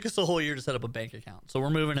 It took us a whole year to set up a bank account, so we're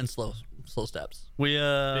moving in slow steps.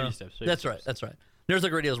 Baby steps. That's right. That's right. Nerds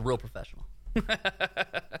Like Radio is real professional.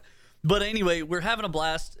 But anyway, we're having a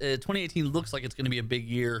blast. 2018 looks like it's going to be a big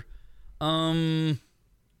year. Trying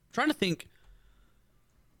to think.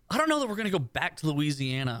 I don't know that we're going to go back to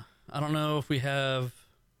Louisiana. I don't know if we have.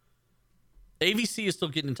 AVC is still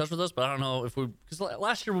getting in touch with us, but I don't know if because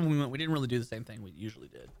last year when we went, we didn't really do the same thing we usually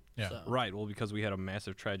did. Yeah. So. Right. Well, because we had a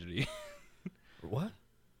massive tragedy. What?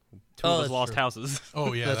 Two of us that's lost true. houses.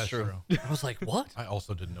 Oh, yeah, that's true. true. I was like, what? I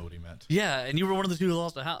also didn't know what he meant. Yeah, and you were one of the two who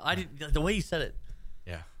lost a house. I did the way he said it.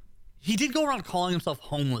 Yeah. He did go around calling himself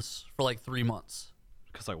homeless for like 3 months.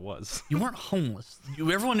 Because I was. You weren't homeless.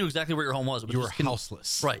 Everyone knew exactly where your home was. It was You were just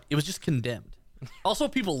houseless. Right. It was just condemned. Also,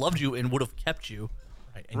 people loved you and would have kept you.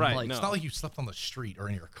 Right. And Right, like, no. It's not like you slept on the street or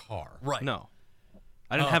in your car. Right. No.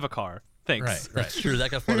 I didn't have a car. Thanks. Right. That's true.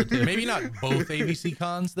 That got flooded too. Maybe not both ABC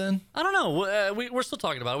cons then. I don't know. We're still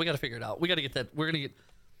talking about it. We got to figure it out. We got to get that. We're gonna get.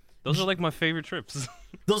 Those are like my favorite trips.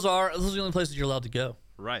 Those are the only places you're allowed to go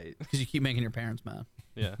Right. because you keep making your parents mad.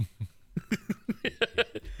 Yeah.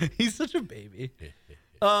 He's such a baby.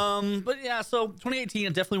 But yeah. So 2018, I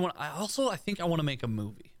definitely want. I think I want to make a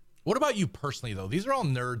movie. What about you personally, though? These are all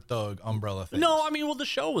Nerd Thug umbrella things. No, I mean, well, the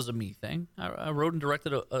show was a me thing. I wrote and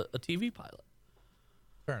directed a TV pilot.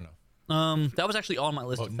 Fair enough. That was actually on my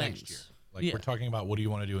list But of next things. year. Like, Yeah. we're talking about what do you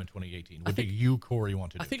want to do in 2018? What think- do you, Corey,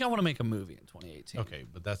 want to do? I think I want to make a movie in 2018. Okay,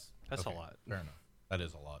 but that's That's a okay, lot. Fair enough. That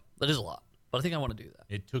is a lot. That is a lot, but I think I want to do that.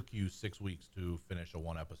 It took you 6 weeks to finish a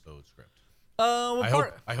 1-episode script. Well,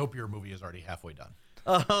 I hope your movie is already halfway done.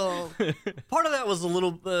 part of that was a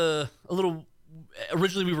little.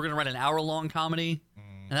 Originally, we were going to write an hour-long comedy,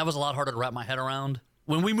 and that was a lot harder to wrap my head around.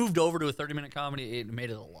 When we moved over to a 30-minute comedy, it made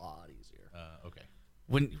it a lot easier. Okay.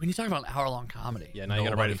 When you talk about an hour-long comedy, Yeah, now you got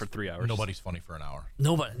to write it Nobody's- for 3 hours. Nobody's funny for an hour.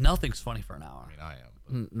 nothing's funny for an hour. I mean, I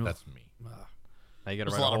am. But that's me. Now you got to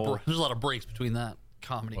There's write a whole. there's a lot of breaks between that.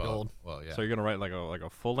 comedy gold. Well, yeah. So you're gonna write like a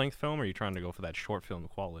full length film, or are you trying to go for that short film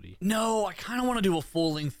quality? No, I kind of want to do a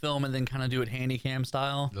full length film and then kind of do it handycam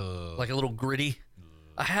style, like a little gritty.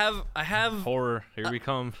 I have Horror. Here we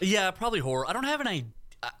come. Yeah, probably horror. I don't have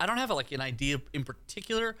an idea in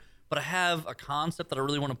particular, but I have a concept that I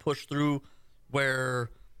really want to push through. Where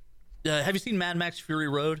have you seen Mad Max Fury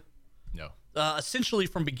Road? No. Essentially,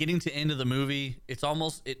 from beginning to end of the movie, it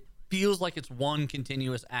feels like it's one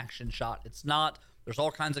continuous action shot. It's not. There's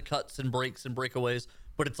all kinds of cuts and breaks and breakaways,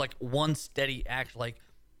 but it's like one steady act. Like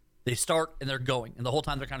they start and they're going, and the whole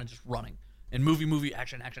time they're kind of just running. And movie,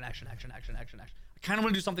 action. I kind of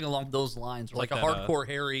want to do something along those lines, or like a that, hardcore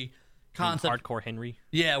Harry concept. Hardcore Henry.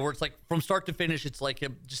 Yeah, where it's like from start to finish, it's like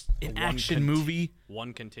just an action movie.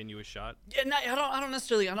 One continuous shot. Yeah, I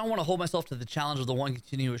don't want to hold myself to the challenge of the one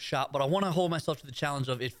continuous shot, but I want to hold myself to the challenge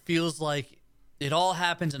of it feels like it all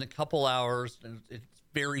happens in a couple hours, and it's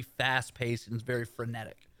very fast paced and it's very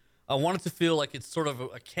frenetic. I want it to feel like it's sort of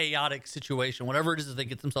a chaotic situation, whatever it is that they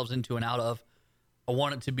get themselves into and out of. I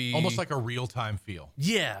want it to be almost like a real time feel.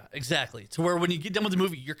 Yeah, exactly. To where when you get done with the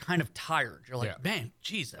movie, you're kind of tired. You're like, man,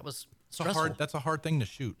 geez, that was stressful. That's a hard thing to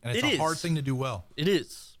shoot, and it's a hard thing to do well. It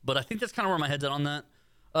is, but I think that's kind of where my head's at on that.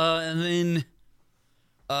 And then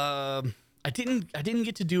I didn't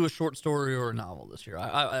get to do a short story or a novel this year.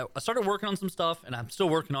 I started working on some stuff, and I'm still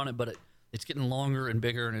working on it, but it's getting longer and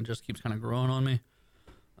bigger, and it just keeps kind of growing on me.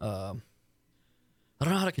 I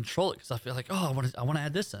don't know how to control it because I feel like, I want to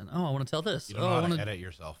add this in. Oh, I want to tell this. You don't know how to edit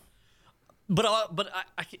yourself. But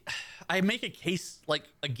I make a case like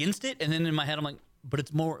against it, and then in my head I'm like, but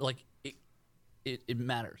it's more like it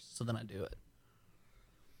matters. So then I do it.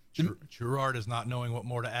 True art is not knowing what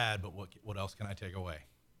more to add, but what else can I take away?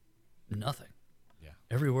 Nothing. Yeah.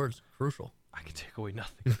 Every word's crucial. I can take away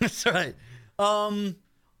nothing. That's right.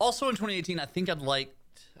 Also in 2018, I think I'd like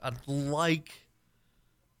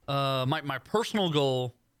my personal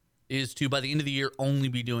goal is to, by the end of the year, only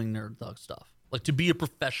be doing Nerd Thug stuff. Like to be a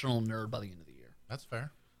professional nerd by the end of the year. That's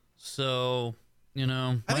fair. So,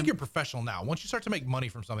 I think you're professional now. Once you start to make money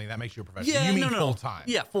from something, that makes you a professional. Yeah, you mean full time?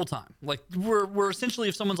 Yeah, full time. Like we're essentially,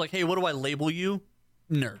 if someone's like, "Hey, what do I label you?"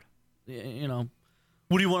 Nerd.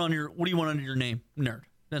 What do you want under your name? Nerd.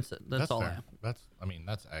 That's it. That's all fair. I am.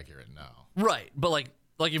 That's accurate now. Right, but like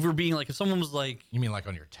if we're being like, if someone was like, you mean like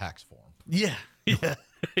on your tax form? Yeah. Yeah.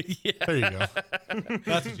 There you go.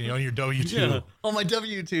 That's what on your W-2. Yeah. On my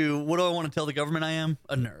W-2, what do I want to tell the government I am?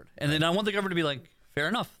 A nerd. And then I want the government to be like, fair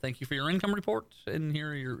enough. Thank you for your income report, and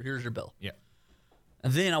here's your bill. Yeah.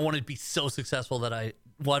 And then I want to be so successful that I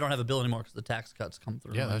don't have a bill anymore because the tax cuts come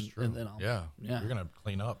through. Yeah, that's true. And then yeah. You're gonna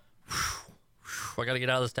clean up. I got to get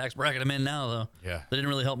out of this tax bracket I'm in now, though. Yeah. They didn't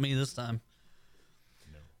really help me this time.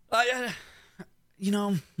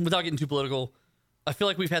 No. Without getting too political, I feel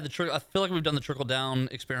like we've done the trickle down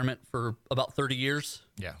experiment for about 30 years.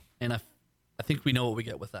 Yeah. And I think we know what we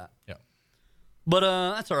get with that. Yeah. But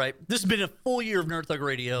that's all right. This has been a full year of Nerd Thug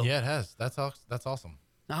Radio. Yeah, it has. That's awesome.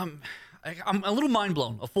 I'm a little mind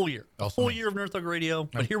blown. A full year. A full year of Nerd Thug Radio.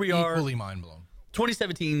 But here we are. Equally mind blown.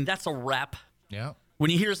 2017. That's a wrap. Yeah. When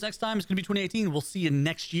you hear us next time, it's going to be 2018. We'll see you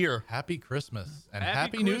next year. Happy Christmas and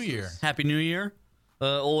Happy New Year. Happy New Year.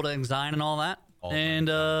 Old Lang Syne and all that. And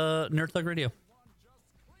Nerd Thug Radio.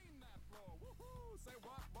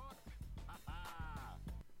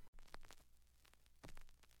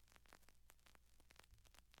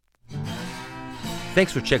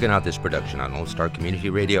 Thanks for checking out this production on Lone Star Community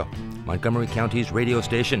Radio, Montgomery County's radio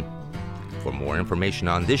station. For more information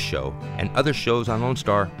on this show and other shows on Lone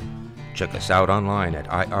Star, check us out online at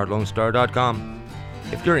irlonestar.com.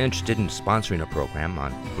 If you're interested in sponsoring a program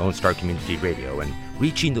on Lone Star Community Radio and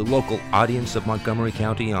reaching the local audience of Montgomery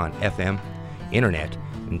County on FM, internet,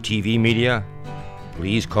 and TV media,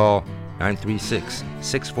 please call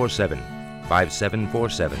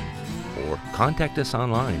 936-647-5747 or contact us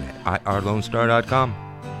online at irlonestar.com.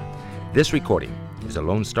 This recording is a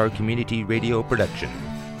Lone Star Community Radio production,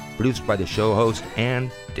 produced by the show host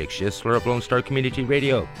and Dick Schisler of Lone Star Community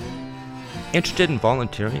Radio. Interested in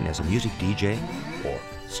volunteering as a music DJ or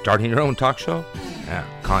starting your own talk show?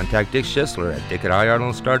 Contact Dick Schisler at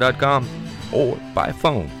dick@irlonestar.com or by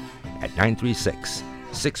phone at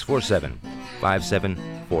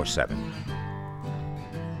 936-647-5747.